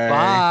 Bye.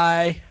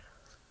 Bye.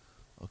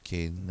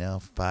 Okay.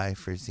 Now, bye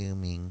for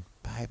Zooming.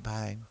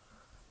 Bye.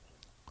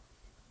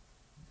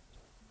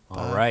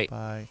 All right.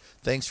 Bye.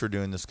 Thanks for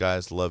doing this,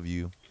 guys. Love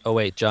you. Oh,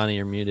 wait, Johnny,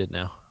 you're muted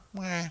now.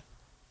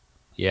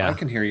 Yeah. I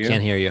can hear you.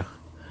 Can't hear you.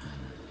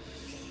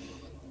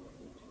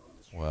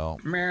 Well,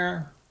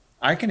 Meh.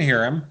 I can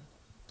hear him.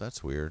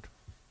 that's weird.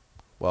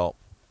 Well,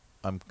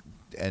 I'm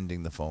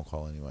ending the phone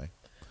call anyway.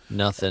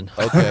 Nothing.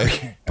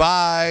 Okay.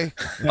 Bye.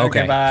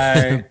 Okay.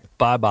 Bye.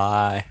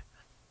 Bye-bye.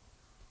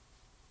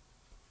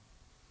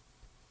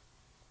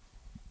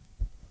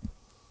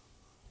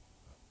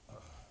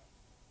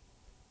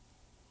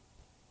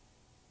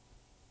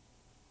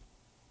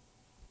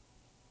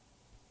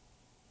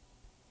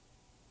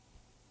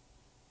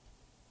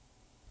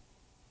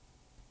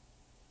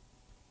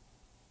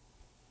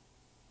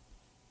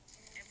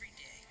 Every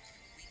day,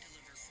 we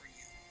deliver for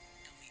you,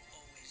 and we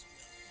always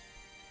will.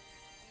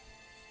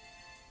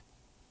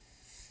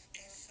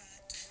 If I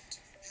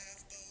don't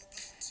have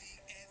boba tea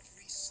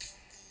every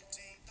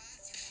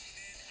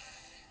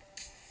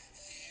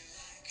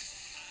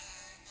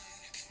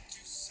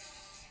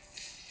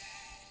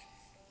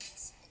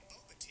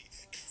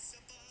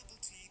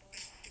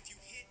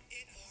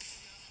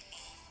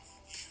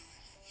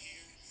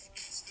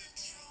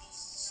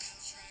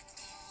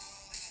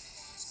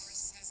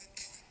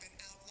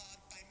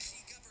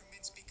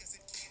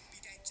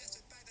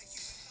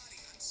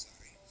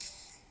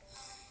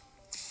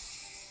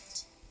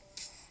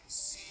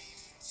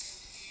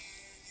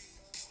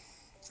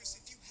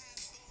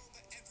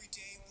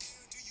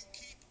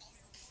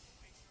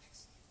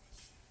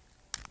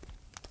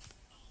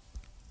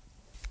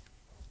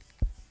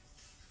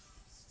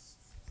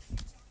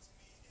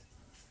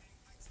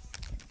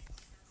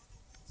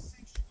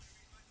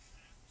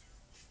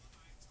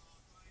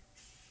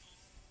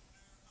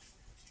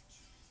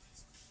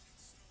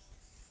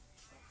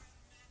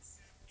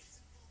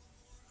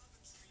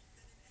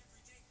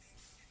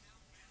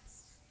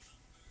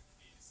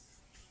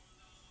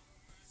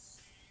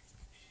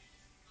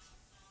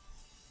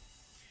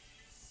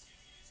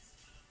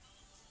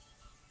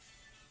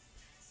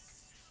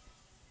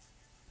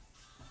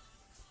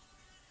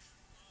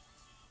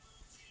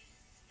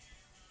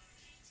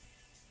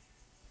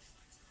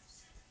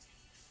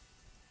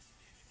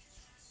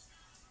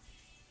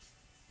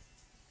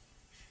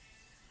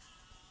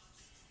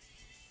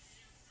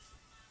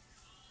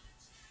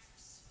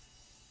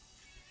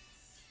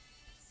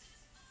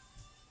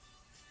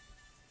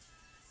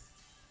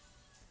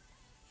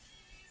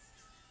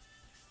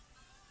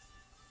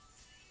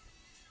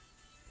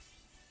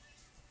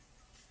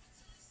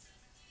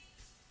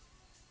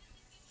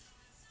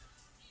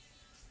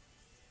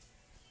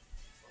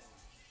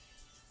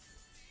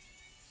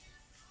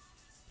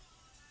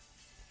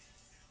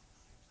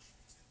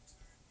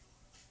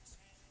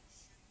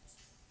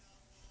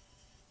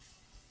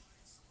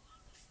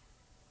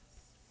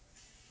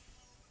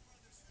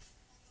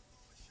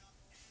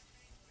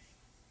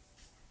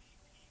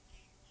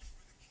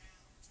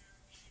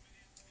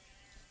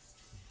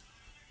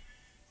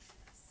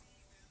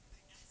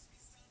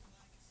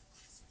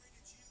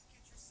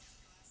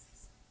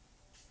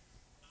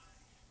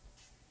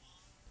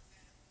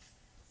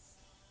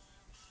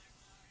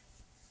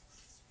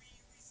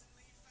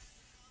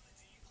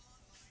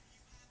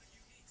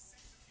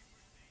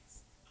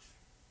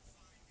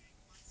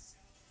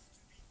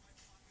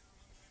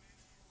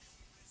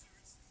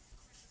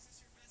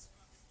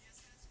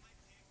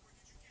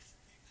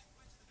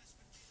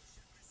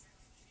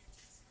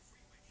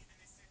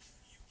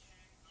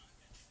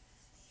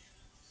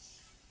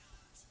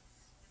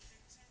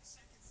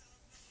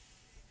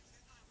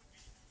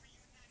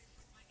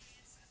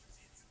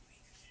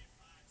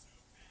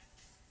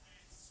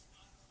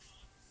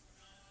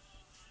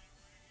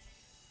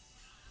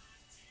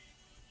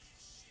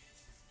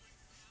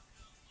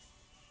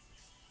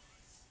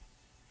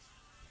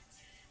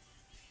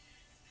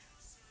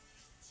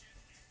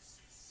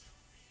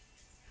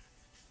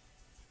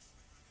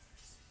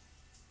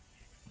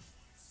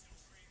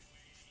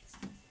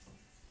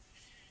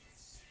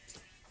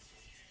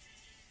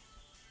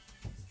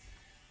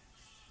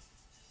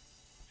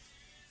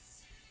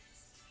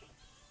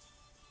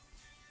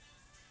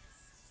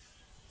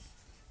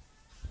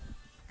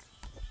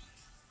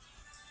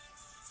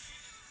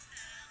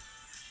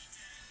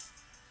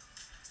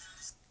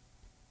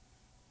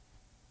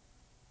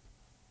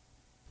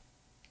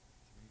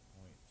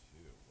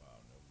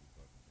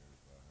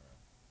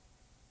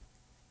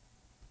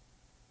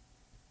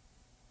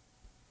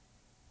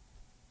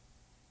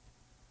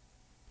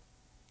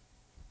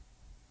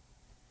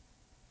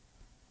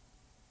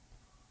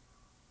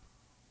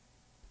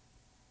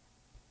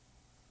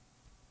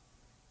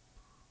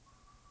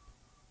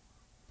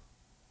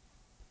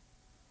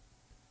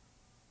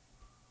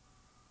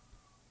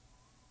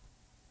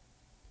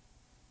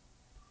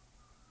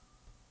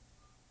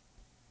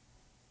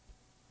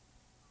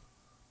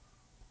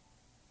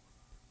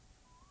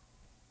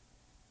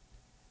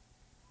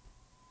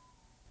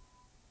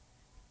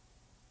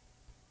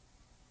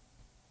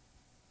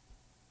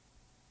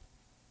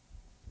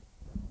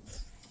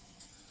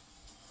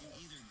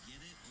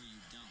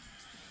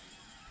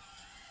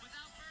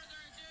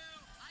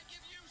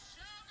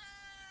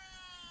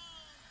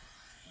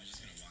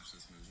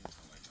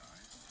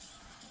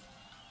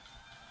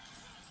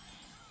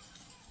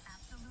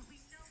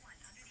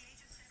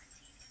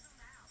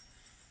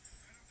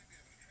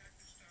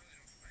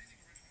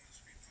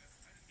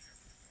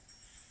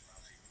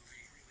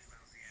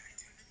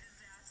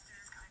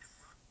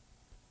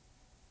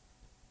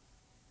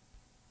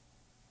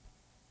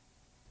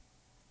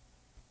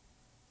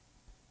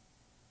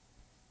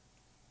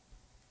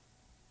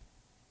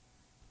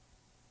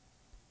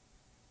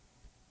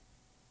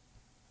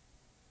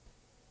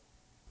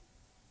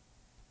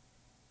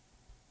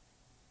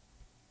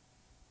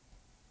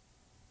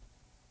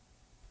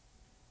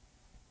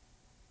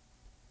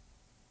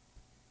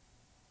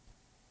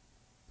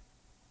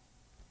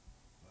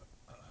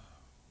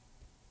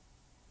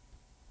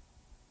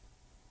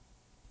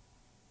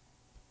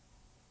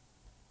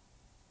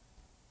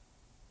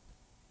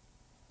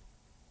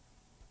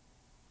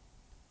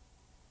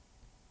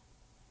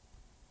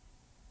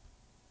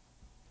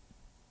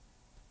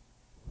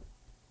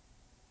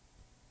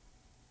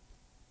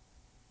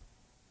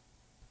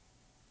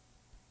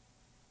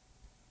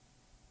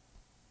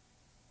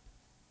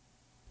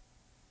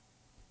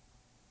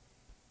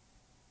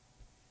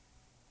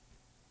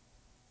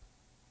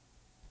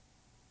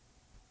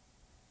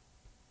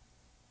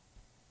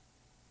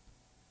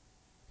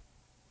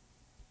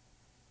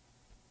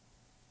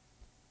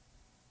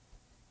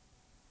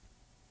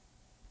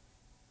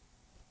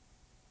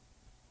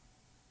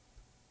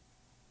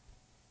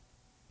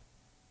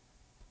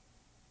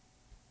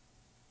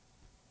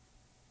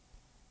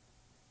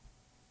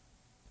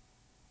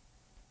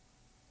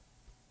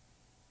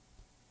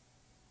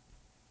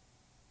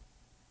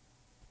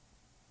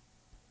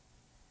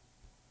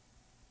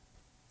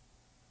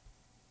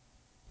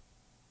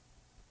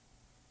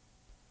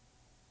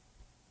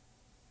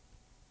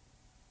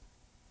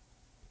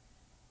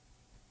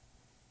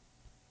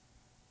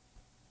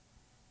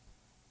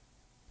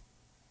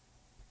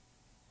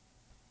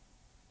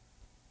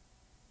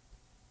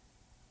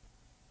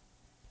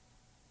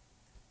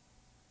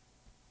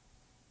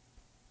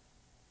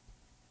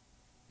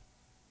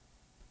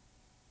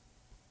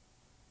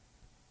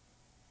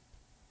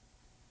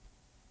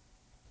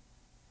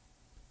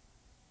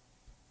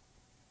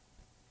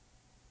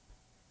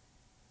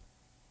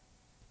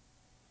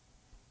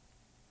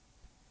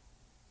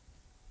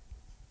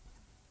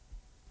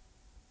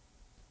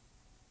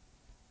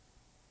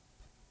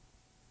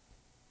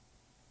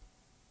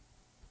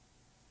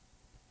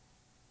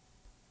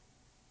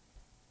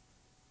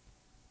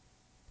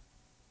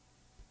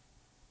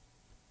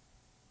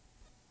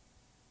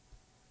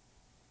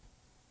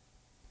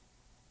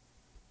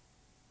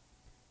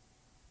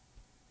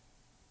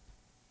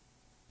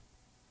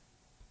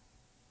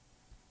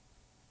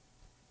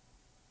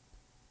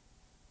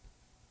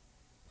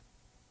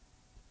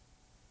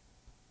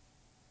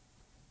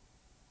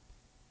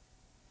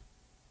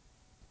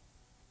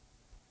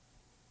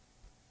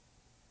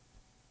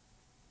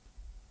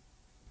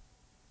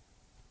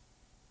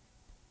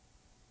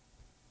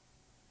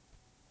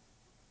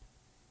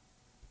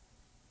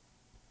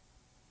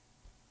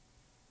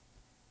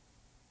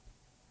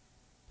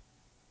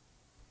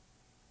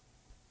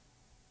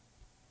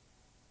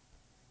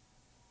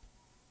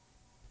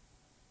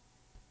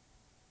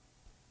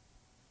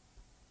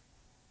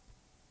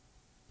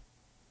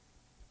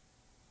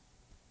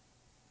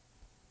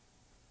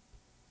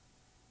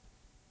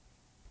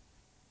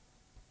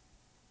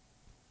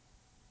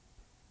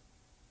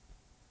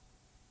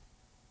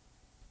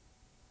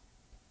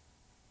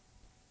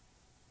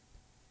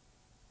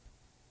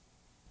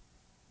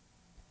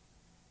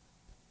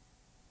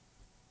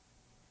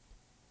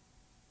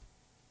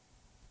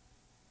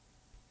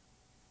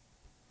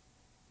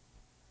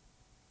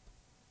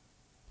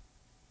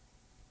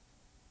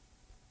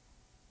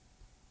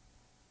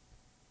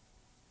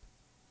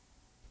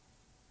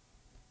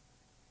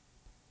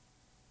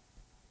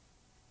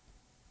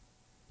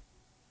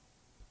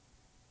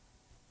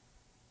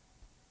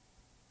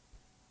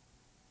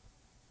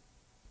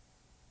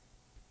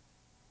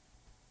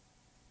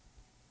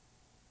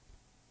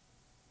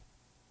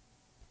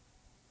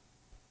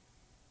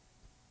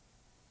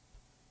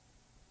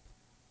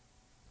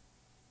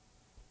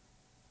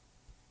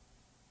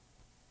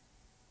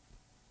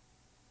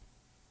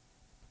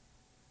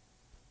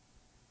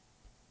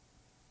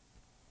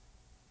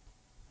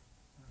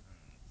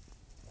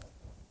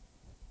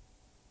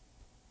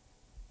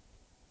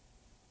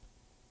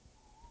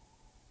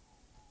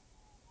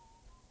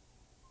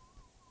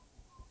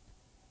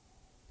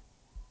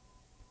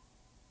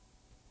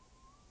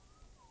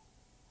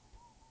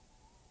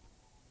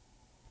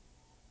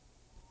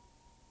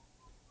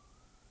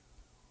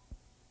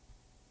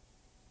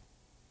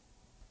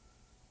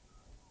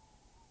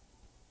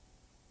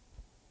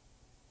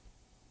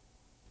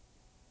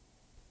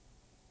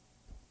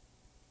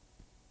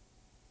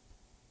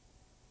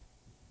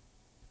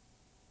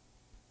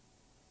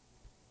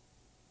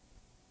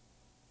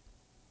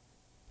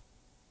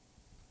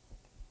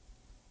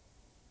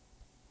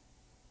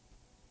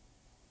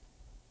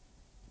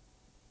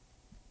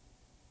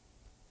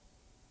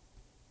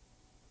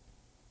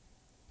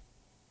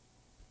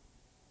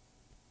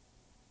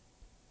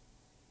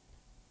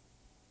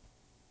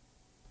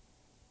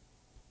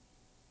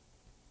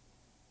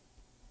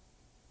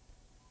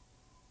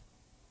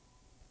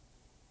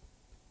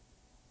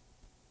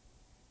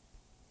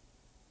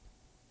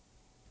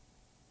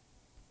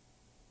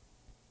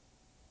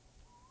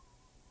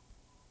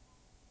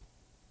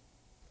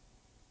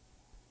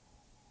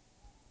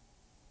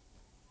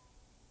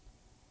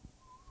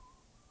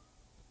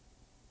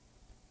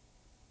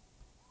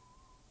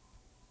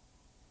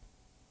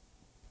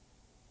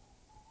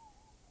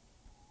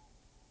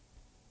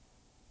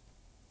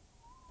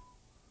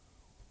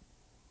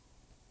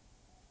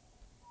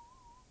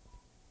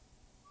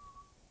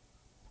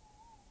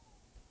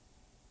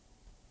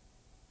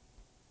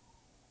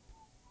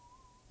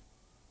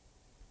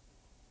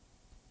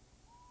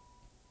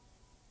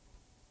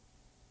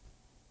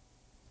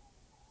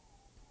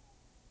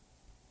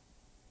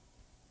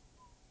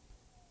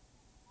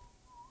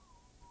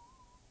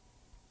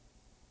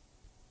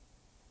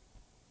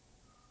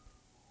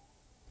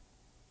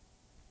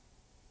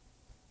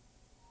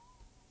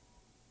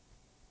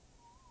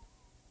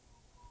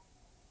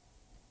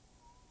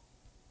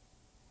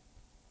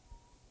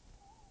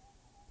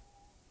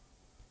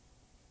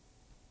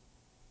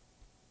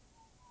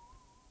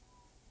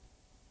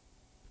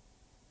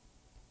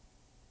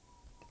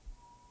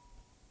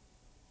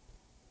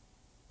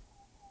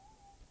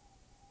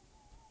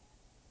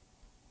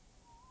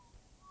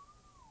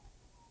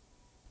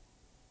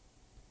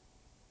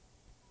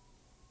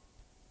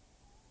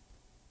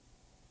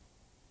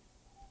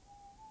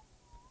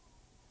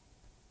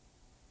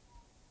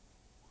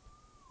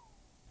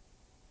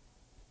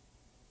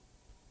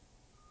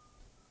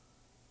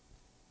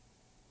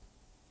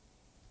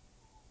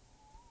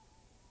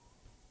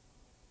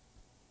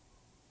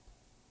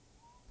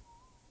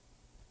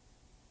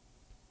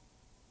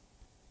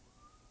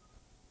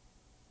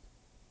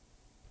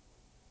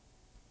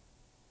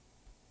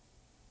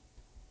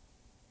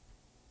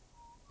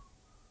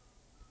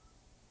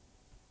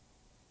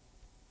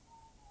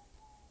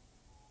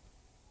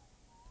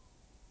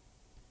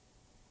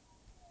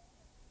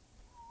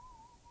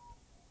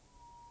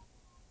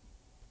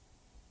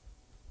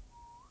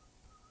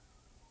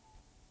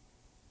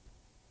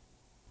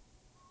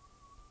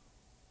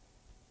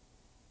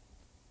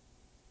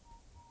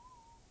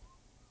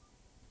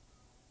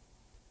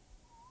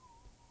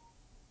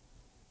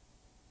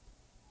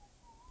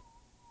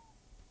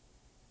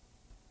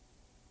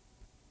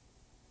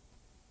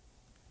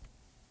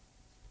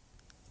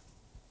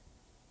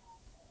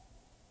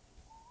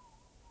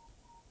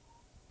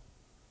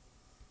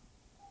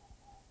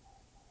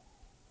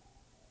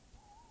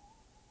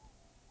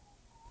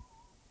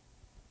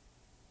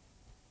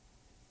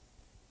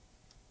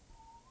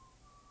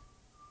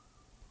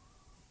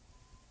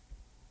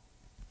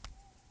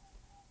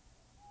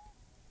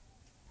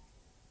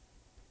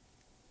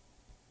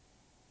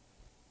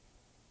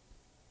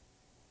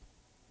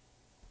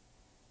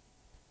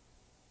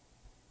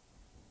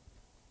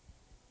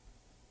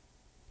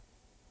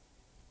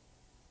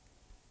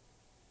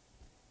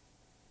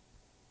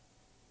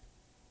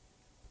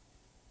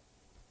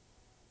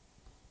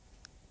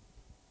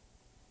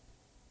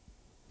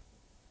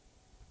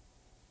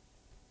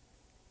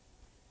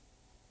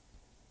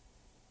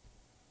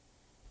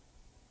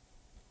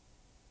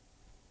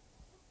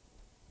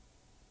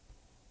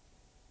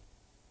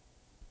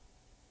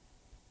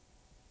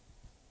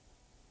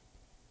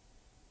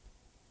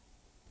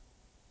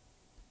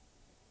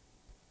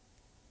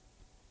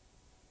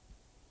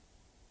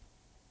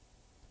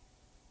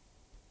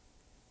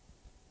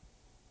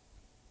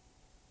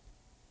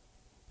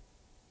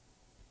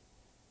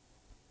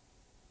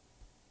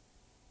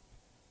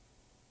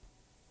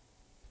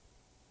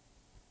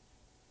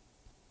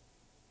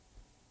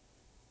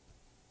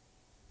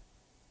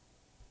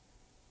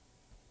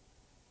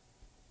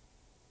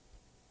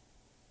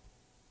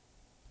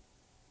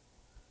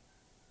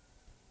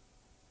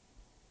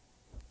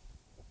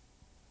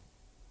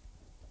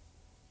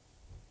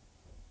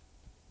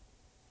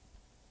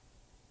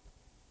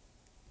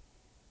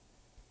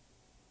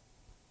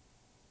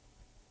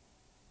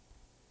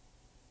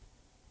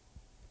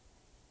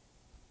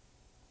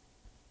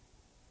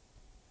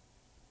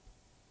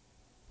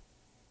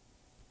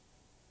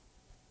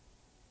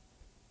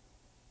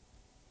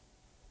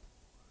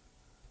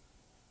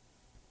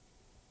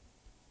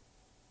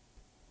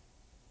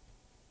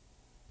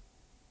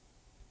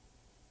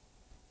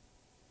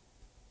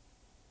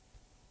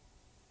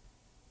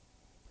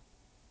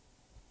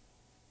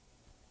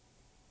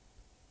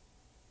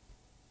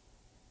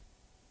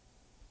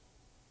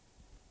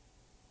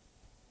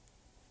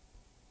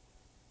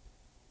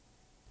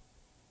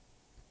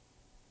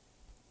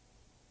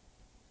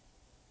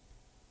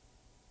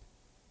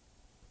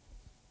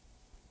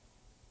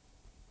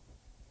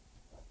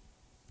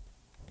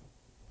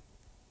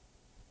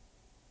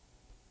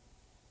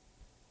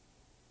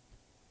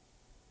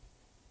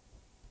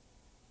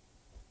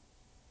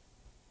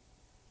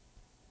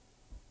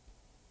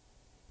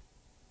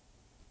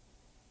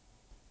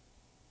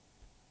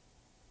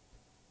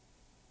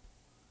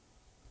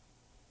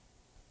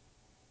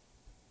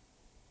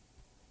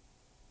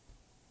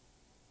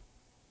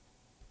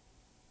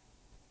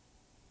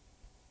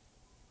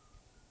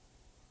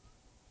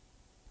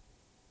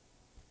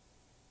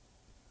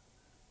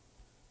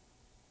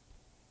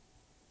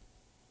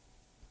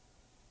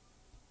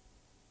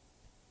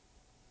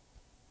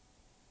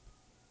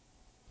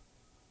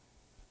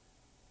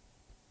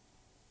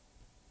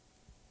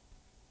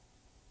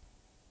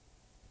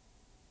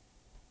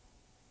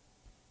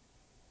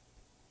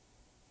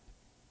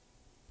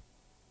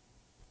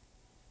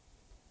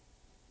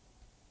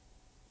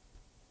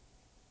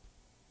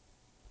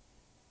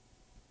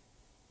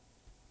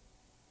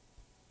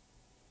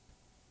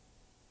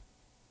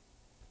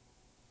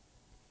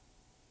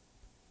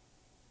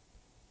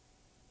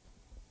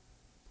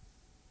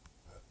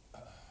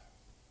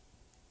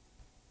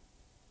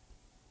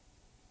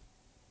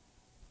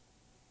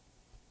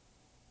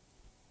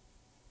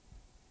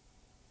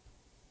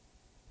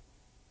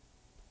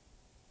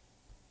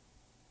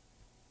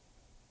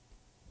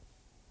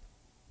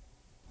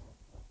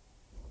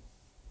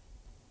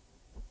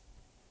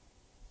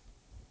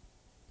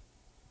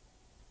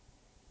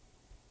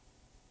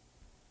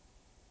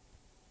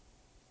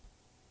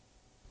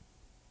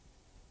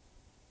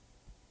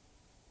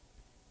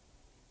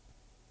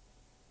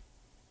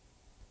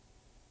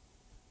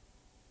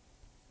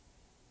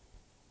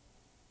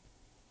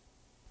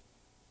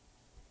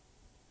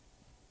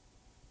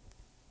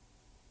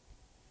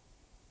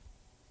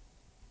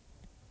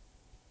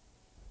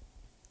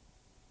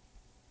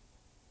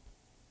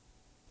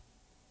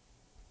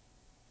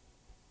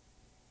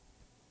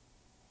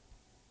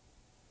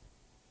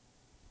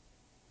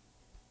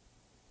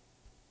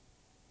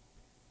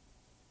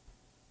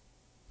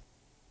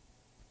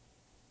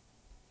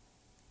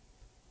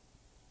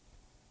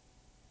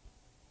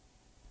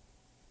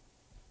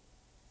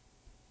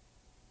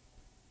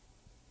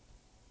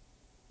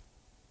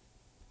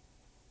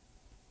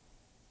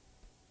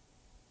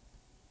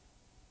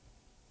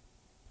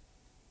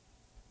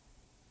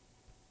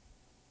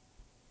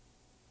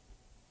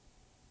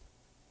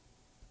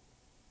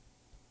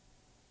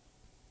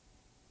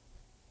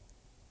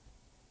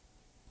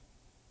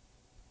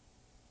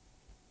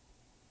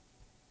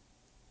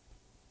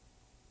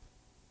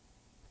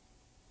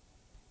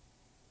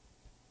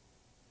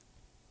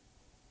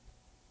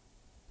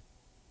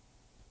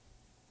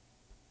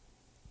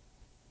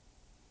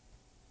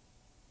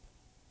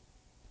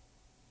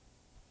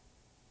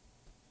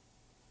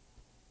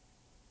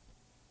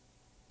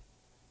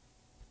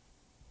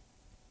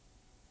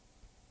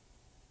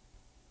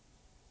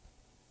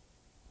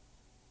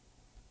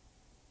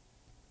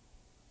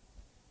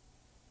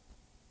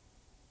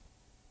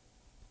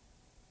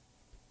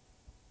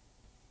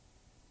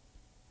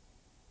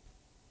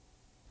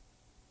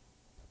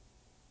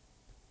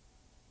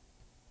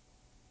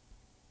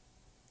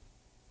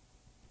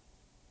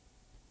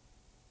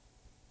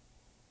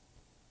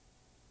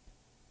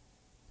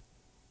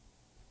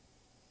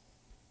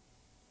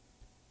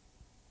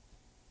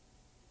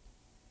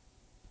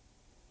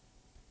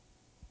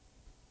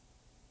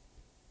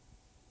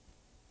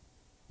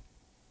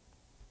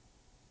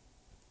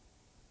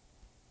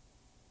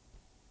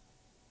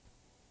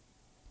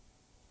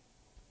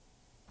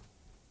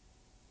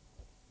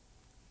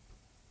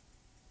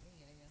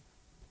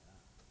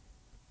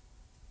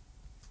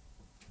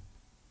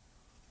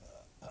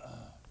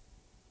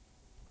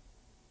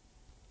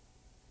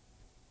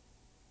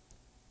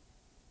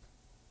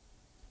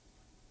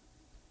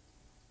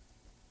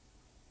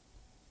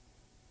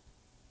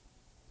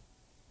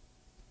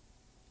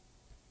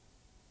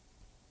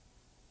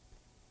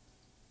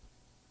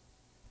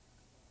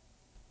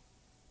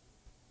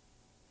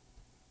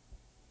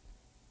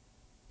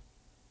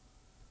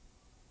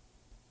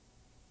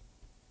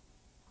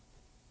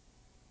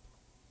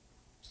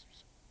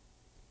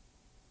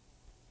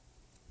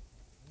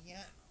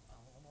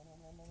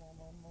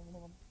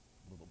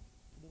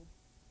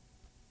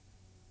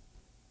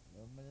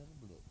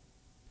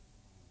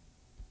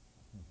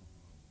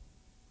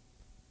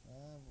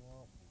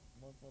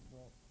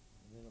Well,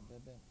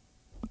 little bit.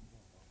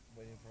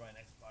 Waiting for my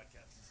next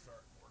podcast to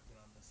start working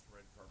on this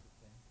red carpet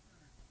thing.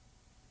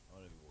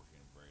 I'm gonna be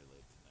working very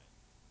late tonight,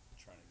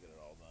 trying to get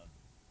it all done.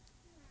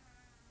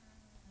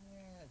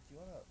 Yeah. Do you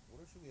wanna?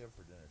 What should we have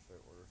for dinner? Should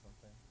I order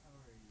something?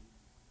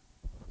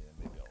 Okay, then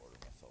maybe I'll order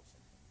myself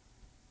something.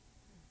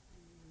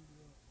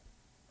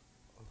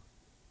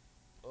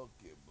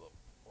 Okay, bro.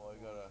 Well, I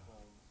gotta.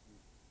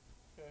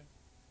 Okay.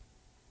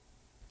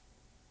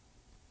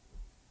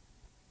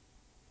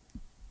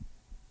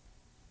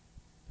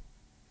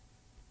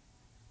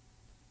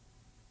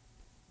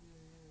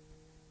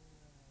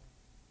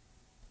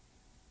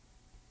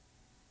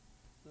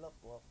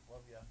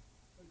 Love ya.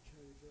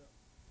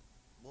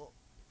 Well.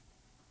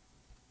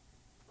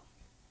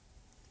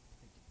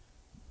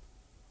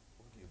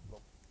 Okay,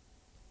 bro.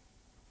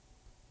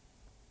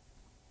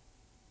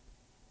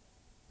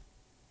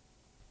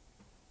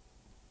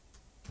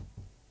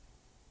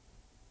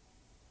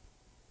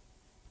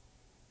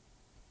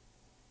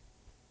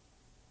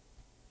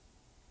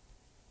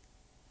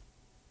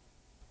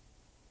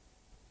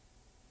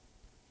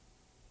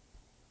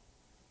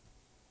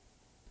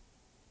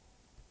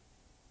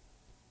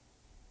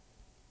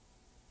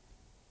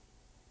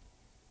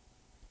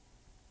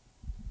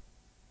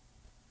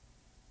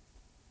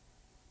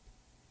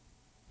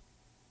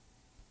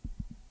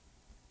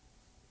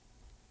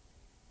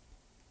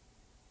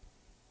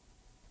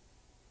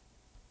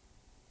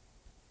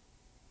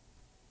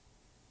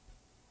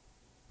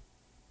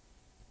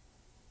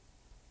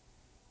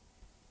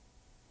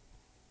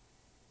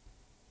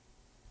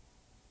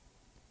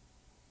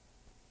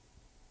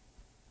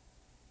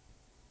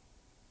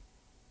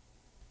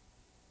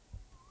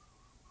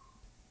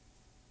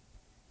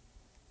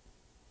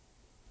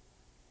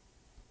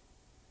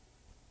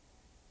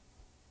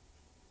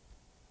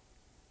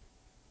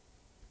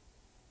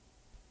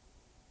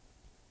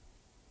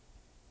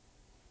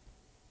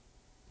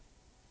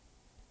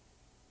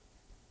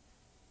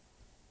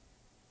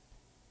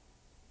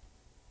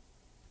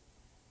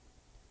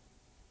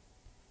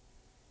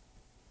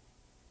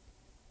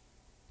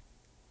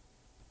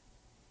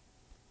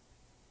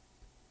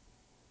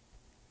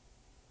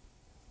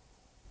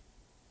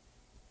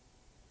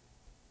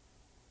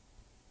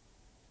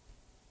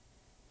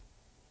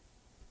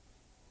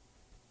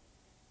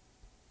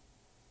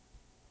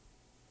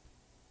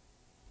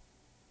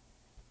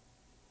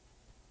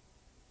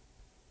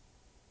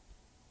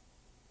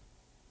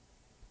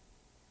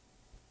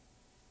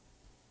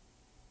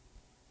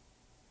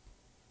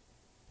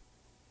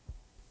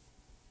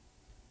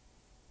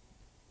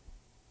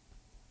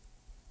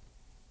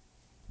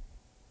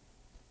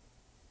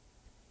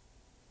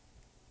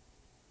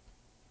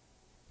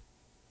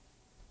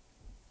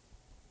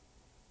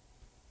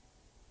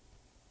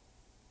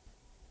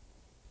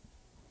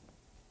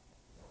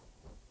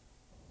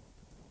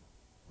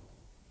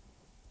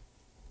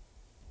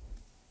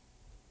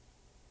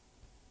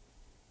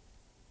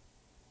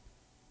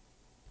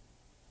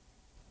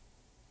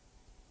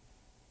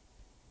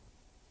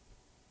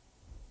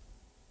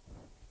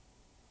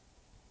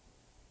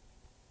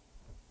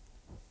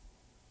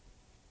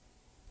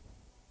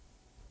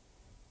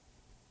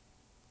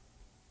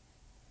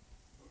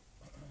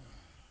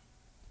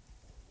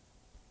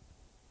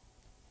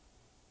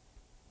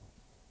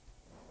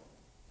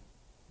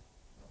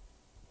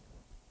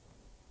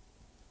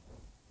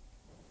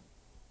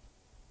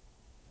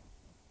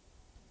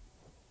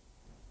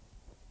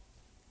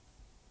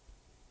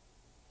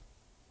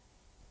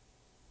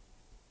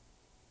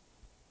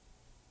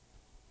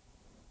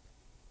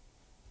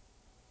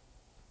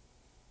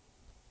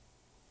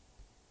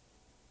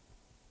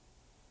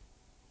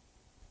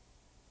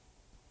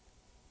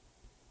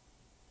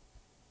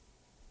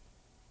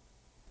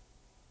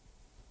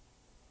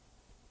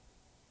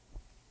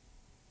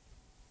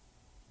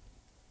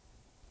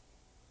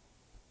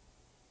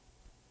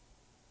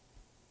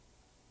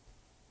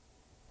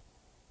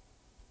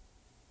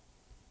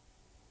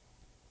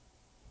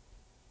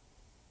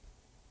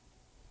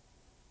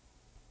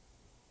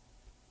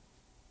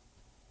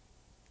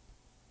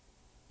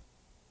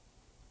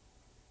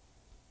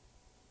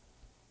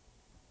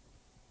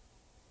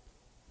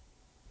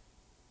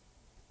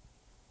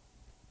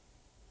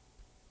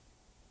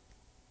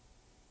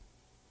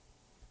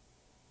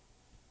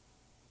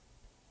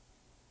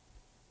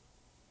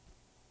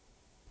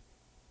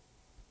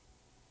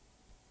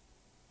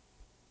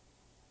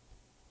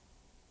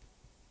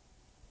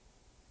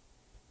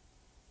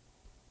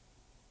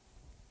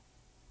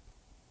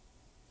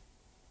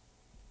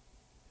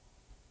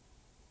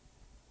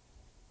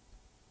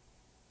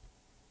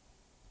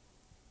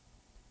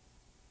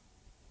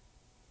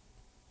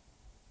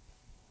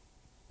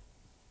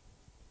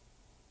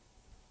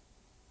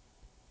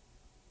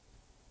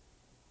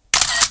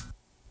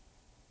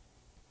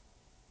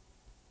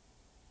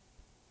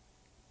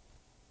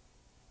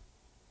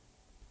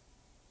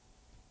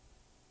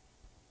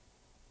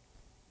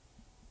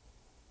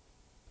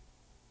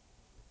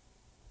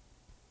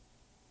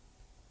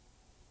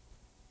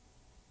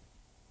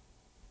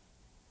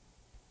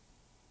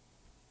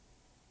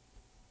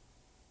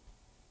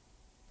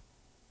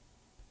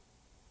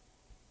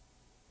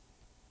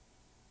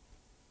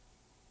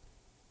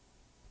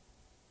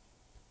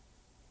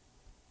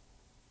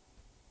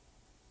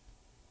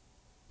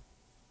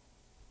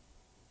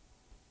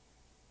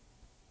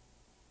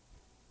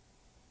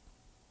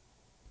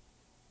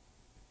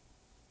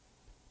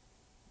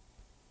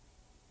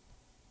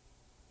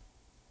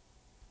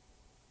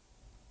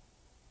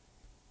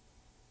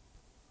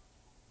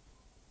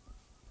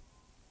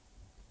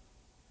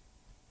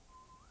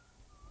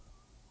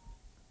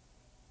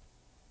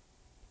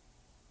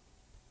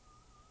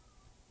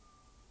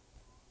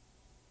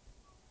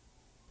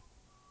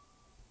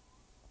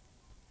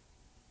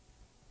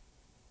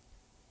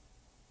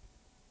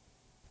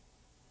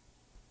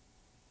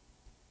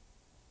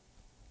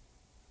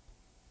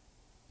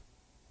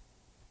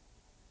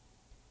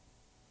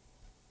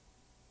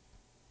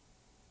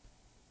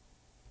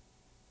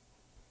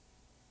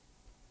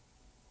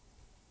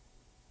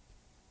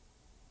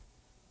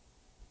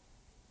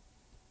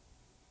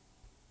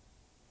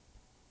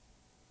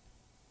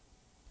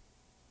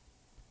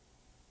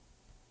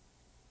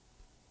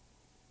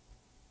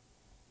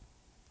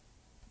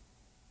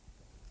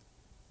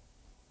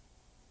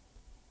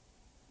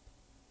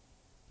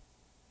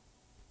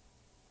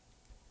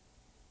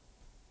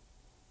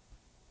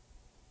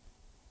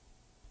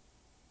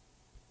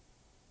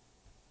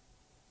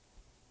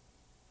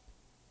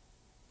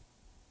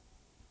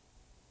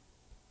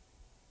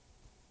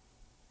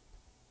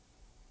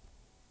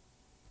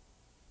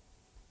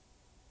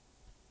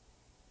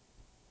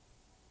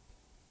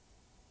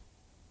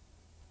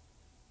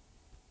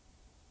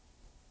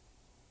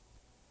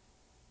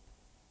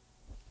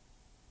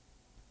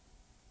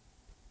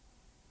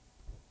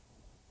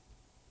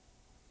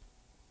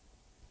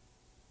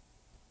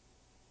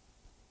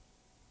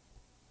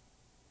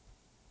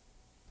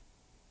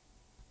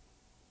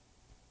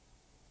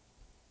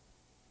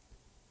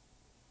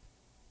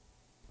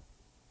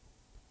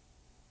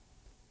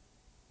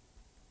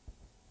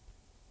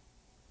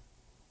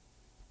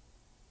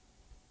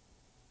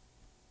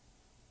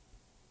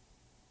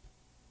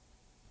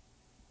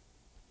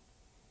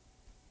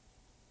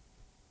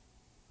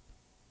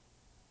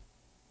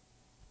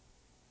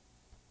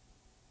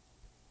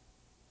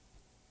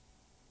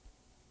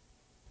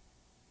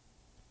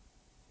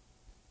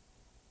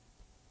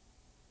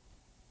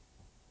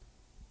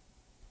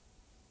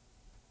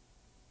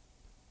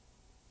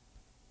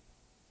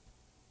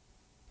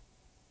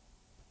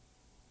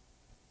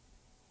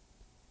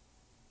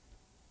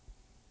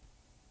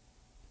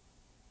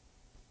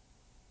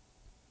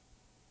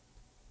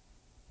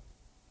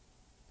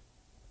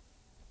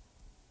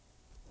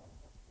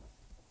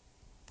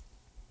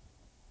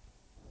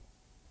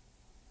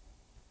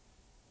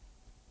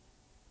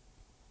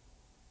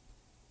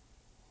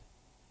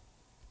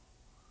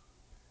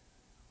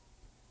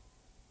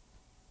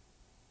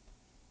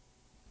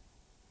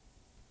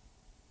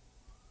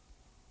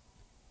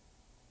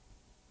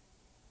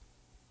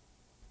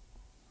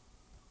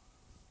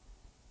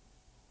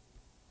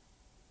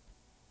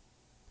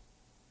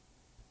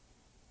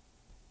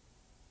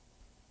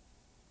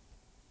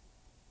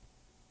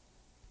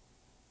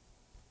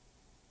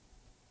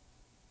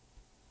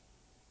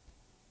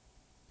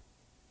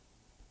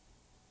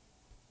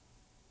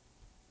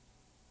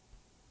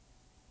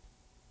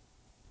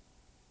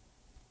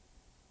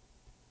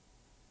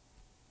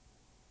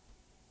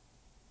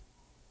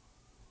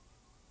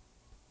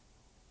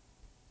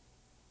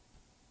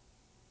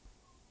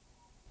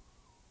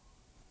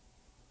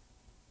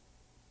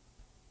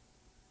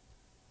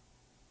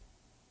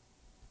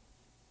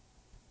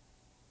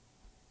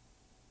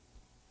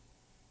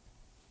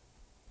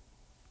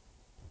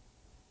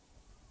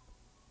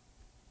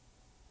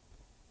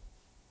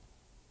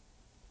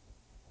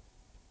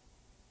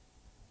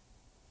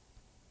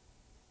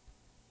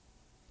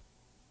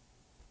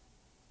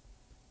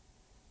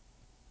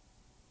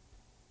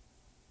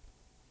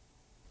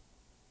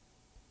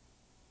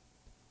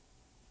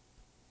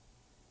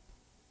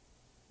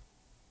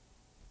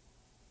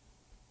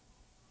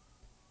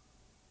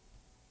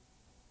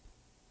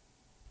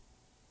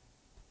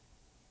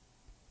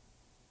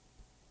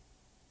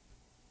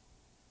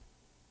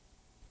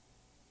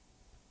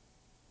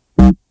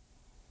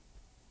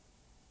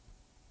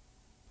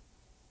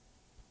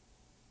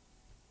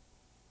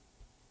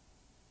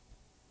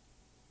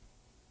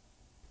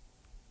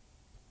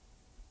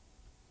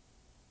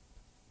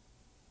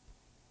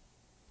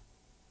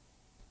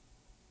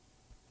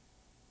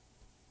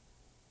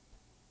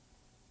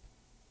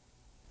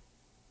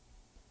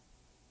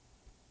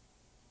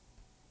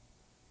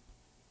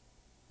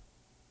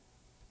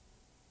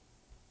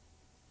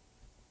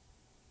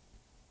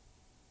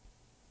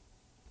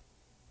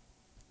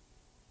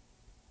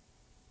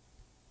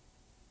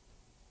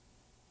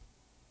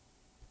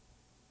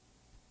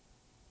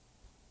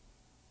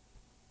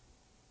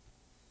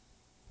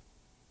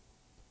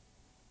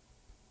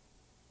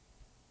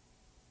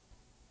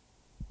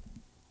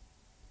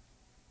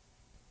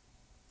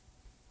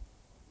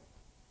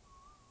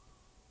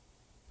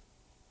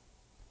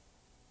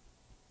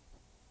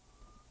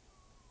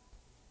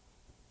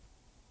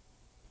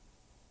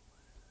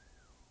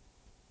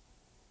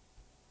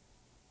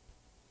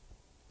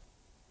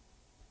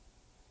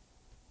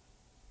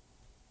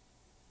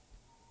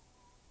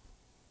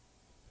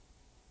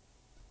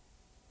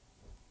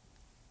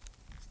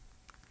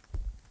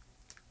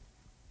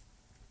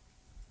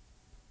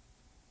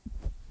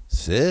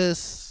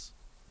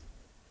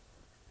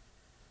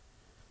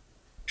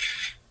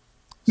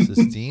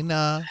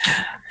 Sistina.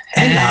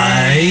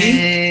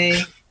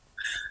 Hey.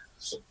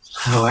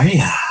 How are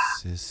ya?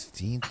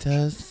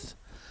 Sistitas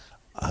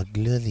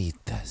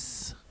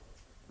Agleritas.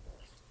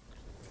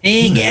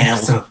 Hey, gal.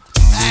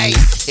 Hey,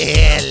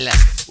 Till.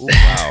 Ooh,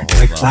 wow.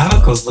 My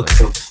clavicles look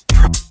so.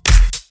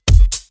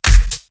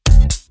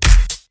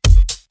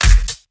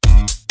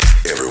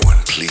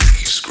 Everyone,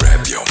 please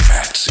grab your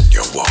mats and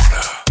your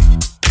water.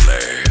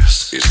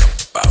 Class is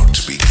about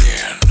to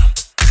begin.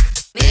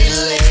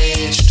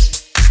 Middle-aged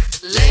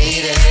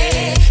lady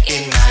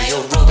in my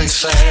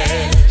aerobics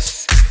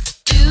class,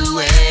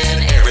 doing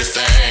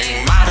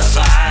everything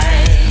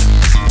modified.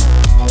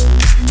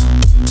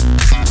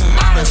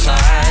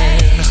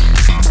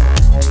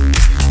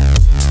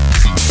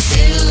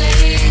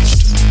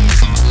 Middle-aged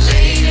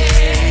lady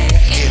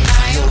in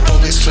my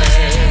aerobics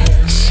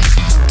class,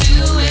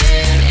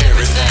 doing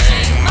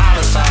everything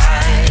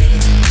modified.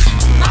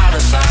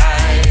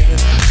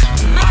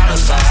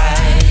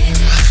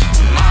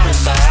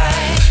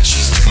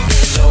 She's doing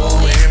it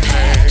low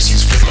impact.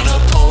 She's flipping a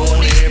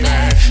pony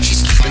back.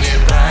 She's keeping it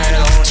right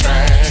on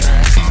track.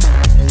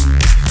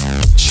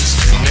 She's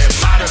doing it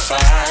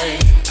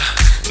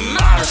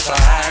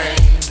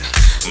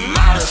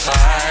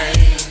modified.